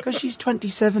 Because she's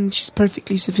 27, she's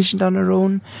perfectly sufficient on her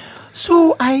own.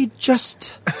 So I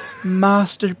just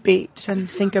masturbate and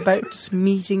think about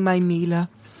meeting my Mila.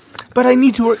 But I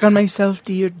need to work on myself,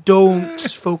 dear. Don't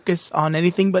focus on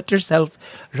anything but yourself.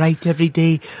 Write every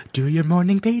day. Do your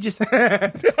morning pages. Do you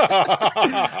know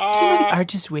the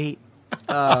artist way?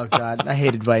 Oh, God. I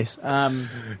hate advice.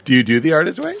 Do you do the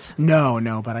artist way?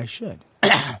 No, but I should.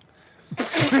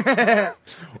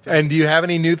 And do you have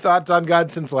any new thoughts on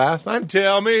God since last time?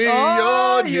 Tell me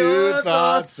your new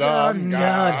thoughts on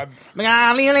God.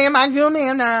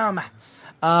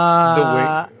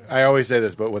 I always say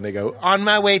this, but when they go, on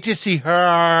my way to see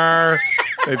her,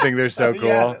 they think they're so cool.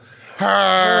 Yeah.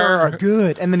 Her.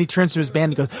 Good. And then he turns to his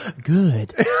band and goes,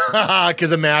 good.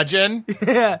 Because imagine.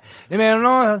 Yeah.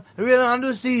 I really want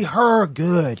to see her.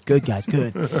 Good. Good, guys.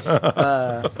 Good.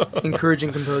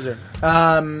 Encouraging composer.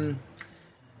 No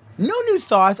new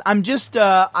thoughts. I'm just,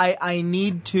 I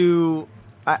need to,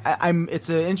 it's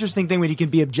an interesting thing when you can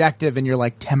be objective and you're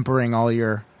like tempering all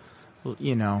your,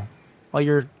 all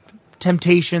your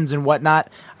temptations and whatnot.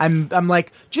 I'm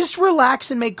like, just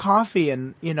relax and make coffee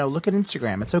and, look at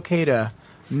Instagram. It's okay to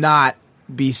not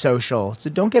be social. So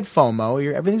don't get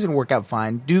FOMO. Everything's going to work out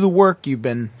fine. Do the work you've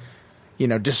been,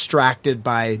 distracted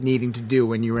by needing to do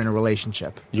when you're in a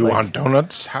relationship. You want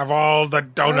donuts? Have all the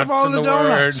donuts Have all in the the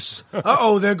donuts. world.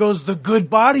 Uh-oh, there goes the good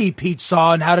body Pete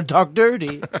saw in How to Talk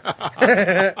Dirty.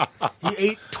 He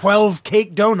ate 12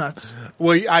 cake donuts.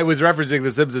 Well, I was referencing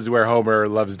The Simpsons where Homer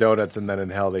loves donuts, and then in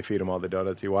hell they feed him all the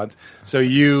donuts he wants. So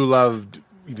you love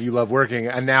working,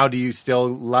 and now do you still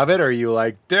love it, or are you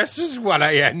like, this is what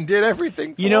I ended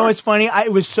everything for? It's funny.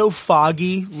 It was so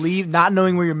foggy, not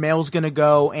knowing where your mail's going to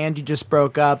go, and you just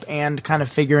broke up, and kind of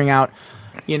figuring out,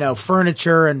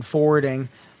 furniture and forwarding.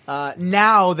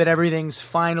 Now that everything's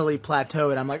finally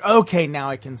plateaued, I'm like, okay, now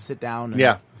I can sit down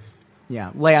and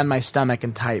lay on my stomach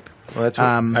and type. Well, that's what,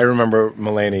 I remember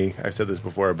Mulaney, I've said this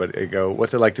before, but I go,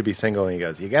 what's it like to be single? And he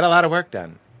goes, you get a lot of work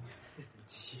done. Yeah.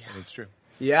 And it's true.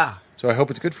 Yeah. So I hope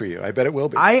it's good for you. I bet it will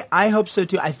be. I hope so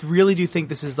too. I really do think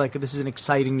this is an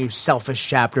exciting new selfish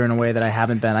chapter in a way that I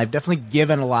haven't been. I've definitely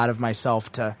given a lot of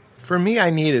myself to. For me,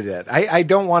 I needed it. I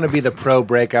don't want to be the pro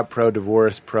breakup, pro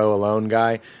divorce, pro alone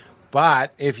guy.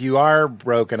 But if you are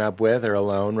broken up with or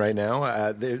alone right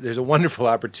now, there's a wonderful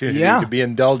opportunity to be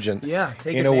indulgent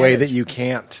in a way that you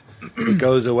can't. It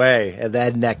goes away, and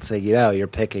then next thing you know, you're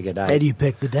picking a date. How do you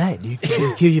pick the date?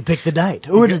 You pick the date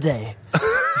or the day.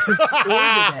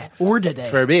 Or today.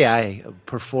 For me, I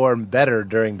perform better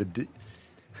during the.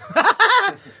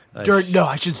 No,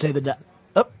 I should say the.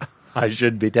 I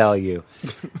shouldn't be telling you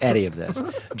any of this.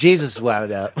 Jesus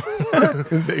wound up.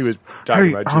 He was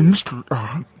talking about Jesus.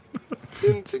 Mr.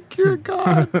 Insecure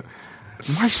God.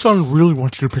 My son really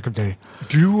wants you to pick a day.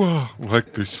 Do you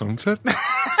like the sunset?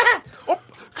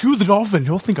 Cue the dolphin.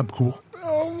 He'll think I'm cool.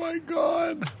 Oh my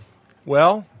God.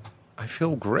 Well, I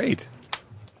feel great.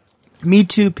 Me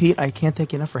too, Pete. I can't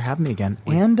thank you enough for having me again.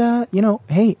 And,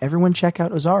 hey, everyone check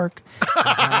out Ozark.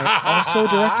 I also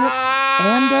direct it.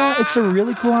 And it's a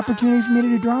really cool opportunity for me to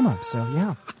do drama. So,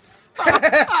 yeah.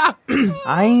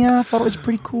 I thought it was a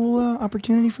pretty cool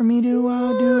opportunity for me to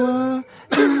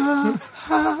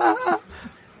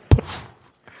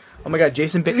Oh my God,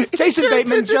 Jason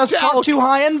Bateman just talked too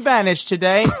high and vanished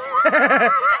today.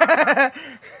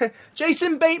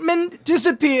 Jason Bateman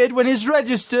disappeared when his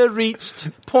register reached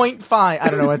 0.5. I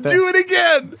don't know what that... Do it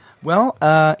again! Well,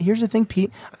 here's the thing,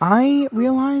 Pete. I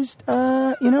realized,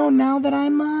 now that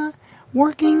I'm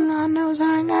working on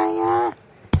Ozark,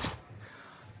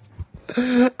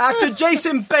 actor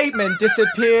Jason Bateman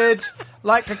disappeared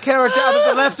like a character out of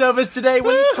The Leftovers today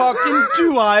when he talked in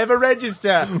too high of a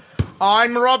register.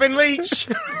 I'm Robin Leach.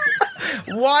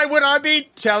 Why would I be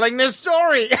telling this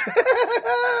story?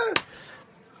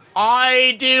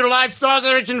 I do Lifestyles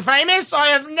of Rich and Famous. I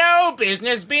have no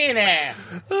business being here.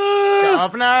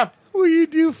 Governor. Will you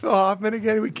do Phil Hoffman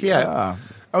again? We can't.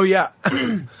 Oh, yeah.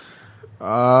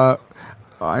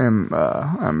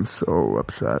 I'm so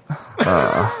upset.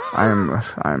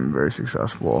 I'm very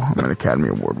successful. I'm an Academy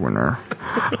Award winner.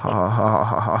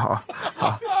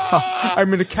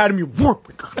 I'm an Academy Award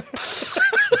winner.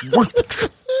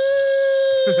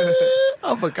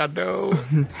 Avocado.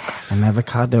 An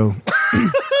avocado.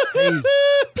 Hey,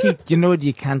 Pete, you know what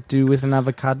you can't do with an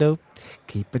avocado?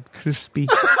 Keep it crispy.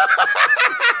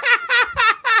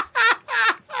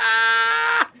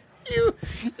 You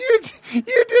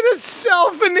did a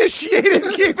self-initiated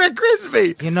Keep It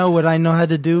Crispy. You know what I know how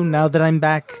to do now that I'm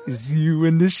back? Is you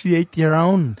initiate your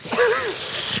own.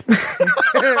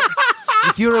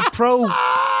 If you're a pro,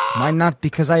 why not?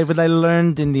 Because what I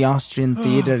learned in the Austrian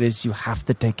theater is you have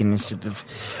to take initiative.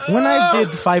 When I did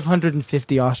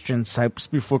 550 Austrian soaps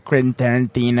before Quentin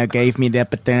Tarantino gave me the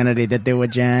opportunity to do a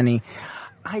journey,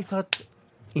 I thought,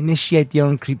 initiate your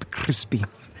own Keep It Crispy.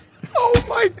 Oh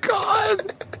my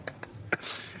God.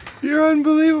 You're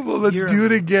unbelievable. Let's do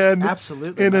it again.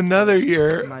 Absolutely. In another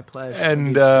year. My pleasure.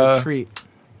 And a treat.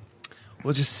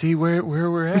 We'll just see where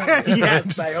we're at.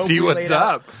 Yes, I hope see we what's laid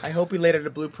up. I hope we laid out a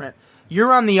blueprint.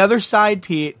 You're on the other side,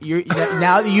 Pete.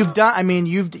 Now that you've done. I mean,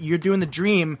 you're doing the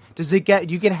dream. Does it get?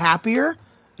 You get happier?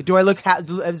 Do I look?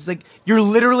 It's like you're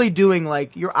literally doing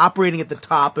you're operating at the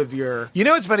top of your. You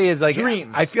know what's funny is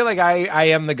dreams. I feel like I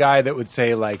am the guy that would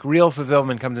say real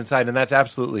fulfillment comes inside, and that's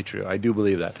absolutely true. I do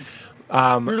believe that.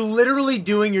 You're literally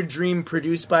doing your dream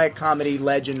produced by a comedy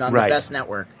legend on the best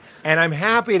network. And I'm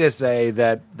happy to say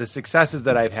that the successes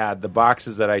that I've had, the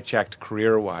boxes that I checked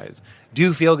career-wise,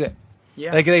 do feel good.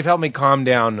 Yeah. They've helped me calm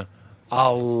down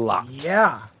a lot.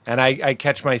 Yeah. And I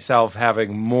catch myself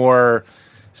having more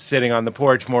sitting on the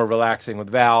porch, more relaxing with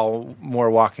Val,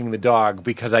 more walking the dog,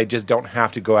 because I just don't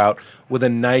have to go out with a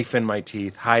knife in my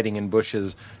teeth, hiding in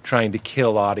bushes, trying to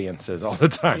kill audiences all the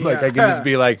time. Yeah. I can just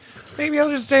be maybe I'll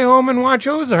just stay home and watch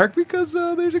Ozark because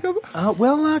there's a couple.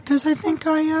 Because I think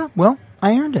I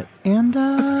earned it. And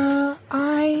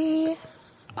I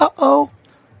Uh-oh.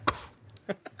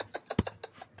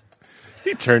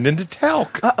 He turned into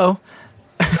talc. Uh-oh.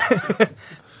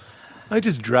 I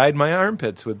just dried my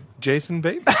armpits with Jason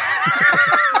Bateman.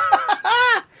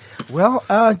 Well,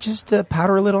 just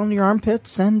powder a little in your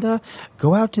armpits and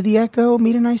go out to the Echo,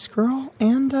 meet a nice girl,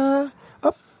 and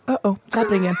uh-oh, it's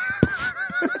happening again.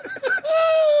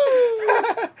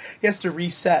 He has to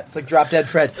reset. It's like Drop Dead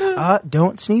Fred.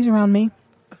 Don't sneeze around me.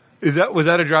 Was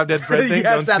that a Drop Dead Fred thing?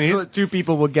 Yes, Don't sneeze? absolutely. 2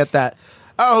 people will get that.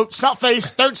 Oh, snot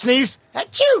face, don't sneeze.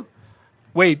 Achoo!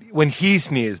 Wait, when he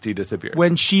sneezed, he disappeared.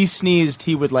 When she sneezed,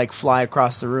 he would like fly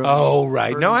across the room. Oh,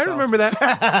 right. Burn No, I himself. remember that.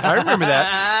 I remember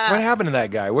that. What happened to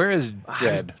that guy? Where is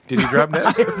Fred? Did he drop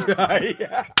dead?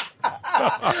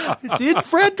 Did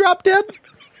Fred drop dead?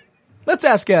 Let's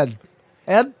ask Ed.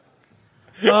 Ed?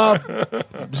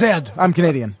 Zed. I'm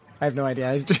Canadian. I have no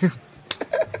idea.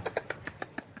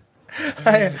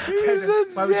 Why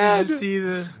would you just see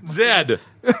the... Zed.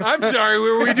 I'm sorry,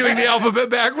 were we doing the alphabet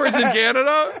backwards in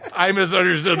Canada? I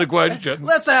misunderstood the question.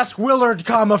 Let's ask Willard,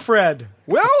 Fred.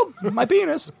 Well, my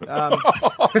penis. Isn't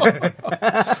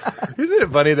it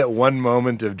funny that one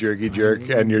moment of jerky jerk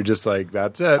and you're just like,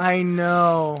 that's it? I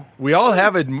know. We all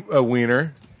have a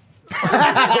wiener.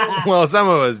 Well, some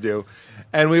of us do.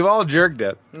 And we've all jerked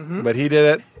it. But he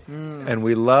did it. And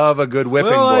we love a good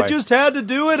whipping Well, boy. I just had to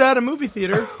do it at a movie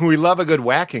theater. We love a good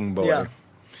whacking boy. Yeah.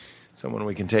 Someone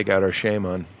we can take out our shame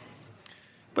on.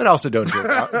 But also don't jerk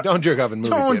off. Don't jerk off in movie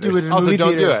Don't theaters. do it in also, movie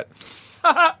don't theater. do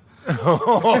it.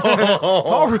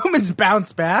 Paul Rubens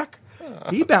bounced back.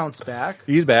 He bounced back.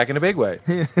 He's back in a big way.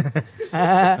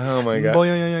 Oh my god.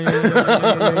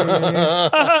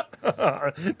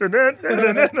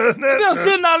 Maybe I'll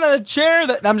sit on a chair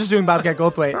that I'm just doing Bobcat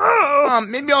Goldthwait.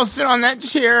 Maybe I'll sit on that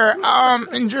chair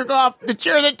and jerk off the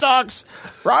chair that talks.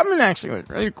 Robin actually was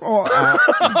really cool.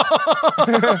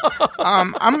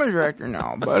 I'm a director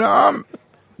now, but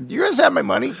do you guys have my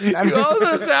money? You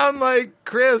also sound like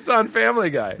Chris on Family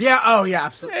Guy. Yeah. Oh yeah.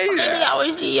 Absolutely. Maybe that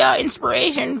was the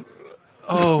inspiration.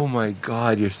 Oh my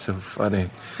god, you're so funny.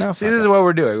 No, See, this is what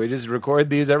we're doing. We just record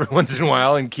these every once in a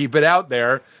while and keep it out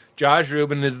there. Josh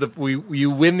Rubin is you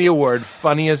win the award,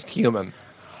 funniest human.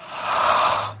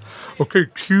 Okay,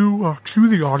 cue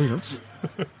the audience.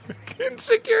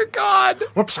 Insecure God.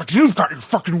 Looks like you've got your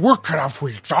fucking work cut out for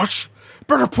you, Josh.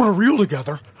 Better put a reel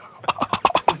together.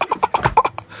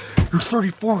 You're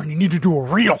 34 and you need to do a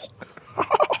reel.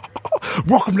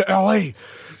 Welcome to L.A.,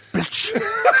 bitch.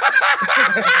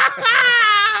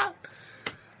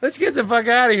 Let's get the fuck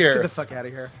out of here. Get the fuck out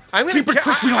of here. I'm gonna Keep it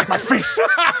crispy like my face.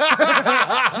 Like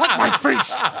my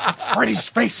face. Freddy's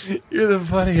face. You're the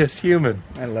funniest human.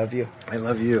 I love you. I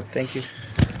love you. Thank you.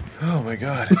 Oh my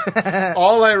god.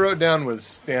 All I wrote down was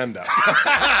stand up.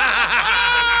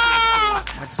 I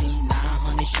seen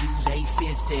 900 shoes,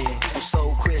 850. I'm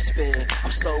so crispy.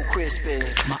 I'm so crispy.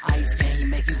 My ice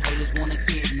game make you haters wanna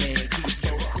get me. I'm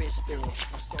so crispy. I'm so crispy.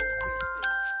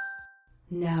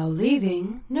 Now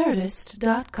leaving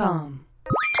Nerdist.com.